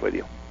honest with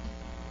you.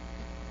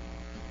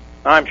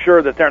 I'm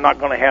sure that they're not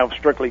going to have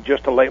strictly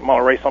just a late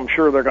model race. I'm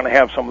sure they're going to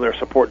have some of their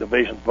support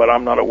divisions, but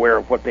I'm not aware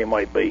of what they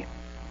might be.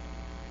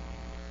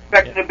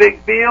 Expecting a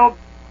big field?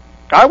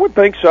 I would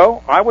think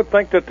so. I would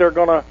think that they're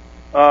going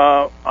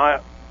to.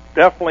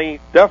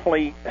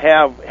 definitely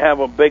have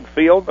a big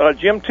field.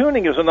 Jim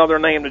Tuning is another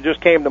name that just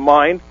came to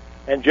mind,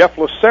 and Jeff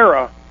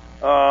Lucera,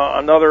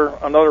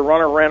 another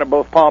runner, ran at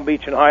both Palm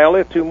Beach and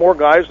Hialeah. Two more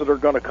guys that are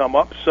going to come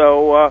up.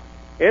 So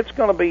it's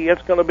going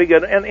to be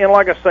good. And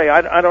like I say,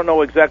 I don't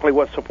know exactly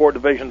what support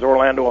divisions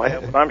Orlando will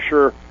have, but I'm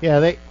sure.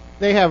 Yeah,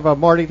 they have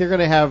Marty. They're going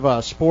to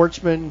have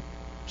sportsmen,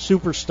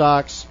 super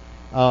stocks,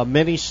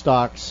 mini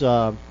stocks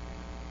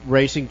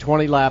racing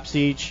 20 laps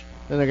each.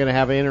 Then they're going to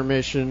have an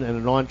intermission and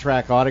an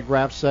on-track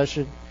autograph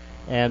session,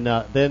 and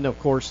then of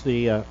course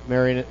the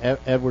Marion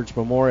Edwards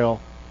Memorial,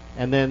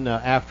 and then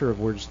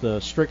afterwards the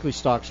Strictly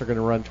stocks are going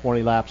to run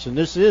 20 laps. And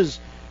this is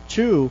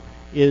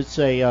it's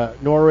a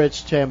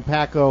Norwich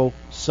Tampaco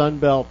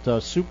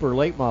Sunbelt Super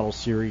Late Model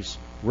Series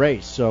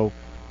race, so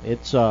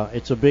it's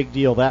a big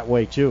deal that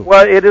way too.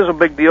 Well, it is a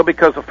big deal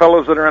because the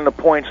fellows that are in the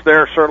points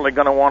there are certainly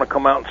going to want to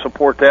come out and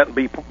support that and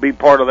be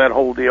part of that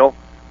whole deal.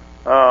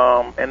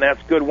 And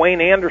that's good.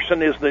 Wayne Anderson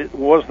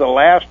was the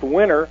last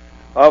winner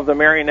of the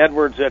Marion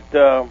Edwards at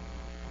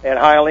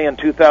Hialeah in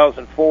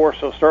 2004,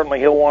 so certainly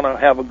he'll want to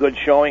have a good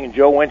showing. And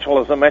Joe Winchell,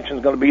 as I mentioned,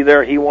 is going to be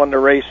there. He won the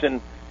race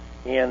in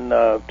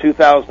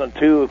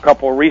 2002. A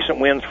couple of recent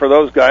wins for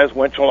those guys.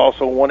 Winchell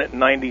also won it in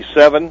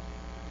 '97.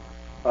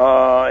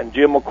 And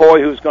Jim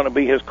McCoy, who's going to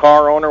be his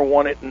car owner,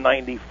 won it in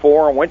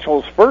 '94. And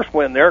Winchell's first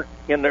win there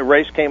in the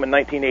race came in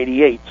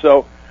 1988.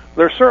 So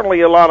there's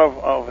certainly a lot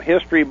of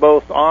history,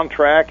 both on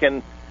track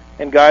and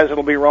guys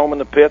that'll be roaming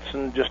the pits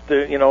and just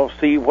to,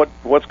 see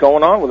what's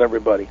going on with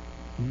everybody.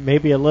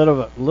 Maybe a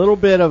little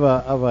bit of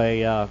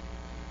a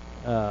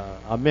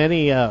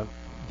mini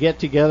get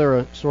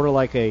together, sort of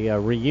like a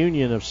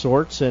reunion of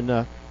sorts.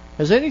 And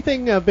has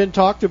anything been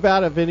talked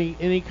about of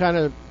any kind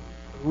of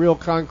real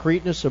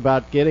concreteness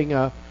about getting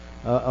a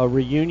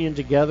reunion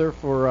together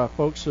for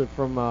folks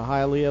from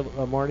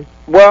Hialeah, Marty?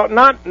 Well,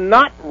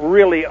 not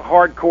really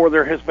hardcore.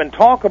 There has been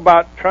talk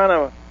about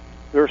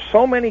there's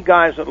so many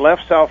guys that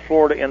left South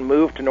Florida and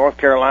moved to North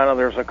Carolina.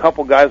 There's a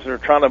couple guys that are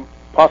trying to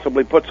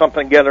possibly put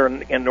something together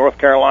in North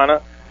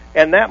Carolina,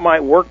 and that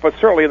might work, but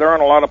certainly there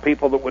aren't a lot of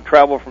people that would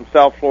travel from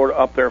South Florida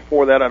up there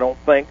for that, I don't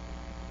think.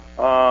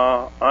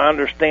 I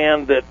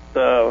understand that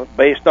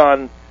based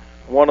on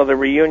one of the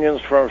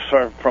reunions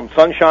from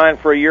Sunshine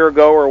for a year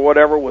ago or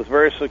whatever was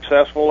very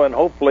successful, and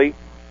hopefully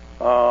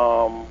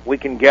we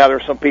can gather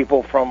some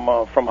people from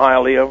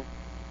Hialeah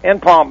and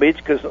Palm Beach,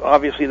 because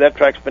obviously that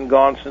track's been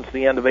gone since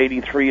the end of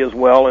 '83 as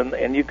well,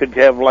 and you could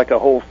have like a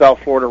whole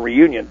South Florida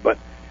reunion. But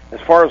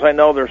as far as I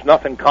know, there's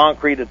nothing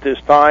concrete at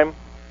this time,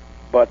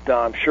 but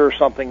I'm sure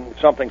something's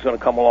going to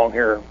come along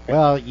here.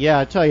 Well, yeah,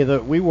 I tell you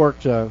that we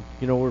worked,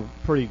 we're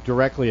pretty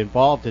directly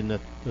involved in the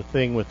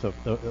thing with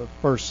the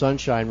first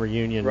Sunshine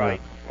reunion, right?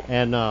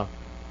 And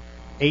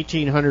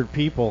 1,800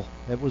 people.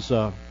 It was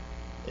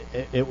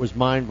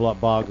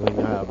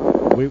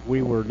mind-boggling.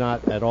 We were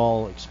not at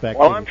all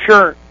expecting. Well, I'm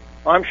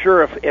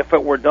sure if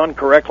it were done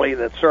correctly,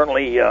 that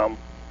certainly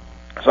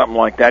something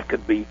like that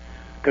could be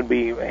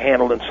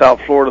handled in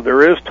South Florida.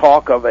 There is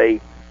talk of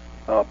a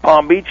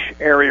Palm Beach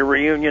area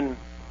reunion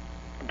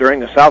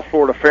during the South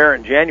Florida Fair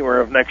in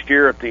January of next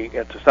year at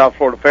the South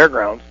Florida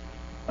Fairgrounds.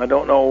 I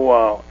don't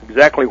know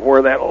exactly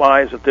where that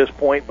lies at this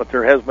point, but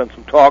there has been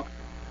some talk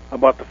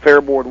about the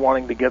Fair Board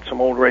wanting to get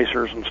some old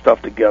racers and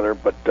stuff together.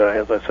 But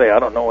as I say, I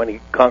don't know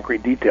any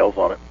concrete details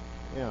on it.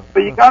 Yeah.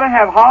 But you got to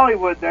have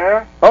Hollywood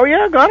there. Oh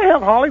yeah, got to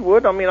have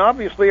Hollywood. I mean,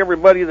 obviously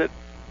everybody that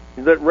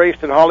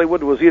raced at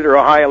Hollywood was either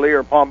a Hialeah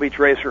or Palm Beach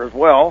racer as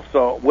well.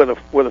 So with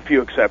a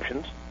few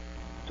exceptions.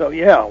 So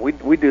yeah,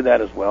 we do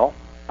that as well.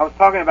 I was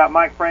talking about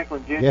Mike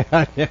Franklin Jr.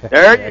 Yeah.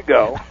 There you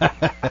go.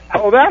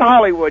 Oh, that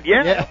Hollywood,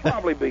 yeah, he'll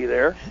probably be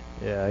there.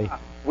 Yeah.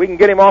 We can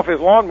get him off his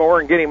lawnmower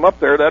and get him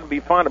up there. That'd be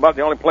fine. About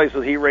the only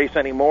places he races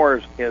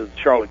anymore is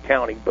Charlotte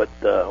County, but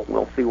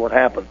we'll see what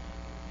happens.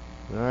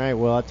 All right,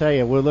 well, I'll tell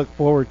you, we'll look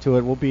forward to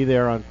it. We'll be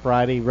there on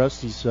Friday.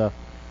 Rusty's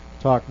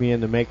talked me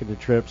into making the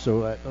trip,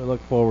 so I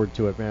look forward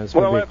to it, man. It's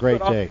going to be a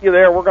great day. I'll see you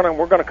there.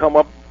 We're gonna come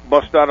up,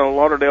 bust out of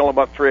Lauderdale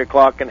about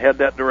 3:00 and head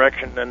that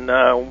direction,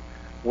 and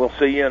we'll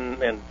see you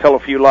and tell a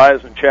few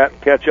lies and chat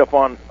and catch up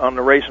on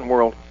the racing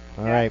world.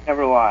 All right.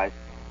 Never lies.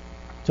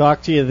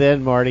 Talk to you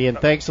then, Marty, and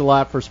thanks a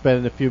lot for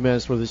spending a few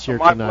minutes with us here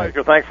tonight. My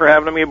pleasure. Thanks for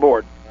having me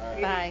aboard.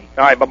 Bye.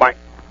 All right, bye-bye.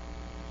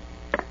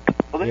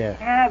 Well, there you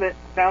have it.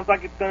 Sounds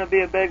like it's going to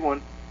be a big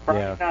one.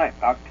 Friday night,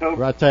 October 4th.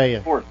 Well, I'll tell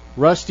you,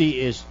 Rusty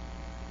is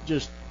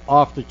just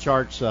off the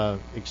charts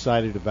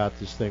excited about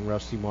this thing,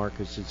 Rusty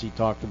Marcus, since he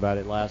talked about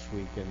it last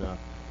week, and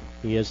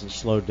he hasn't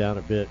slowed down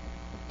a bit.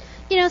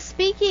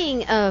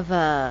 Speaking of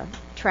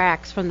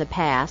tracks from the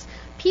past,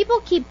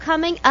 people keep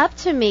coming up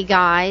to me,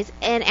 guys,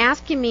 and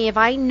asking me if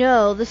I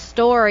know the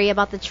story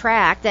about the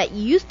track that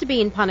used to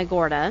be in Punta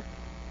Gorda.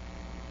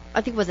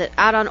 I think, was it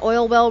out on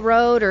Oil Well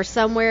Road or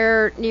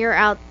somewhere near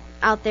out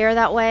there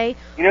that way?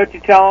 You know what you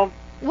tell them?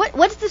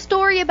 What's the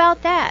story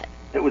about that?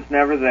 It was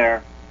never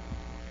there.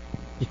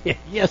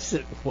 Yes,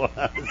 it was.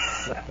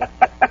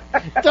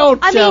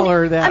 Don't tell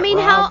her that. I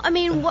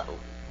mean, Rob.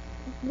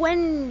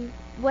 when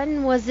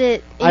when was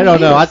it? I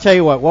don't know. I'll tell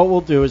you what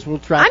we'll do is we'll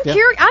track. I'm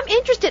curious. I'm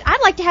interested.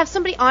 I'd like to have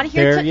somebody on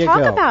here to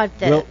talk about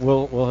this.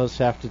 We'll just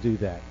have to do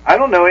that. I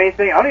don't know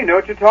anything. I don't even know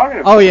what you're talking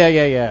about. Oh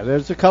yeah.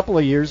 There's a couple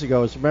of years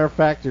ago. As a matter of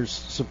fact, there's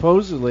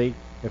supposedly,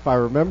 if I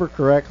remember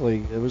correctly,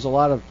 there was a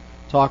lot of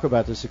talk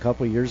about this a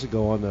couple of years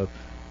ago on the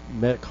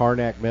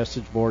Karnak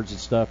message boards and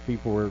stuff.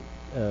 People were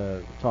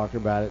talking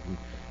about it, and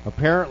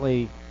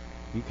apparently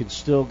you can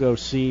still go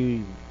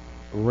see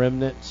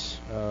remnants.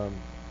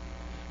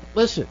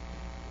 Listen,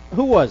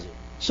 who was it?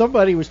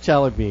 Somebody was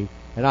telling me,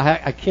 and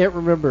I can't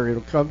remember.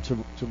 It'll come to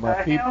my people.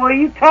 What the hell are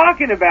you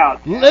talking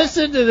about?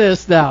 Listen to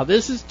this now.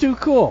 This is too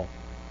cool.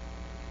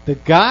 The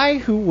guy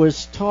who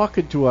was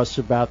talking to us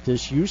about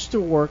this used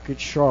to work at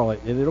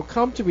Charlotte, and it'll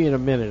come to me in a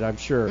minute, I'm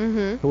sure,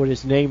 what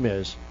his name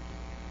is.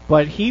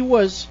 But he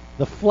was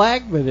the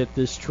flagman at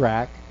this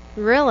track.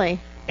 Really?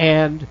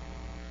 And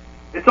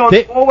it's on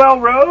Colwell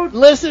Road?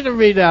 Listen to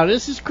me now.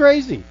 This is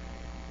crazy.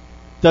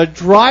 The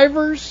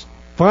drivers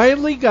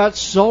finally got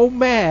so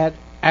mad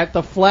at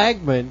the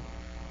flagman,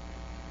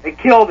 they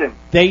killed him.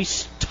 They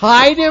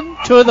tied him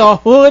to the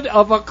hood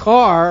of a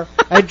car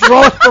and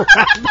drove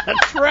around the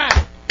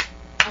track.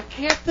 I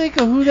can't think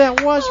of who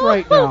that was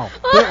right now.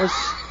 They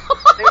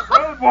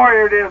road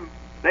warriored him.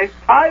 They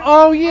tied him.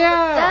 Oh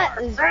yeah,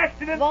 that is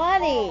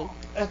funny.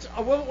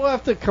 We'll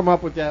have to come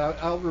up with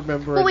that. I'll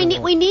remember. Well,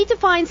 we need to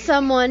find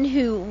someone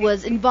who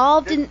was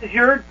involved in.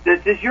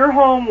 This is your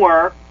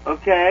homework,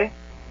 okay?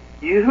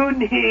 You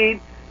need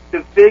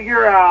to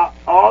figure out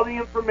all the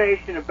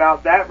information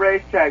about that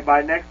racetrack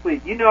by next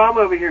week. You know I'm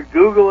over here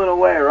Googling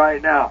away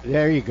right now.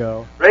 There you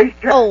go.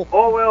 Racetrack,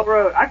 Colwell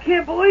Road. I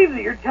can't believe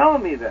that you're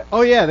telling me that.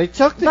 Oh, yeah, they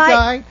took the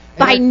guy.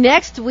 By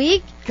next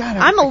week? God,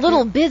 I'm a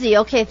little busy.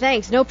 Okay,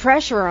 thanks. No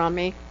pressure on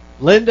me.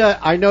 Linda,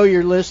 I know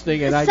you're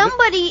listening, and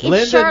somebody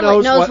in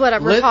Charlotte knows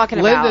what we're talking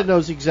about. Linda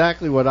knows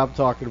exactly what I'm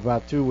talking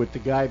about too, with the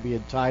guy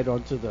being tied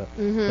onto the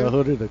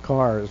hood of the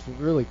car. It's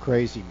really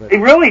crazy, but he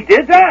really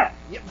did that.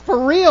 Yeah,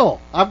 for real.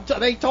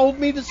 They told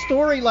me the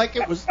story like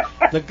it was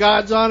the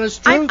God's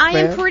honest truth. I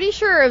am pretty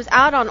sure it was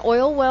out on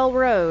Oil Well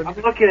Road. I'm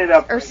looking it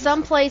up, or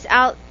someplace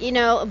out,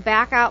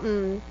 back out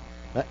in.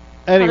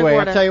 Anyway,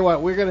 I'll tell you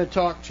what. We're going to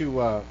talk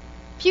to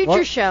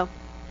future show.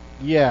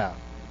 Yeah.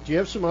 Do you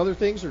have some other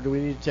things, or do we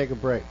need to take a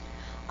break?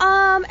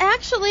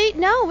 Actually,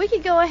 no, we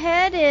could go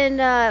ahead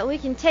and we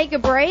can take a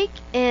break,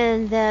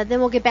 and then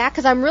we'll get back,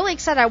 because I'm really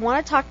excited. I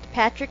want to talk to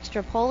Patrick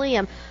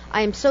Strapoli.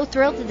 I am so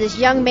thrilled that this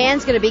young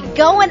man's going to be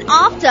going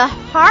off to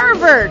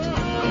Harvard.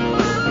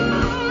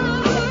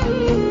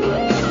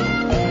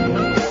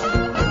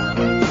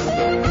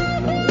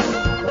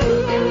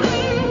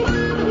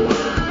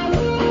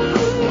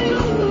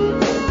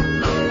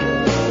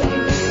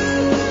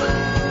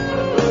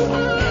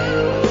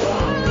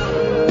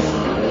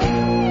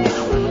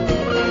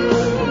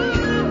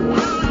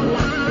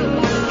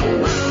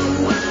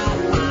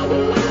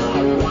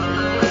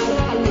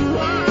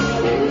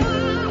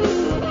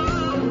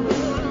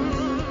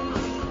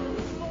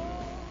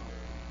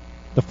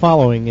 The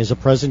following is a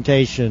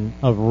presentation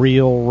of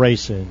Real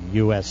Racing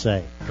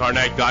USA.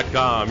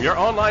 Karnak.com, your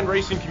online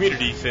racing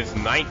community since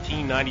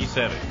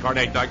 1997.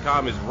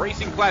 Karnak.com is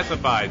racing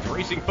classifieds,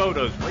 racing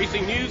photos,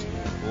 racing news,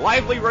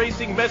 lively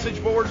racing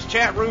message boards,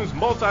 chat rooms,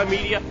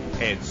 multimedia,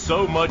 and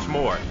so much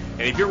more.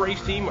 And if your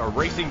race team or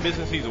racing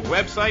business needs a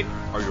website,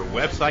 or your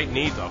website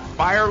needs a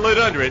fire lit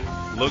under it,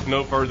 look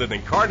no further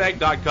than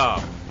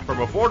Karnak.com. From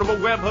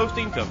affordable web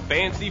hosting to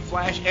fancy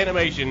flash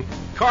animation,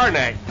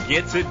 Karnak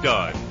gets it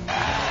done.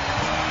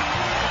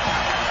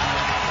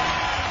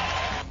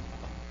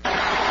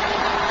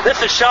 This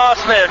is Sean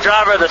Smith,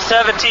 driver of the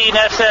 17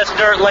 SS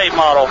Dirt Late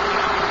Model,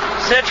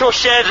 Central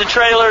Sheds and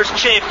Trailers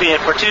champion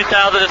for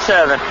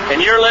 2007,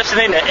 and you're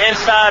listening to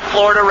Inside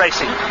Florida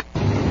Racing.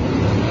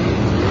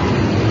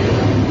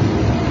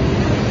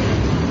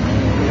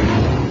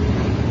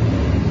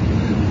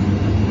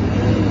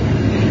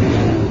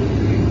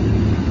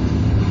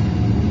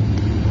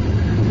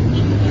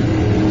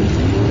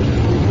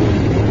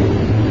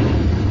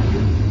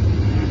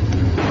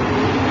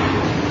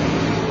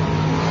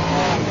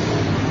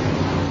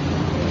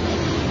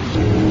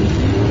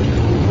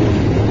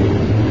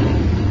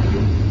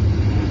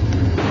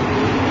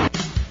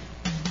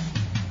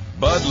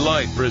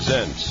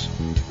 Presents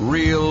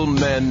Real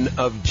Men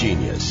of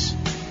Genius.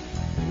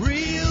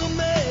 Real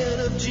Men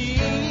of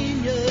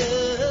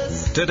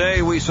Genius.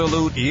 Today we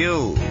salute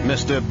you,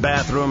 Mr.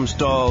 Bathroom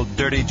Stall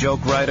Dirty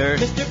Joke Writer.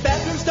 Mr.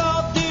 Bathroom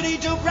Stall Dirty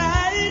Joke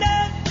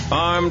Writer.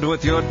 Armed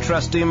with your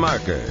trusty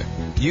marker,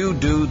 you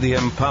do the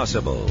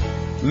impossible.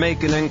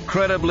 Make an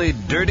incredibly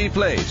dirty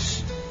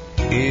place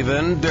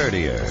even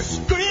dirtier.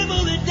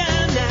 Scribble it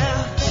down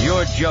now.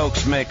 Your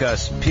jokes make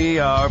us pee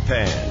our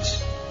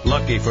pants.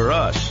 Lucky for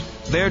us,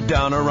 they're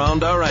down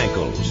around our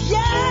ankles.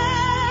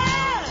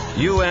 Yeah!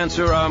 You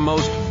answer our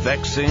most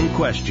vexing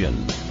question.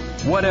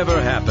 Whatever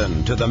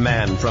happened to the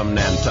man from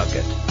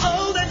Nantucket?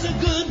 Oh, that's a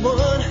good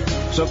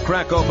one. So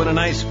crack open an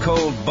ice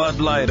cold Bud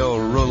Light, oh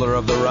ruler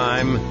of the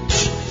rhyme.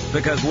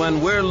 Because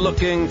when we're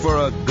looking for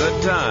a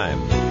good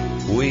time,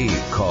 we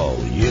call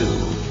you.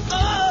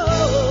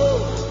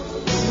 Oh,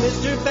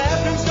 Mr.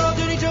 Bathroom Stall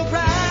Dirty Joe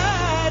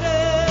Ryder.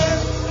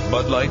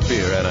 Bud Light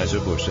Beer,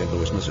 Anheuser-Busch, St.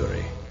 Louis,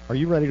 Missouri. Are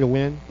you ready to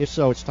win? If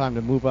so, it's time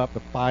to move up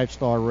to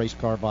 5-Star Race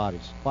Car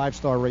Bodies.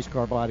 5-Star Race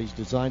Car Bodies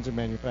designs and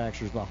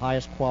manufactures the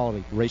highest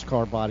quality race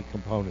car body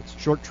components.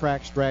 Short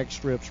tracks, drag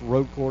strips,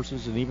 road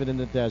courses, and even in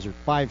the desert,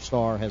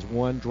 5-Star has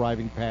one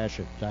driving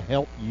passion: to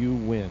help you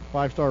win.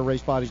 5-Star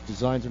Race Bodies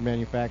designs and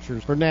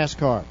manufactures for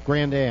NASCAR,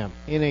 Grand Am,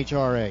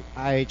 NHRA,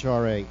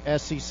 IHRA,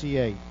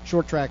 SCCA,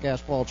 short track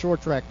asphalt,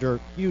 short track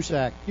dirt,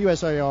 USAC,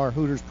 USAR,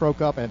 Hooters Pro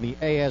Cup, and the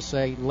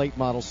ASA Late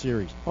Model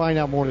Series. Find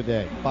out more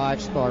today.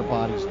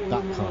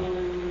 5starbodies.com.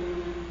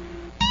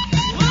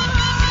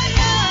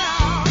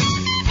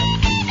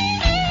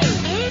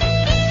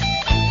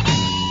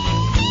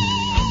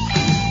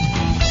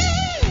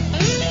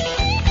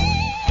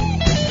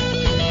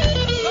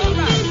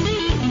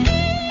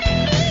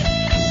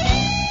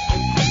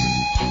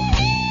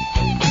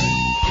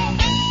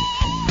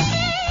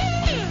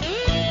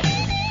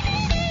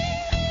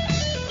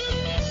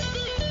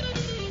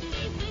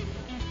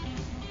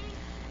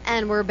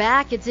 And we're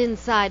back. It's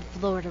Inside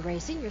Florida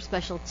Racing, your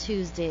special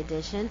Tuesday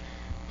edition.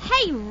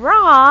 Hey,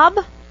 Rob.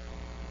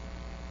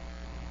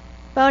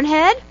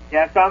 Bonehead?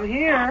 Yes, I'm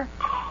here.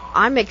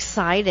 I'm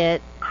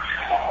excited.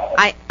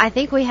 I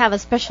think we have a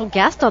special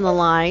guest on the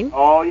line.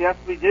 Oh, yes,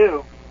 we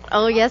do.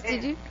 Oh, yes, you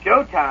do?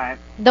 Showtime.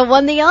 The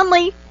one, the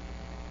only.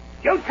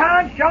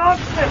 Showtime, Sean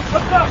Smith.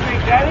 What's up, Big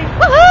Daddy?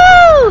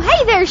 Woohoo!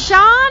 Hey there,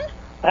 Sean.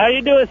 How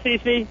you doing,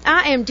 Cece?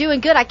 I am doing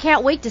good. I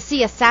can't wait to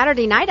see a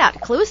Saturday night out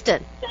at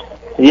Clewiston.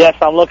 Yes,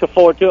 I'm looking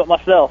forward to it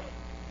myself.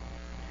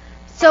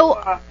 So,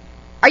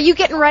 are you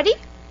getting ready?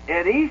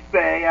 At East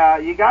Bay,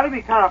 you got to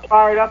be kind of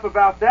fired up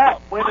about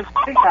that. Winning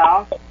Big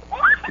House.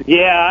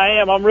 Yeah,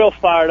 I am. I'm real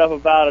fired up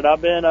about it.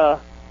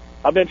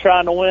 I've been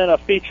trying to win a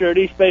feature at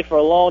East Bay for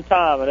a long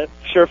time, and it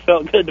sure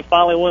felt good to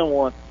finally win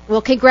one.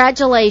 Well,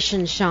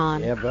 congratulations,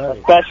 Sean. Yeah, buddy.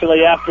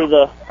 Especially after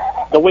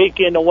the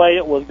weekend, the way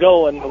it was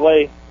going, the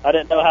way I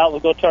didn't know how it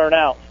was going to turn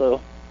out.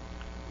 So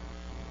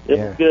it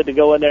was good to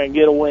go in there and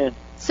get a win.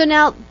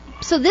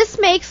 So this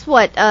makes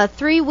what,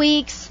 3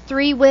 weeks,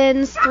 3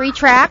 wins, 3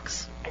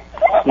 tracks?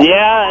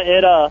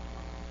 Yeah,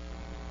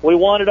 we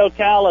won at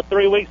Ocala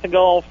 3 weeks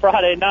ago on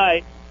Friday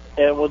night,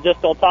 and we're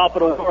just on top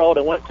of the world,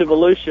 and went to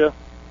Volusia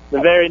the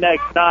very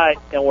next night,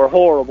 and we're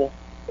horrible.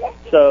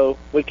 So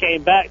we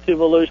came back to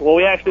Volusia. Well,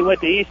 we actually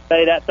went to East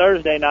Bay that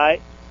Thursday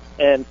night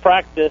and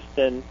practiced,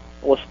 and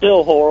was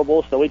still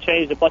horrible. So we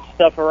changed a bunch of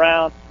stuff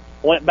around,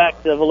 went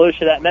back to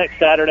Volusia that next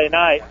Saturday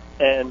night,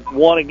 and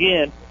won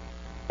again.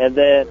 And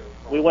then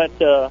we went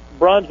to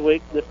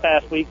Brunswick this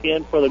past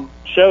weekend for the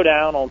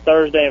showdown on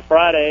Thursday and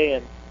Friday,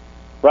 and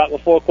right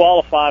before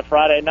qualifying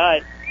Friday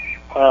night,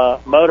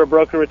 motor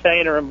broke a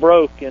retainer and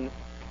broke, and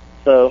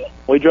so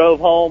we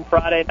drove home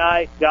Friday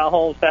night, got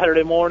home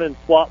Saturday morning,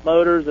 swapped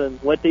motors, and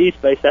went to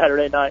East Bay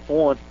Saturday night and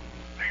won.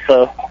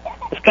 So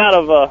it's kind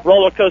of a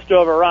roller coaster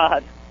of a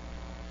ride.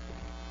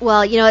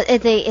 Well, you know,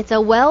 it's a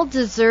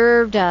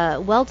well-deserved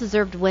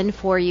win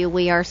for you.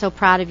 We are so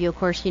proud of you. Of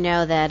course, you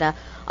know that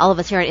all of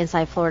us here at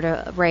Inside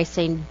Florida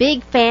Racing,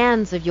 big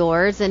fans of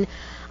yours, and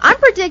I'm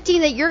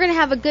predicting that you're going to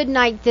have a good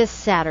night this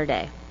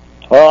Saturday.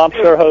 Well, I'm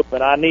sure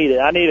hoping. I need it.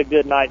 I need a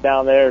good night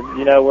down there.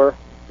 You know,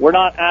 we're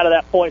not out of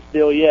that points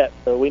deal yet,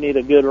 so we need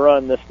a good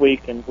run this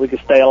week, and we can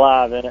stay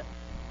alive in it.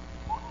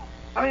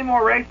 How many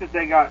more races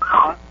they got,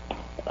 Sean?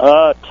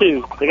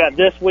 2. They got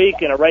this week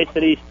and a race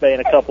at East Bay in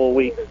a couple of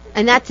weeks.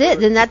 And that's it.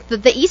 Then that's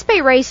the East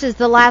Bay race is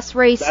the last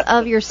race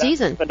of your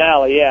season. The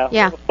finale, yeah.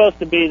 Yeah. It was supposed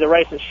to be the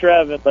race at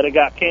Shrevin, but it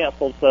got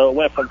canceled, so it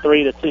went from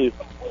 3 to 2.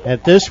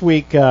 And this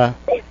week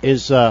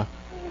is,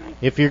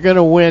 if you're going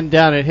to win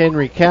down at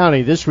Henry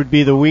County, this would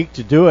be the week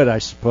to do it, I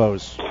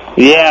suppose.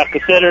 Yeah,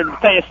 considering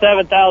paying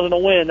 $7,000 to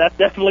win, that's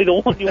definitely the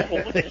one you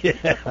want to win.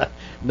 Yeah,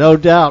 no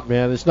doubt,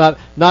 man. There's not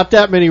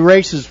that many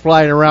races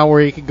flying around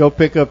where you can go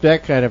pick up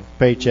that kind of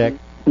paycheck.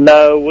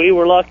 No, we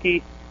were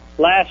lucky.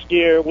 Last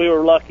year, we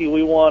were lucky.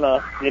 We won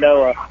a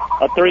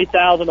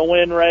 $3,000 to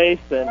win race,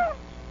 and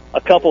a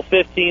couple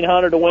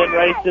 $1,500 to win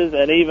races,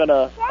 and even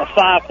a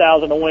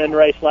 $5,000 to win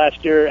race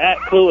last year at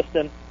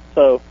Clewiston.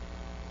 So,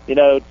 you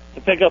know,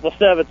 to pick up a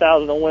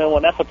 $7,000 to win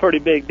one, that's a pretty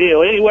big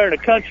deal. Anywhere in the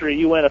country,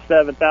 you win a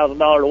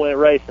 $7,000 to win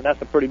race, and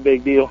that's a pretty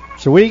big deal.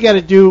 So what do you got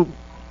to do?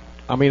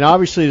 I mean,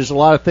 obviously, there's a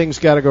lot of things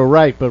got to go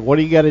right, but what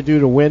do you got to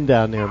do to win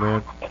down there,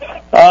 man?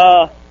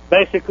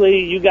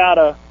 Basically, you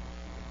gotta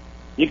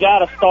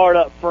start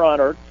up front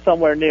or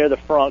somewhere near the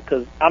front,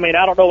 because I mean,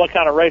 I don't know what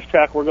kind of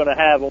racetrack we're going to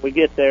have when we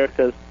get there,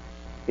 because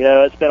you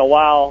know it's been a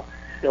while.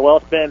 Well,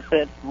 it's been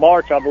since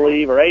March, I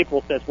believe, or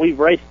April since we've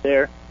raced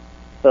there.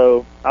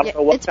 So I don't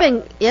know what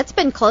it's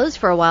been closed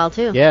for a while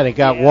too. Yeah, they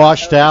got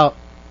washed out.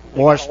 A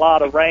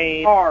lot of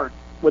rain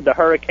with the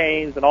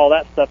hurricanes and all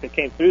that stuff that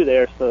came through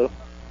there. So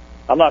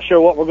I'm not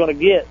sure what we're going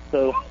to get.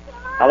 So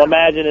I'll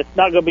imagine it's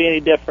not going to be any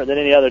different than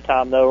any other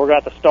time, though. We're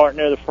going to have to start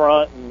near the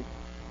front and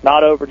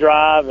not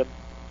overdrive and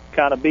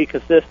kind of be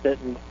consistent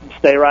and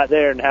stay right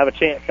there and have a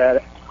chance at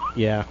it.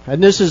 Yeah,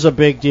 and this is a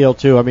big deal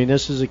too. I mean,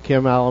 this is a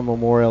Kim Allen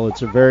Memorial.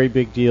 It's a very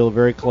big deal. A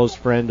very close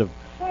friend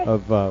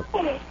of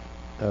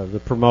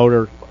the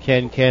promoter,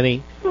 Ken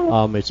Kenny.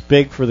 It's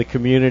big for the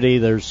community.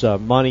 There's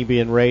money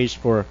being raised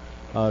for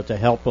to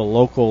help a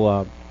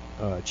local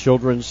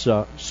children's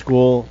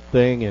school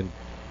thing, and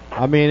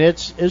I mean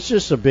it's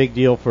just a big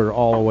deal for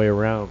all the way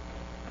around.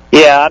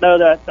 Yeah, I know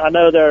that. I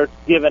know they're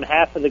giving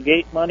half of the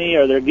gate money,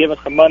 or they're giving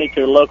some money to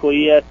the local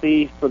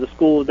ESE for the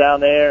schools down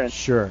there. And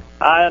sure,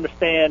 I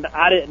understand.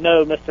 I didn't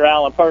know Mr.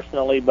 Allen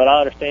personally, but I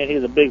understand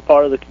he's a big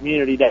part of the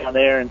community down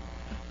there, and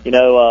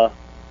was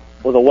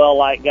a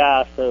well-liked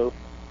guy. So,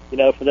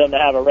 for them to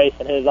have a race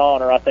in his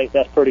honor, I think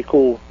that's pretty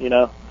cool.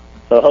 So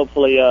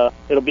hopefully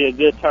it'll be a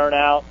good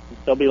turnout.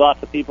 There'll be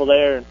lots of people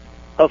there, and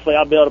hopefully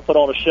I'll be able to put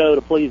on a show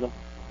to please them.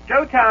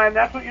 Showtime,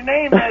 that's what your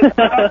name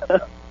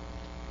is.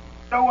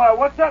 So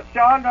what's up,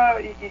 Sean?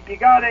 You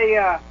got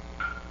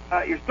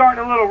you're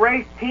starting a little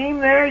race team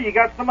there? You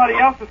got somebody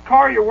else's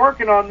car you're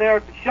working on there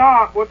at the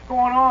shop. What's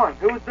going on?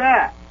 Who is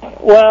that?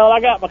 Well, I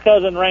got my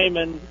cousin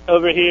Raymond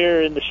over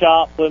here in the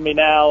shop with me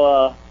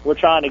now. We're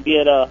trying to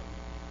get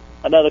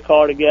another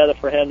car together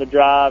for him to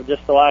drive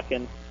just so I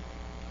can,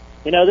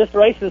 this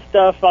racing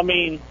stuff, I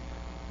mean,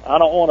 I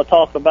don't want to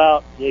talk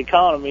about the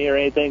economy or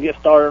anything, get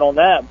started on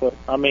that, but,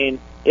 I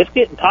mean, it's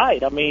getting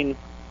tight. I mean,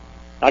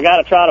 I got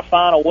to try to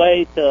find a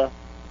way to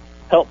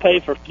help pay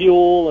for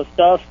fuel and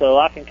stuff so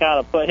I can kind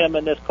of put him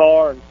in this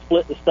car and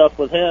split the stuff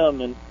with him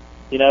and,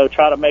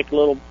 try to make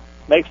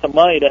some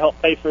money to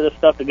help pay for this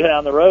stuff to go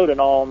down the road and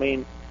all. I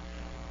mean,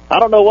 I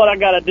don't know what I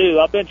got to do.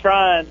 I've been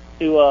trying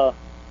to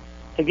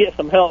get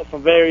some help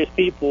from various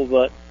people,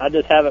 but I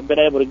just haven't been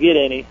able to get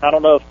any. I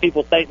don't know if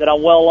people think that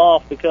I'm well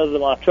off because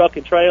of my truck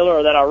and trailer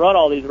or that I run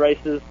all these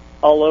races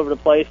all over the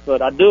place,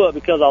 but I do it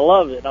because I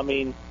love it. I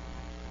mean,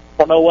 I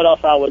don't know what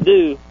else I would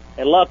do.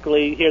 And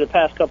luckily, here the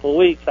past couple of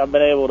weeks, I've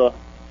been able to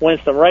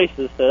win some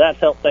races, so that's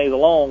helped things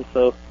along.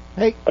 So,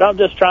 But I'm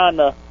just trying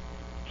to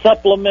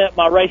supplement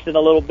my racing a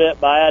little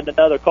bit by adding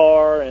another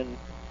car and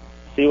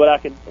see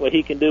what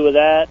he can do with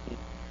that, and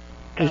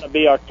kind of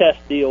be our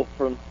test deal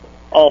from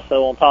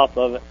also on top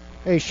of it.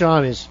 Hey,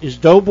 Sean, is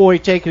Doughboy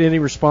taking any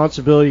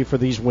responsibility for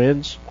these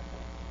wins?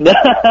 Doughboy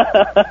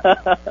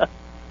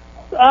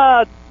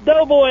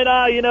and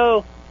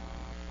I,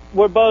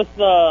 we're both.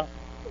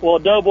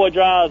 Doughboy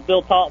drives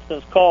Bill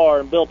Thompson's car,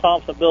 and Bill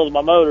Thompson builds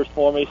my motors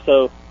for me.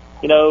 So,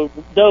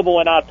 Doughboy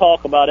and I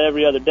talk about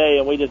every other day,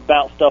 and we just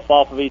bounce stuff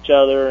off of each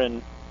other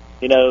and,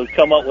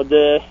 come up with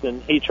this,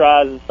 and he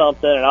tries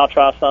something, and I'll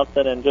try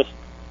something, and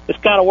it's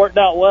kind of worked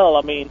out well.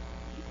 I mean,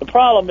 the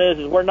problem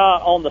is we're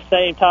not on the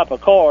same type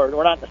of car.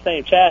 We're not in the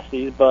same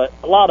chassis, but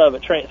a lot of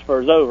it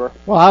transfers over.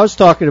 Well, I was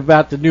talking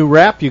about the new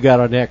wrap you got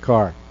on that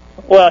car.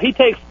 Well, he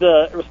takes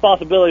the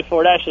responsibility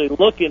for it actually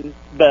looking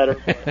better.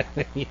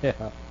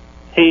 Yeah.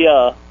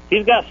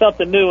 He's got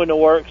something new in the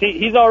works.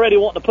 He's already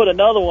wanting to put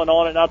another one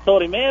on it, and I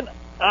told him, man,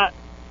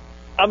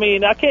 I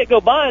mean, I can't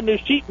go buy a new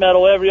sheet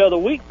metal every other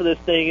week for this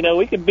thing.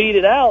 We can beat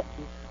it out.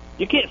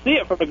 You can't see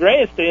it from the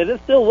grandstands.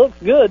 It still looks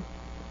good.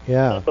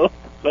 Yeah.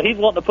 But he's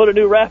wanting to put a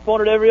new wrap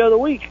on it every other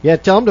week. Yeah,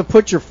 tell him to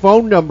put your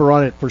phone number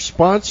on it for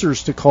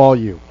sponsors to call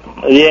you.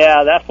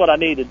 Yeah, that's what I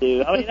need to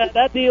do. I mean,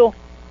 that deal,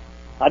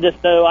 I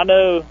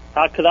know,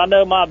 because I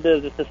know my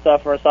business is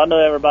suffering, so I know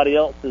everybody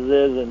else's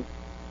is,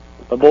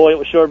 but boy, it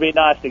would sure be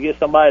nice to get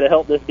somebody to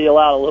help this deal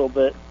out a little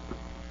bit.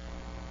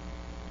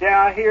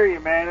 Yeah, I hear you,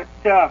 man. It's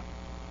tough.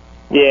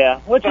 Yeah,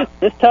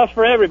 it's tough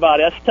for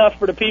everybody. It's tough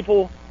for the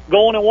people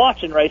going and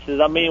watching races.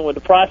 I mean, with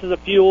the prices of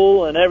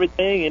fuel and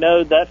everything,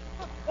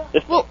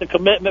 it's a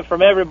commitment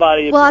from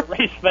everybody. If you're a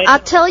race fan. I'll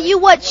tell you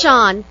what,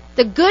 Sean.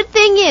 The good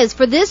thing is,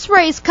 for this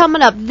race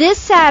coming up this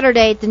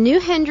Saturday at the New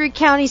Hendry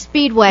County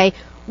Speedway,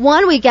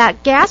 one, we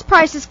got gas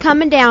prices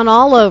coming down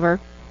all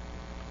over.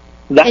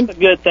 That's a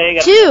good thing.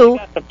 Two, we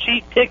got some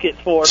cheap tickets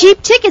for it.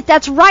 Cheap tickets,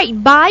 that's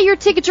right. Buy your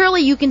tickets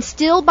early. You can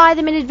still buy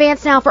them in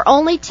advance now for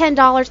only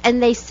 $10,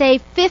 and they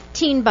save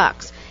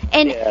 $15.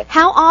 And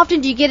how often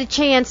do you get a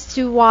chance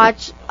to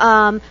watch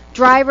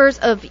drivers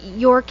of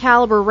your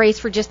caliber race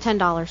for just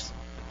 $10?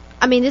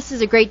 I mean, this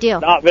is a great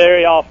deal. Not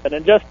very often.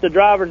 And just the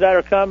drivers that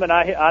are coming,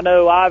 I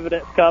know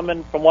Ivan's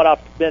coming from what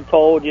I've been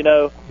told,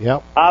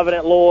 Yep. Ivan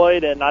at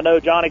Lloyd, and I know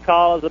Johnny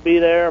Collins will be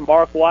there,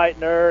 Mark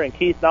Whitener, and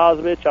Keith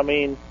Nosovich. I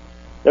mean,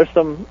 there's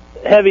some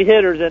heavy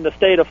hitters in the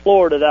state of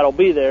Florida that'll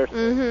be there.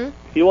 Mm-hmm.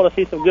 If you want to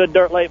see some good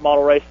dirt late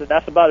model racing,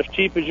 that's about as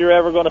cheap as you're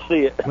ever going to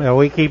see it. Well,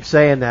 we keep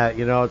saying that,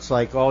 it's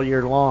like all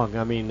year long.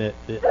 I mean,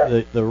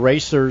 the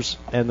racers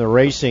and the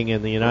racing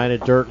in the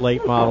United Dirt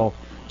Late Model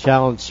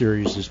Challenge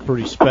Series is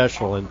pretty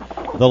special. And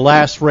the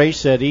last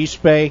race at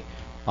East Bay,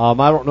 I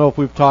don't know if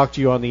we've talked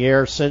to you on the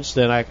air since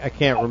then. I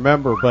can't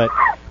remember, but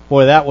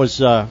boy, that was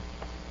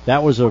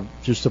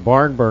just a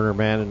barn burner,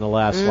 man, in the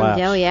last lap.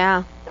 Oh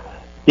yeah.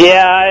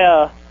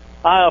 Yeah,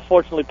 I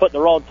unfortunately put the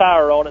wrong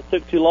tire on. It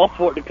took too long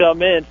for it to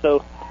come in,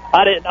 so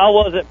I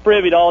wasn't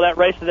privy to all that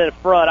racing in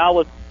front. I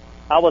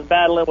was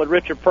battling with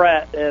Richard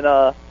Pratt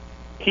and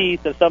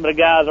Keith and some of the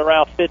guys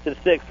around 5th and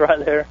 6th right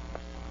there.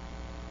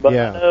 But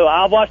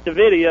I watched the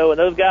video, and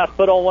those guys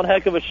put on one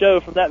heck of a show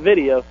from that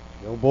video.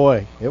 Oh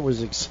boy, it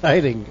was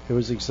exciting. It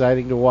was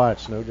exciting to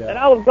watch, no doubt. And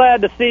I was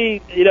glad to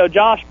see,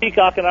 Josh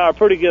Peacock and I are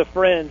pretty good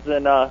friends,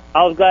 and I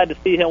was glad to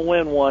see him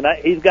win one.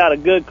 He's got a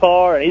good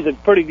car, and he's a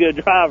pretty good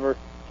driver,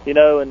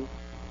 and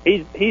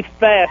he's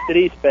fast at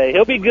East Bay.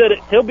 He'll be good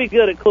at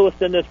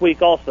Clewiston this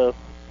week also.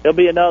 He'll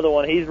be another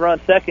one. He's run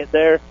second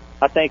there,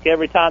 I think,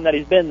 every time that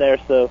he's been there,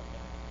 so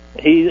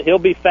he'll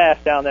be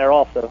fast down there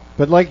also.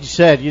 But like you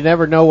said, you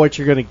never know what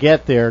you're going to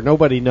get there.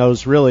 Nobody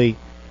knows really.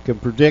 Can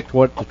predict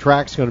what the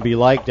track's going to be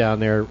like down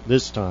there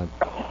this time.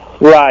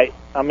 Right.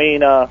 I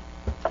mean, I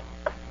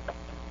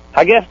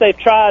guess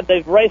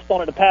they've raced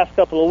on it the past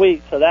couple of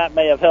weeks, so that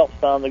may have helped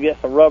some to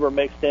get some rubber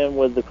mixed in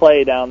with the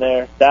clay down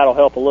there. That'll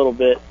help a little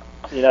bit,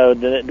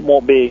 then it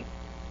won't be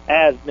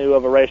as new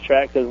of a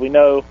racetrack, because we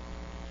know,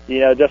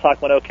 just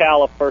like when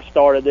Ocala first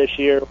started this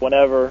year,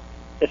 whenever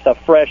it's a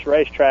fresh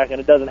racetrack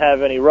and it doesn't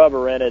have any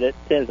rubber in it, it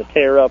tends to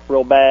tear up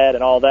real bad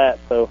and all that.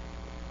 So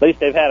at least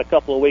they've had a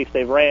couple of weeks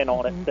they've ran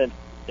on it since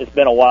it's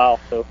been a while,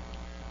 so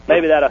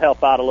maybe that'll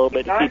help out a little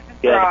bit to keep it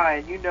together.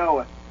 Trying, you know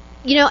it.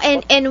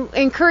 And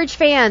encourage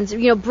fans,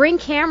 bring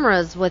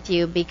cameras with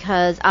you,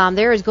 because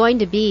there is going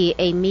to be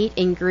a meet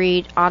and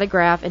greet,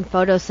 autograph, and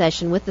photo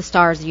session with the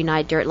stars of the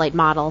United Dirt Late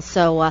Models.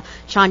 So,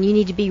 Sean, you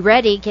need to be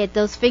ready. Get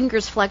those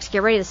fingers flexed.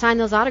 Get ready to sign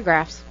those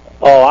autographs.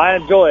 Oh, I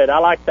enjoy it. I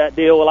like that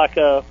deal, like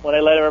when they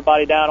let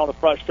everybody down on the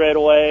front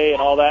straightaway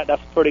and all that.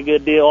 That's a pretty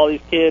good deal. All these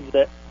kids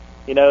that,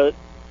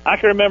 I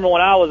can remember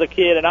when I was a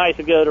kid and I used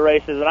to go to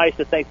races, and I used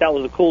to think that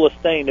was the coolest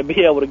thing, to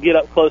be able to get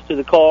up close to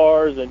the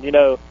cars and,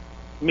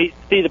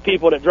 see the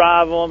people that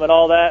drive them and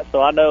all that.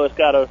 So I know it's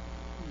got to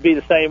be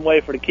the same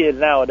way for the kids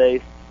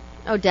nowadays.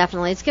 Oh,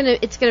 definitely.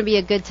 It's gonna be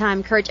a good time.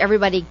 Encourage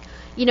everybody,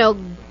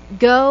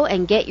 go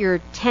and get your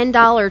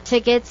 $10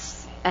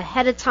 tickets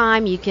ahead of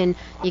time. You can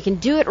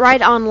do it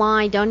right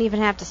online. Don't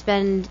even have to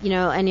spend,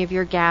 any of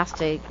your gas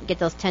to get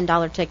those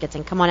 $10 tickets,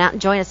 and come on out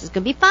and join us. It's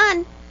gonna be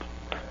fun.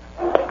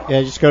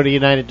 Yeah, just go to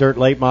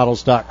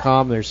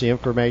UnitedDirtLateModels.com. There's the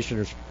information.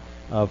 There's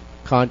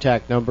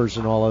contact numbers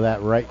and all of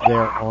that right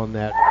there on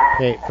that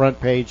front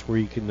page where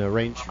you can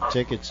arrange your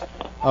tickets.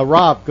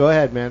 Rob, go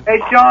ahead, man. Hey,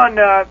 Sean,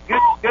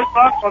 good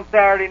luck on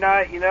Saturday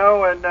night,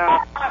 and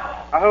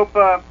I hope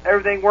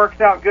everything works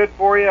out good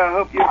for you. I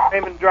hope you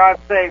aim and drive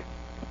safe.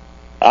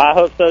 I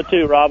hope so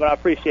too, Rob, and I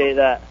appreciate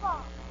that.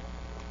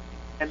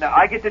 And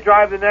I get to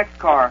drive the next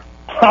car.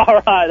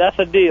 All right, that's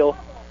a deal.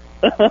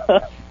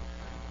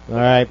 All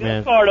right,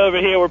 man. This card over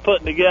here we're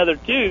putting together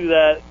too,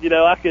 that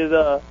I could.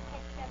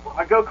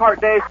 My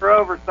go-kart days are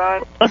over,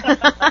 son.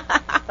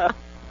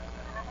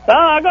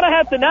 I'm gonna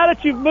have to, now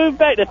that you've moved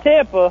back to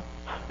Tampa,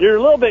 you're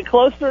a little bit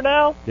closer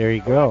now. There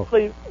you go.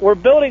 Actually, we're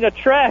building a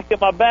track in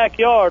my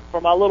backyard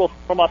for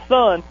my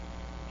son.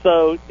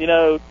 So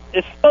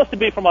it's supposed to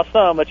be for my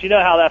son, but you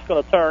know how that's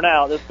going to turn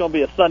out. It's going to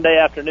be a Sunday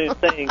afternoon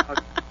thing.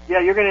 Yeah,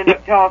 you're going to end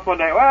up telling us one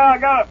day, well,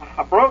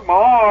 I broke my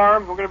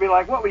arm. We're going to be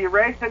like, what, were you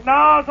racing?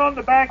 No, it's on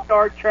the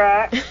backyard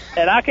track.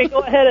 And I can go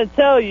ahead and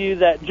tell you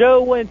that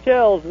Joe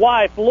Winchell's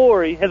wife,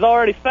 Lori, has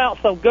already found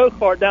some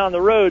go-kart down the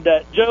road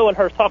that Joe and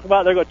her talk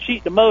about they're going to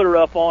cheat the motor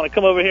up on and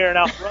come over here and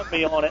outrun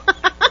me on it.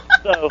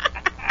 So,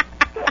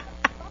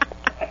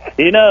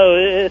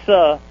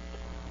 it's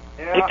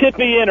it could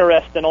be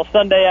interesting on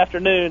Sunday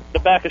afternoon at the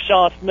back of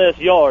Sean Smith's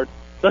yard.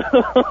 Yeah,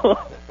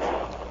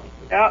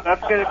 that's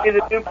going to be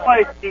the new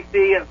place,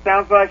 TC. It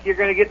sounds like you're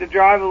going to get to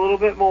drive a little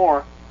bit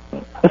more.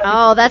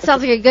 Oh, that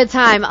sounds like a good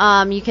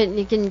time. You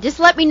can just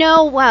let me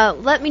know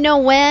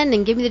when,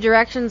 and give me the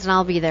directions, and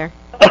I'll be there.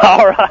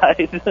 All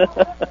right.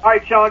 All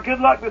right, Sean. Good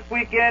luck this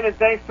weekend, and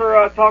thanks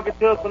for talking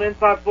to us on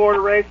Inside Florida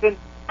Racing.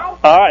 All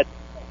right.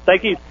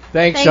 Thank you.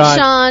 Thanks,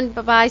 Sean.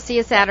 Bye-bye. See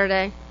you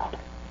Saturday.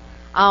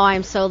 Oh,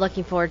 I'm so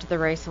looking forward to the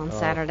race on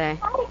Saturday.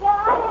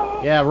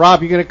 Yeah,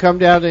 Rob, you going to come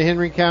down to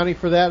Henry County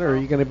for that, or are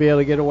you going to be able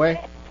to get away?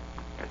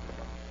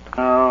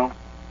 No.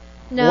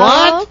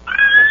 What?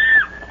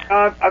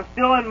 I'm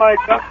still in my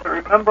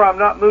adjustment. Remember, I'm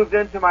not moved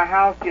into my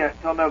house yet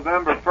until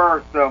November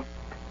 1st, so...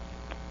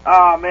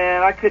 Oh,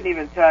 man, I couldn't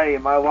even tell you.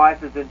 My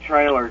wife is in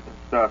trailers and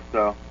stuff,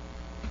 so...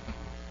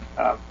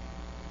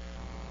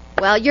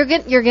 Well, you're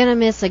gonna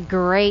miss a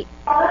great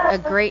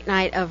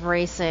night of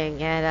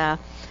racing, and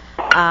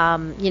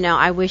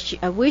I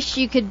wish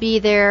you could be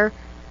there.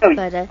 No,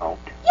 but you don't.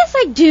 Yes,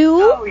 I do.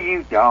 No,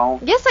 you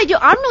don't. Yes, I do.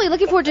 I'm really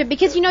looking forward to it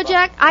because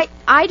Jack, I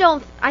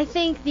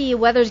think the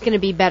weather's going to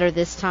be better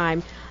this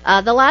time.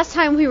 The last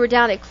time we were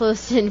down at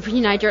Clewiston for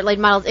United Dirt Late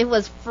Models, it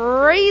was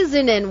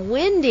freezing and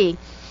windy.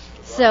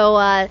 So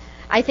I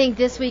think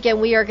this weekend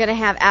we are going to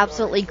have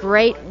absolutely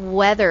great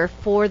weather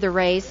for the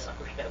race.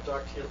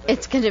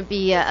 It's going to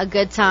be a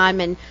good time.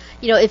 And,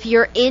 if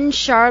you're in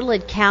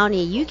Charlotte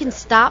County, you can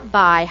stop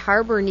by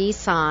Harbor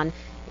Nissan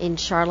in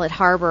Charlotte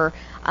Harbor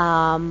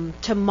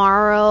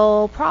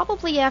tomorrow,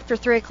 probably after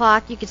 3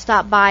 o'clock. You can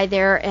stop by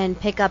there and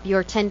pick up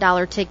your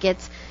 $10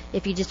 tickets.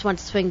 If you just want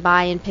to swing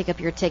by and pick up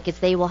your tickets,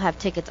 they will have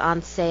tickets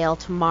on sale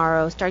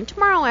tomorrow, starting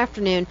tomorrow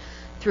afternoon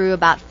through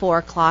about 4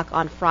 o'clock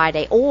on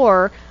Friday.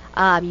 Or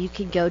you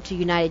can go to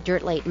United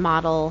Dirt Late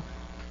Model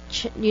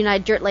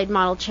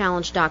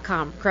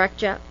Challenge.com. Correct,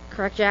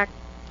 Jack?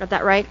 Got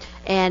that right?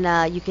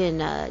 And you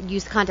can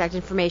use contact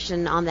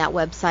information on that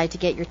website to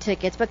get your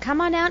tickets. But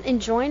come on out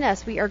and join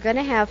us. We are going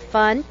to have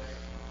fun.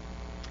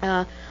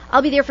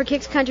 I'll be there for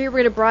Kicks Country. We're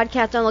going to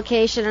broadcast on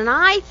location. And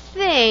I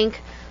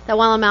think that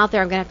while I'm out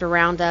there, I'm going to have to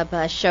round up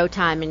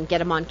Showtime and get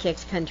them on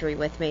Kicks Country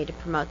with me to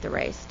promote the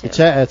race, too. It's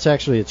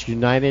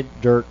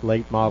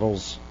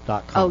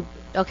UnitedDirtLateModels.com. Oh,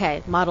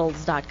 okay.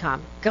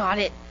 Models.com. Got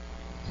it.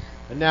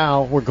 And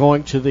now we're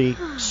going to the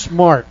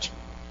smart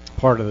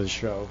part of the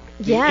show.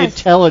 Yes. The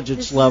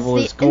intelligence level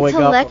is going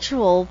up. The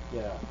intellectual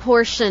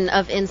portion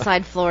of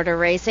Inside Florida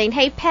Racing.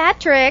 Hey,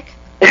 Patrick.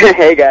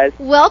 Hey, guys.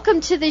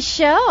 Welcome to the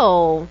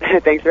show.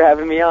 Thanks for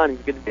having me on.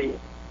 It's good to be here.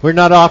 We're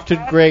not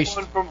often graced.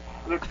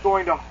 That's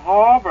going to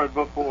Harvard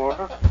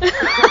before.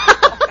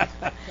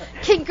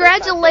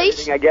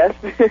 Congratulations. I guess.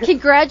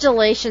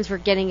 Congratulations for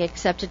getting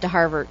accepted to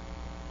Harvard.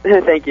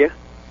 Thank you.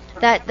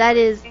 That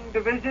is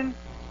division?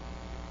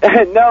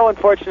 No,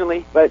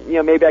 unfortunately, but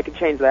maybe I could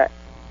change that.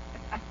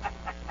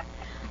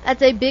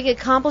 That's a big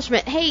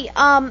accomplishment. Hey,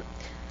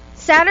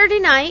 Saturday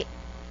night.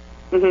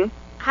 Mhm.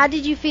 How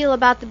did you feel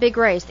about the big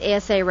race, the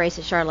ASA race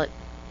at Charlotte?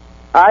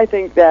 I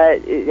think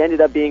that it ended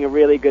up being a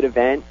really good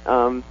event.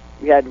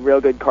 We had a real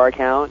good car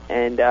count,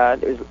 and there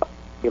was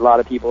a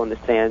lot of people in the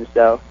stands,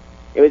 so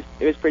it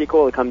was pretty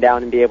cool to come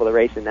down and be able to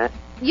race in that.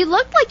 You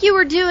looked like you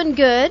were doing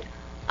good.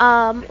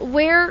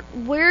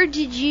 Where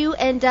did you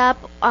end up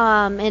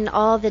in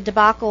all the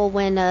debacle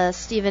when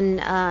Stephen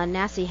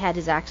Nasse had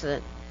his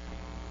accident?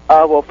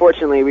 Well,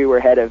 fortunately, we were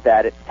ahead of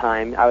that at the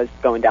time. I was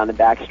going down the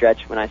back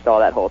stretch when I saw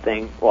that whole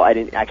thing. Well, I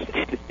didn't actually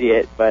get to see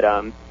it, but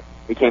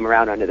we came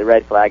around under the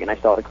red flag, and I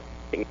saw the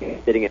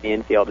thing sitting in the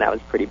infield, and that was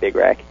a pretty big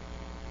wreck.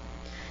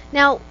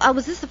 Now,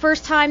 was this the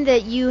first time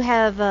that you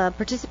have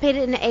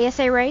participated in an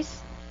ASA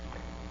race?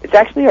 It's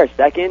actually our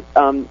second.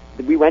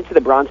 We went to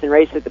the Bronson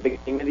race at the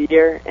beginning of the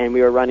year, and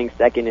we were running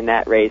second in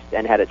that race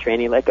and had a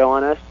tranny let go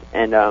on us.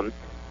 And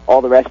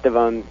all the rest of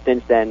them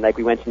since then, like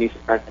we went to New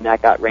Smyrna, and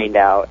that got rained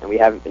out, and we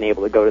haven't been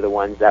able to go to the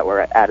ones that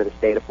were out of the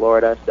state of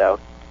Florida.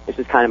 So this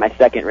is kind of my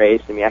second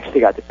race, and we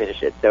actually got to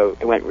finish it, so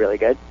it went really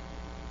good.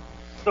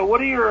 So what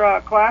do your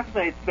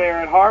classmates there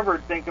at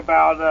Harvard think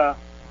about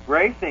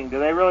racing? Do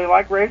they really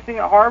like racing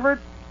at Harvard?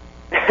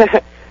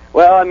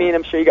 Well, I mean,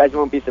 I'm sure you guys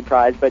won't be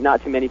surprised, but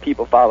not too many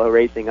people follow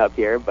racing up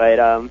here.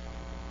 But,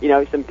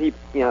 some people,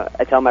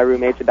 I tell my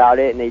roommates about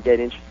it, and they get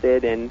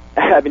interested, and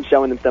I've been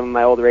showing them some of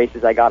my old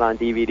races I got on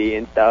DVD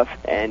and stuff,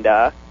 and,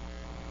 so,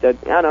 I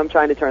don't know, I'm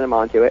trying to turn them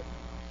on to it.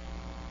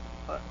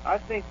 I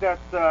think that's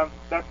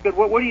good.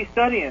 What are you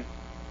studying?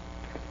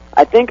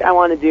 I think I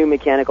want to do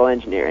mechanical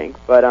engineering,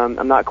 but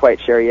I'm not quite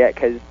sure yet,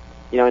 because,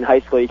 in high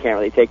school you can't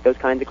really take those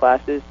kinds of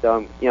classes,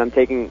 so I'm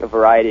taking a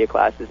variety of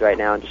classes right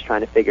now and just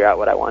trying to figure out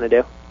what I want to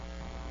do.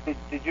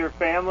 Did your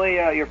family,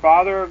 your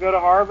father, go to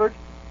Harvard?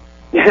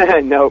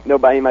 No,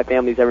 nobody in my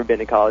family's ever been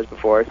to college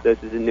before, so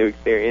this is a new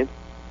experience.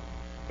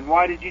 And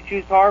why did you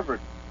choose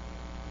Harvard?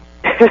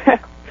 I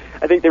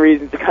think the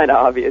reasons are kind of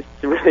obvious.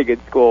 It's a really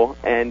good school,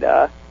 and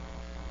I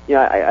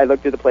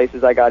looked at the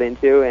places I got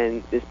into,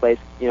 and this place,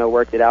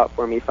 worked it out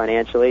for me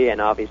financially, and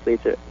obviously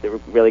it's a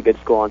really good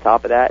school on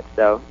top of that,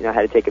 so, I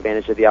had to take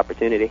advantage of the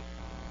opportunity.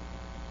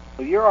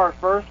 Well, you're our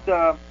first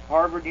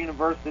Harvard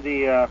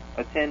University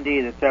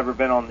attendee that's ever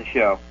been on the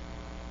show.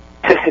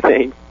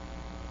 Thanks.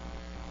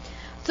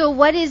 So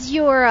what is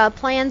your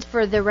plans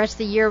for the rest of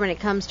the year when it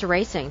comes to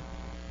racing?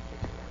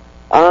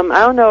 I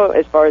don't know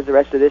as far as the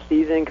rest of this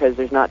season, because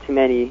there's not too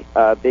many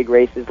big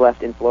races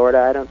left in Florida,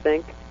 I don't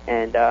think,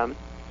 and so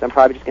I'm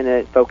probably just going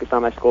to focus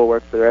on my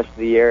schoolwork for the rest of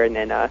the year, and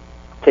then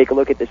take a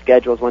look at the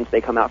schedules once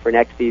they come out for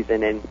next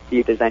season and see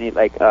if there's any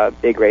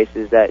big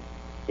races that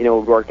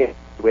work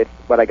with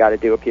what I got to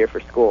do up here for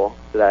school,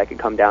 so that I can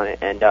come down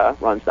and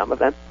run some of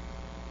them.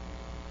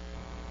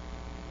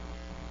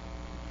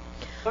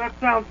 Well, that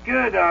sounds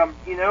good.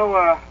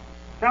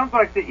 Sounds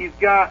like that you've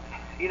got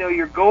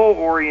you're goal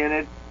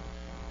oriented.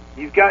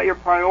 You've got your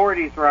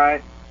priorities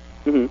right,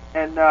 mm-hmm.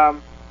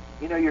 and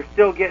you're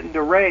still getting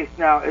to race.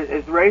 Now,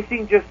 is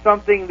racing just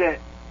something that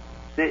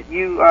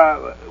you?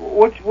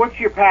 What's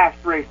your past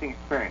racing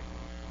experience?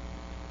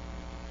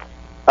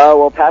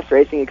 Well, past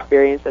racing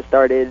experience, I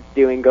started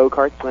doing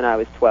go-karts when I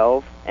was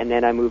 12, and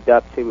then I moved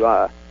up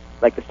to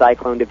the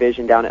Cyclone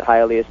division down at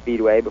Hialeah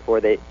Speedway before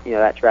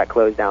that track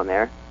closed down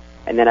there.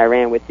 And then I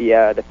ran with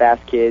the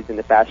Fast Kids and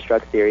the Fast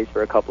Truck series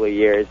for a couple of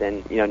years,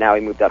 and now we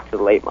moved up to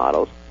the late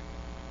models.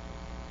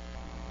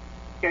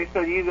 Okay,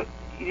 so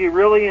you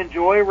really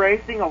enjoy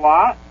racing a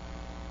lot?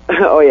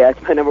 Oh yeah,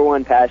 it's my number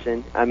one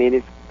passion. I mean,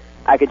 if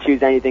I could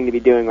choose anything to be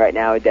doing right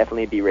now, it'd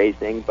definitely be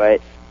racing.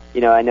 But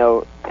I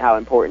know how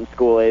important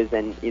school is,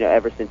 and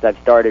ever since I've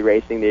started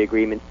racing, the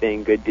agreement's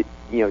been good to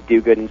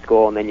do good in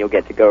school, and then you'll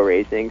get to go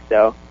racing.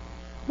 So.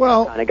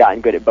 Well, I've kind of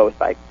gotten good at both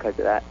because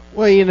of that.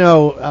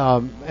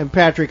 Well, and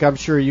Patrick, I'm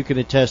sure you can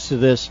attest to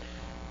this.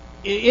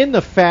 In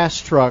the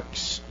fast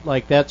trucks,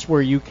 that's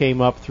where you came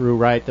up through,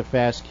 right? The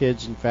Fast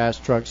Kids and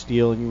Fast Trucks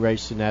deal, and you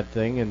raced in that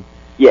thing. And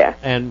yeah.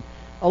 And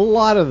a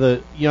lot of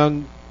the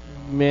young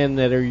men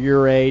that are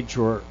your age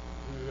or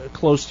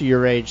close to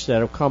your age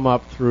that have come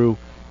up through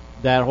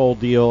that whole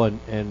deal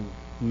and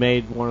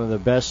made one of the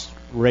best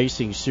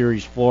racing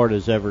series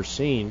Florida's ever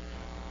seen.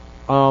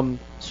 Some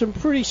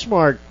pretty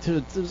smart.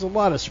 There's a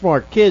lot of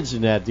smart kids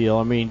in that deal.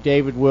 I mean,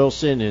 David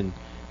Wilson and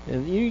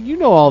you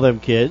know all them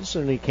kids.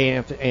 And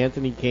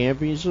Anthony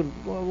Campy.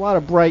 A lot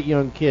of bright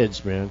young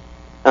kids, man.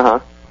 Uh-huh.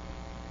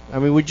 I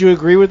mean, would you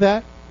agree with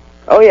that?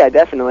 Oh, yeah,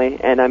 definitely.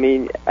 And, I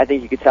mean, I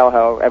think you could tell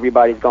how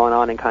everybody's gone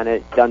on and kind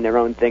of done their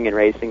own thing in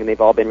racing, and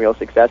they've all been real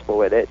successful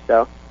with it.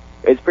 So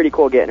it's pretty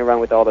cool getting to run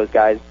with all those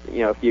guys,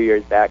 a few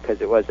years back, because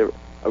it was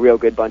a real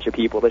good bunch of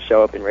people to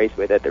show up and race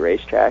with at the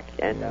racetrack.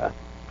 And,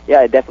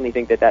 I definitely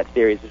think that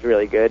series is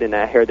really good, and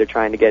I heard they're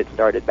trying to get it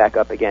started back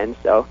up again,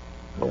 so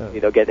hopefully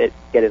they'll get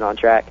it on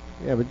track.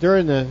 Yeah, but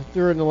during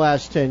the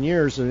last 10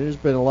 years, there's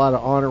been a lot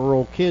of honor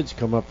roll kids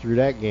come up through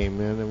that game,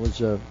 man. It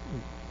was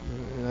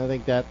I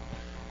think that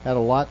had a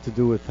lot to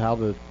do with how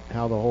the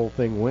whole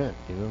thing went,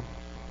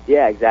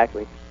 Yeah,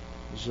 exactly.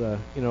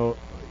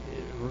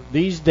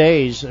 These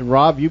days, and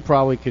Rob, you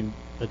probably can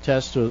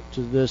attest to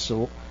this.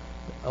 A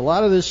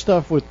lot of this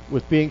stuff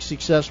with being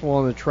successful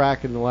on the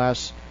track in the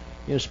last,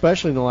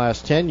 especially in the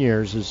last 10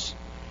 years,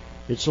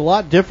 it's a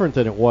lot different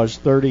than it was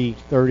 30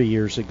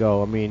 years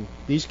ago. I mean,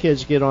 these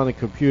kids get on the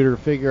computer,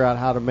 figure out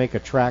how to make a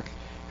track,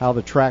 how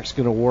the track's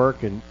going to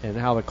work, and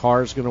how the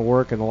car's going to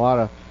work, and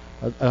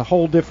a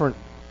whole different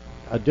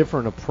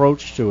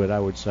approach to it, I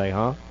would say,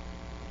 huh?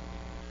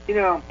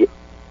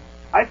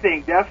 I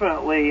think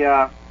definitely.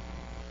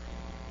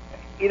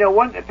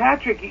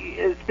 Patrick,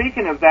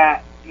 speaking of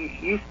that,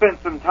 you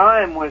spent some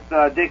time with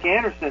Dick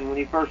Anderson when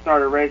he first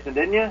started racing,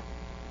 didn't you?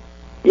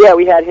 Yeah,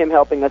 we had him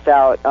helping us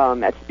out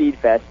at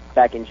Speedfest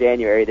back in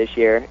January this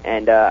year,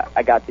 and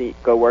I got to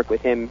go work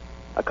with him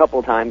a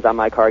couple times on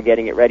my car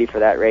getting it ready for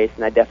that race,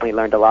 and I definitely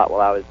learned a lot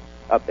while I was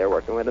up there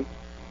working with him.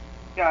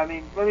 Yeah, I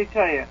mean, let me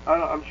tell you,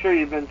 I'm sure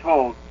you've been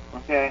told,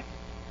 okay,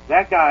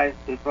 that guy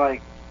is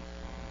like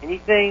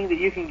anything that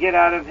you can get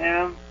out of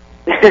him,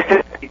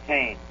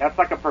 retain. That's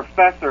like a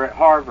professor at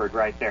Harvard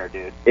right there,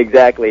 dude.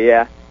 Exactly,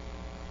 yeah.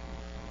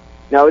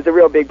 No, it was a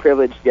real big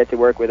privilege to get to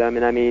work with him,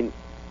 and I mean,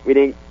 we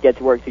didn't get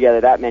to work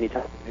together that many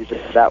times. It was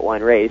just that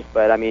one race,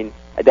 but I mean,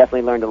 I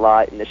definitely learned a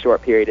lot in a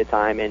short period of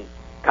time, and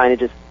kind of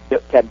just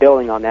kept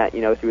building on that,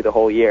 through the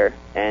whole year.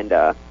 And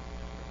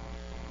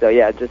so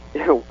yeah, just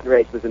the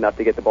race was enough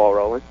to get the ball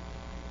rolling.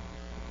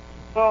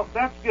 Well,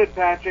 that's good,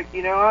 Patrick.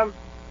 I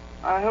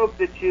hope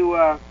that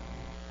you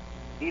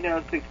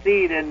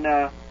succeed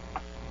in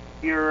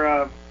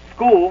your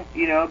school.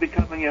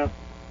 Becoming a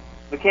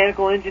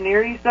mechanical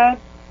engineer. You said.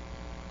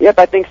 Yep,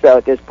 I think so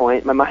at this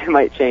point. My mind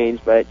might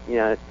change, but,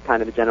 it's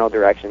kind of the general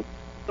direction.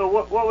 So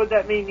what would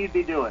that mean you'd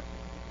be doing?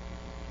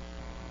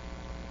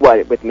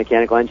 What, with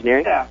mechanical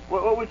engineering? Yeah.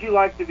 What would you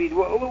like to be,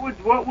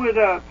 what would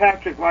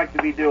Patrick like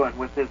to be doing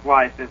with his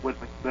life with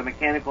the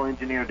mechanical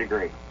engineer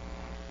degree?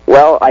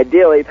 Well,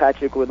 ideally,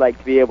 Patrick would like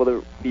to be able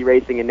to be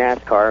racing in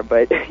NASCAR,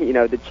 but,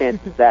 the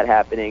chances of that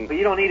happening... But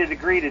you don't need a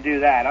degree to do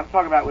that. I'm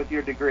talking about with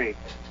your degree.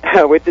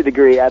 With the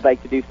degree, I'd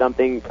like to do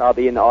something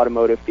probably in the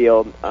automotive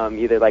field,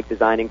 either like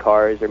designing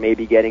cars or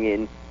maybe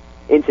getting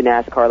into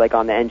NASCAR, like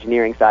on the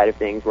engineering side of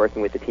things,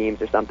 working with the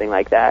teams or something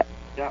like that.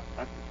 Yeah,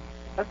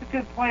 that's a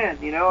good plan,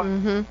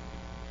 Mm-hmm.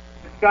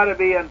 It's got to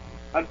be...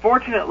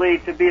 Unfortunately,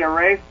 to be a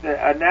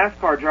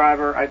NASCAR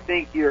driver, I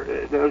think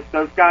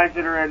those guys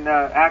that are in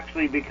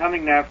actually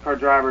becoming NASCAR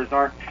drivers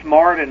aren't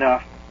smart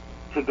enough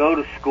to go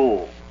to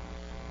school.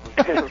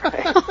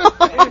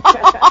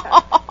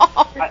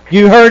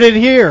 You heard it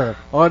here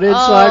on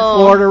Inside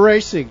Florida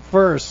Racing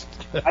first.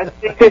 I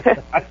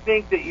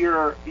think that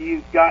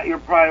you've got your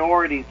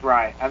priorities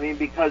right. I mean,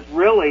 because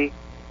really,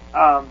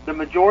 the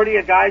majority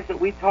of guys that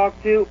we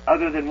talk to,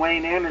 other than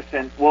Wayne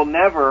Anderson, will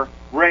never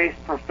race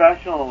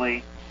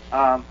professionally.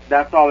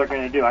 That's all they're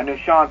going to do. I know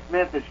Sean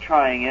Smith is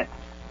trying it,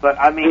 but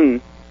I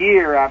mean,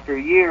 year after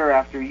year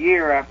after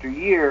year after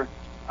year,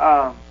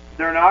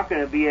 they're not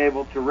going to be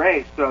able to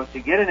race. So to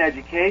get an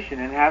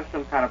education and have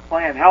some kind of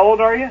plan. How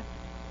old are you?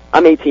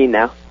 I'm 18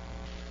 now.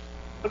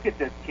 Look at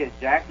this kid,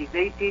 Jack. He's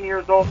 18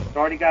 years old. He's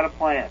already got a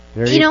plan.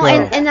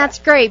 And that's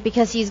great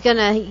because he's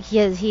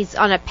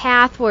on a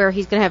path where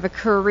he's gonna have a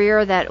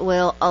career that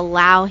will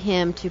allow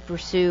him to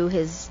pursue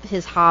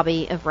his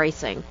hobby of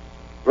racing.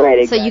 Right,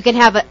 exactly. So you can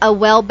have a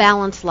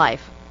well-balanced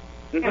life.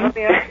 Mm-hmm. Let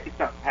me ask you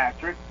something,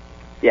 Patrick.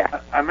 Yeah.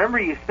 I remember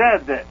you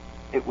said that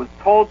it was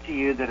told to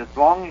you that as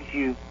long as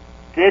you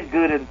did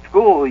good in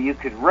school, you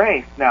could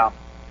race. Now,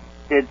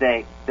 did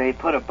they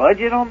put a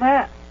budget on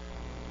that?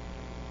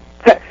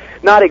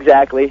 Not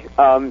exactly.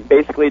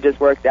 Basically, just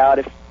worked out.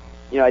 If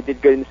I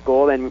did good in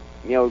school, then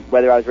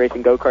whether I was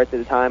racing go-karts at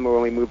the time or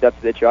when we moved up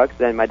to the trucks,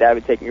 then my dad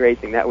would take me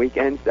racing that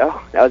weekend. So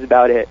that was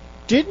about it.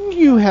 Didn't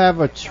you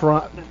have a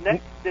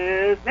Next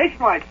is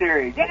Nationwide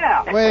Series.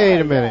 Yeah. Wait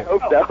a minute.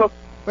 Hope so.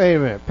 Wait a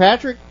minute,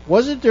 Patrick.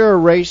 Wasn't there a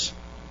race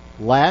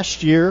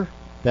last year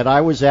that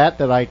I was at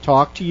that I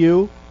talked to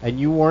you and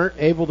you weren't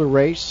able to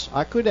race?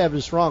 I could have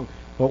this wrong,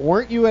 but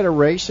weren't you at a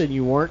race and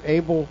you weren't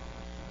able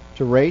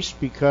to race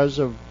because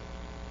of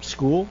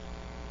school?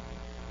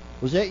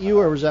 Was that you,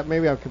 or was that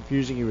maybe I'm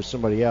confusing you with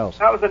somebody else?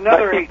 That was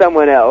another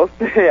someone else.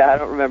 Yeah, I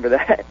don't remember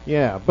that.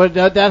 Yeah, but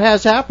that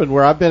has happened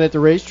where I've been at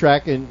the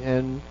racetrack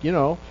and you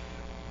know,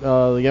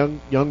 the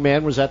young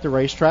man was at the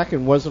racetrack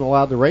and wasn't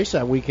allowed to race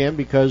that weekend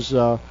because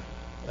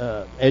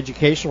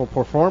educational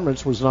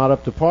performance was not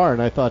up to par,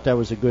 and I thought that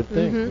was a good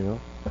thing. You know.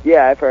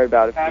 Yeah, I've heard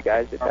about a few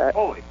guys did that.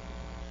 Holy,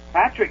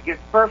 Patrick gets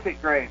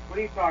perfect grades. What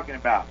are you talking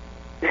about?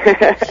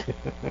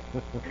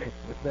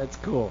 That's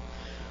cool.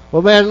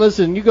 Well, man,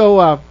 listen, you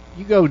go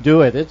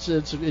do it.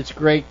 It's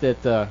great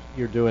that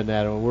you're doing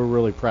that, and we're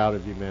really proud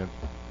of you, man.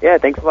 Yeah,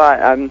 thanks a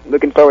lot. I'm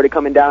looking forward to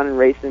coming down and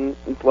racing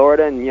in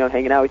Florida, and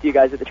hanging out with you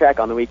guys at the track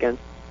on the weekend.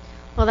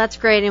 Well, that's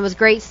great. It was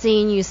great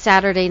seeing you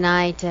Saturday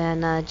night,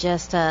 and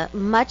just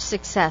much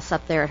success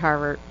up there at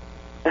Harvard.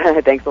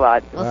 Thanks a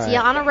lot. We'll see you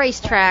on a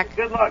racetrack.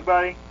 Good luck,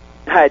 buddy.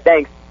 All right,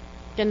 thanks.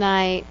 Good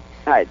night.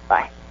 All right,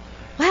 bye.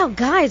 Wow,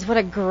 guys, what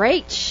a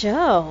great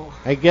show.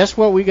 Hey, guess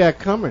what we got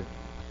coming?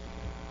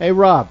 Hey,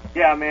 Rob.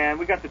 Yeah, man,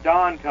 we got the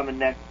Dawn coming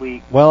next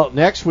week. Well,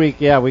 next week,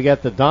 yeah, we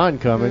got the Dawn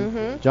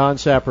coming. John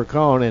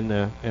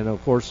Sapricone and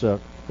of course,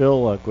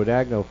 Phil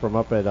Guadagno from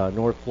up at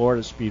North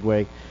Florida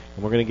Speedway.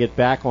 And we're going to get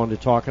back on to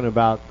talking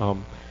about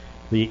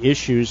the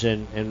issues.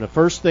 And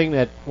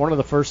one of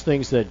the first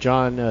things that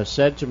John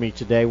said to me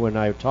today when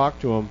I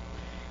talked to him,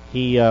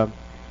 he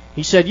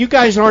said, "You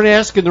guys aren't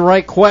asking the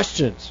right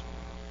questions."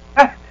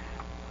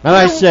 And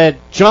I said,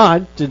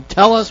 "John,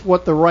 tell us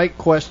what the right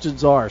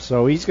questions are."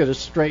 So he's going to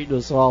straighten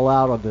us all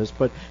out on this.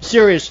 But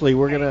seriously,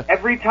 we're going to...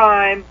 Every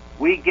time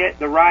we get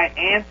the right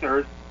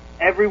answers,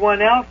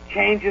 everyone else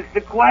changes the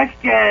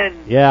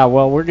question. Yeah,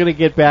 well, we're going to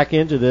get back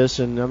into this.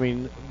 And, I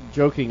mean,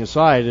 joking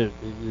aside,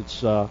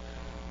 it's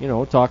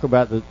talk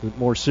about the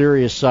more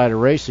serious side of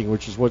racing,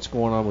 which is what's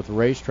going on with the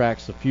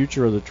racetracks, the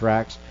future of the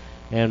tracks,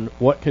 and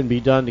what can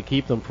be done to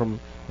keep them from,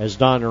 as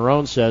Don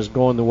Nerone says,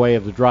 going the way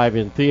of the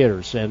drive-in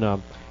theaters.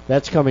 And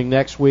that's coming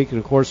next week. And,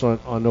 of course,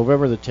 on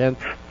November the 10th,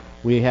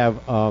 we have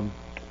a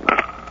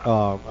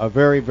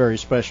very, very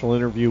special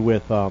interview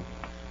with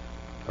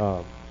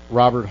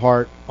Robert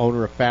Hart,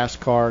 owner of Fast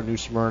Car, New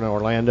Smyrna,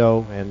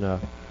 Orlando, and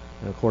of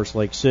course,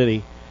 Lake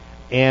City.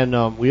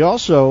 And we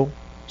also,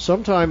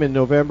 sometime in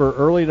November,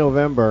 early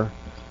November,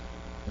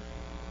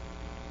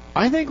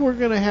 I think we're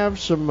going to have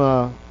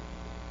a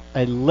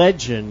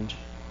legend,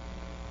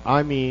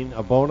 I mean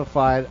a bona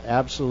fide,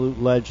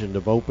 absolute legend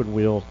of open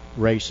wheel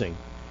racing.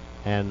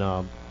 And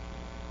I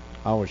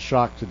was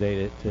shocked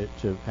today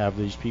to have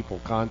these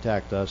people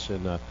contact us,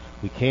 and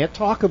we can't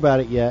talk about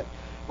it yet.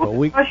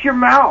 Well, hush your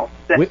mouth,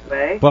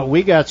 Sensei. But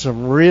we got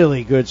some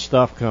really good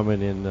stuff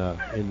coming in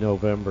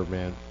November,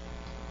 man.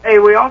 Hey,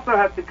 we also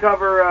have to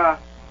cover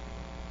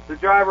the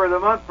driver of the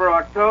month for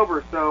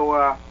October.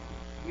 So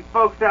you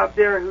folks out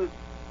there whose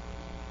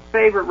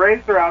favorite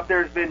racer out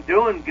there has been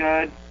doing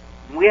good,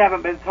 and we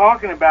haven't been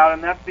talking about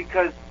him, that's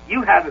because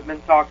you haven't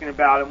been talking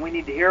about him. We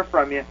need to hear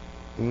from you.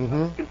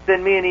 You can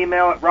send me an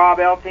email at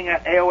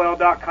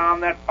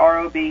robelting@AOL.com. That's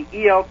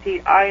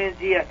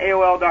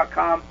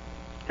ROBELTING@AOL.com.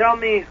 Tell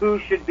me who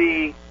should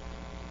be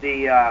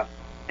the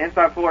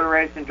Inside Florida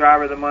Racing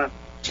Driver of the Month.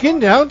 It's getting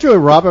down to it,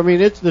 Rob. I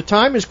mean, the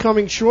time is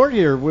coming short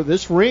here with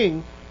this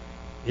ring.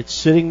 It's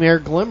sitting there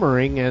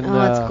glimmering and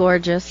it's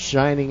gorgeous,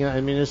 shining.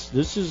 I mean,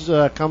 this is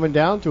coming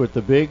down to it.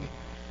 The big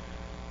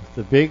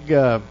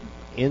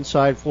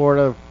Inside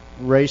Florida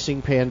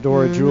Racing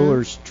Pandora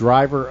Jewelers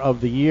Driver of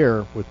the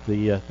Year with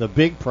the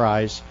big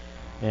prize.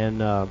 And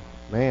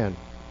man,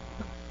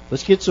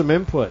 let's get some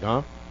input,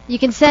 huh? You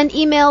can send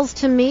emails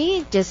to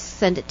me. Just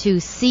send it to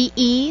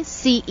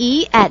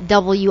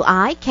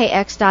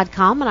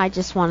cece@wikx.com. And I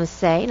just want to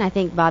say, and I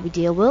think Bobby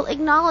Deal will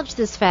acknowledge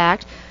this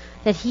fact,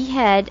 that he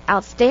had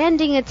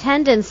outstanding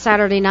attendance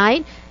Saturday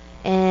night.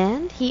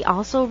 And he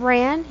also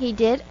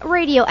did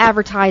radio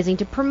advertising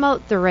to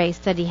promote the race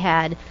that he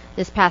had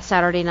this past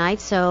Saturday night.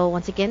 So,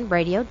 once again,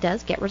 radio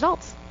does get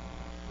results.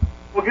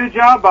 Well, good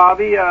job,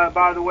 Bobby.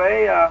 By the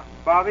way,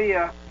 Bobby,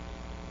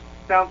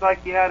 sounds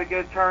like you had a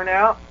good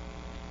turnout.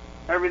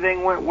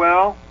 Everything went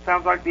well.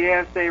 Sounds like the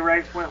ASA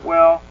race went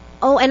well.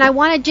 Oh, and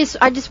I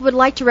just would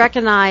like to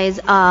recognize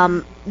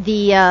the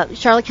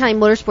Charlotte County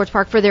Motorsports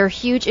Park for their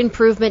huge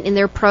improvement in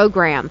their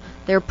program.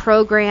 Their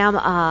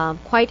program,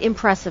 quite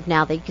impressive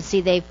now. You can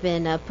see they've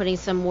been putting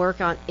some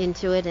work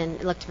into it, and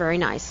it looked very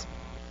nice.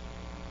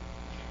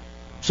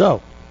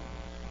 So,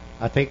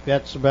 I think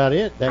that's about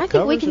it. I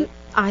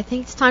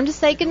think it's time to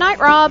say goodnight,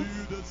 Rob.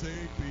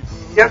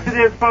 Yes, it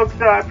is, folks.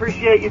 I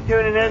appreciate you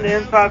tuning in to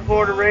Inside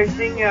Florida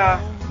Racing.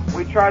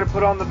 We try to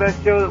put on the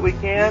best show that we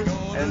can,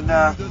 and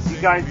if you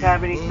guys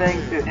have anything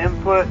to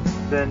input,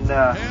 then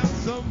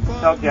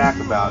tell Jack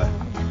about it.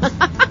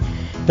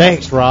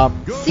 Thanks, Rob.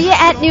 See you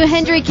at New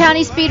Hendry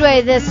County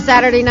Speedway this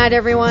Saturday night,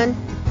 everyone.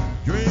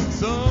 Drink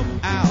some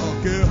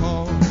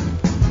alcohol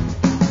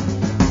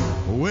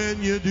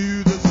when you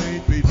do the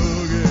St. Pete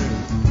Boogie.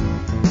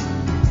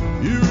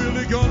 You're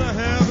really gonna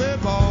have a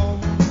ball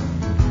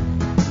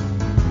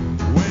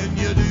when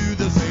you do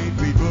the St.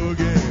 Pete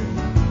Boogie.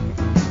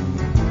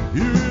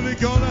 You're really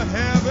gonna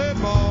have a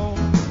ball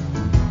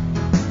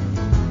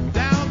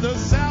down the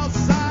south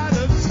side of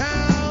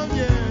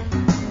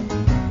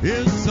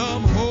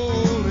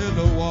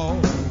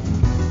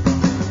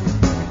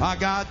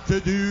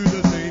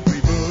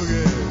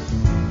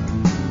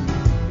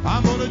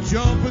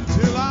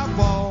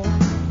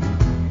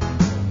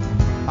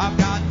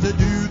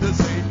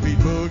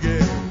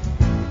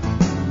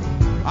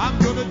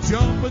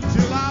jumping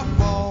till I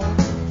fall.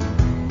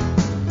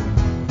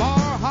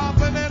 Bar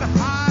hopping and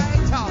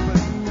high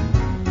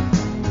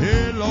topping.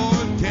 Hey,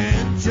 Lord,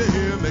 can't you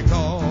hear me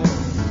call?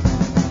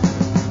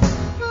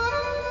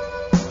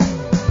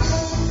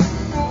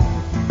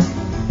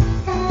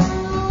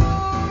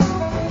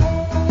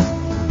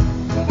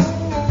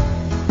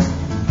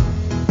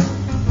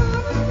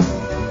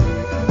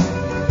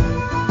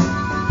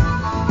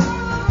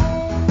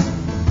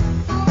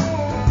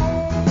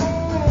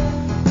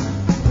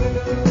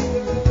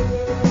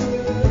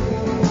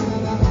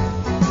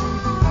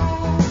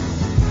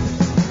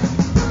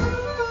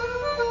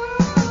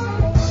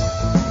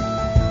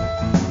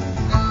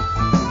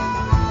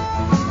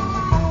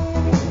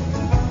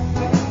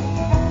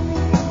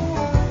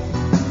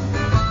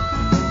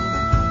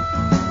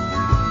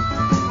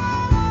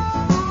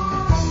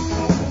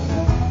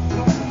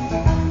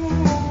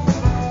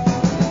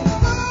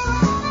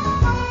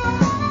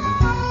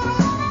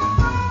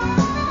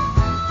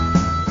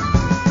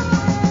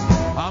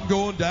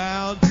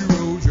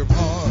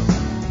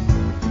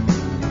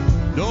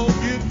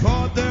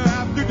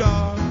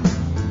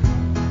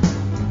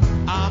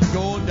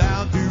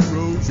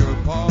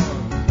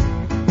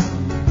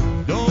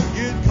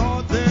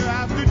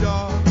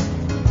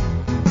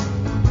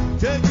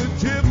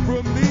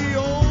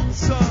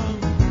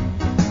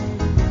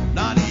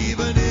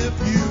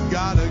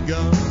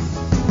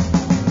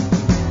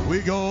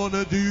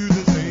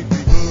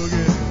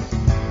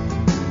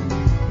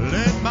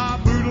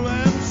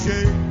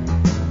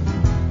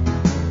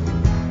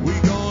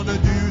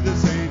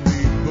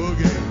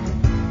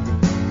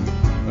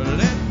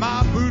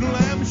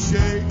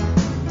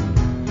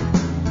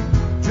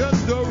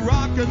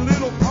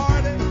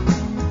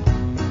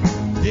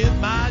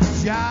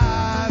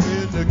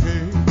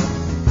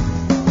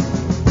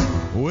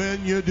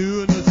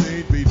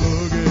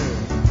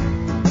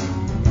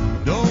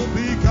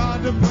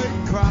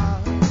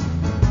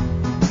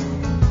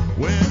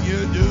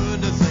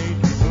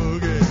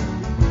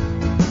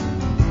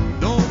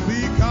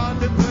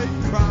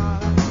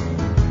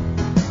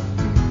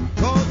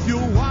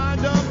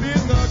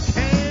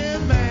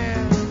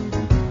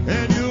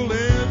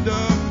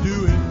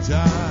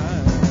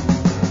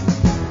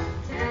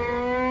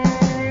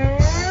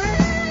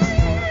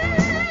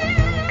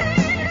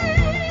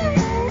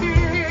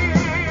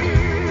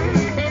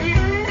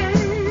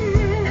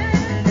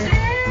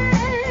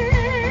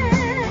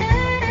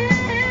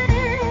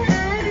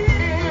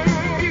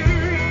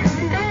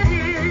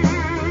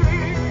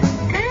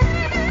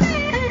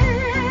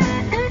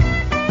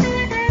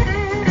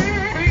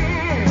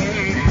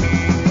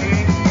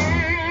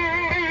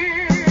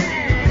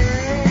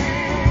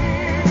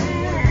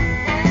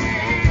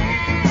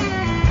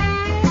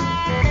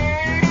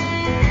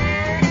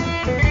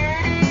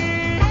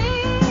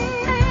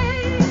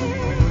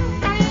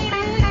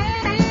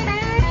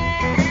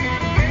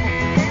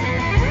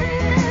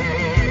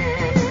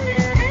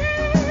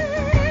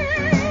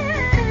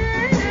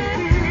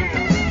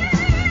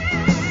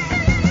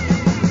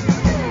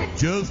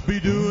 Just be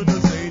doing the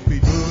St.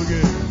 Pete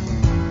Boogie,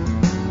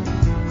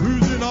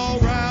 cruising all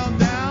round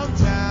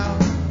downtown.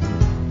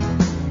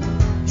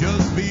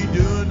 Just be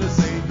doing the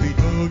St. Pete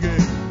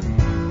Boogie,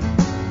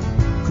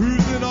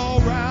 cruising all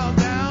round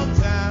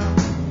downtown.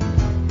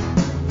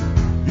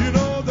 You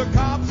know the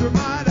cops are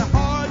mighty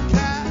hard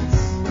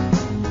cats.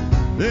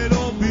 They don't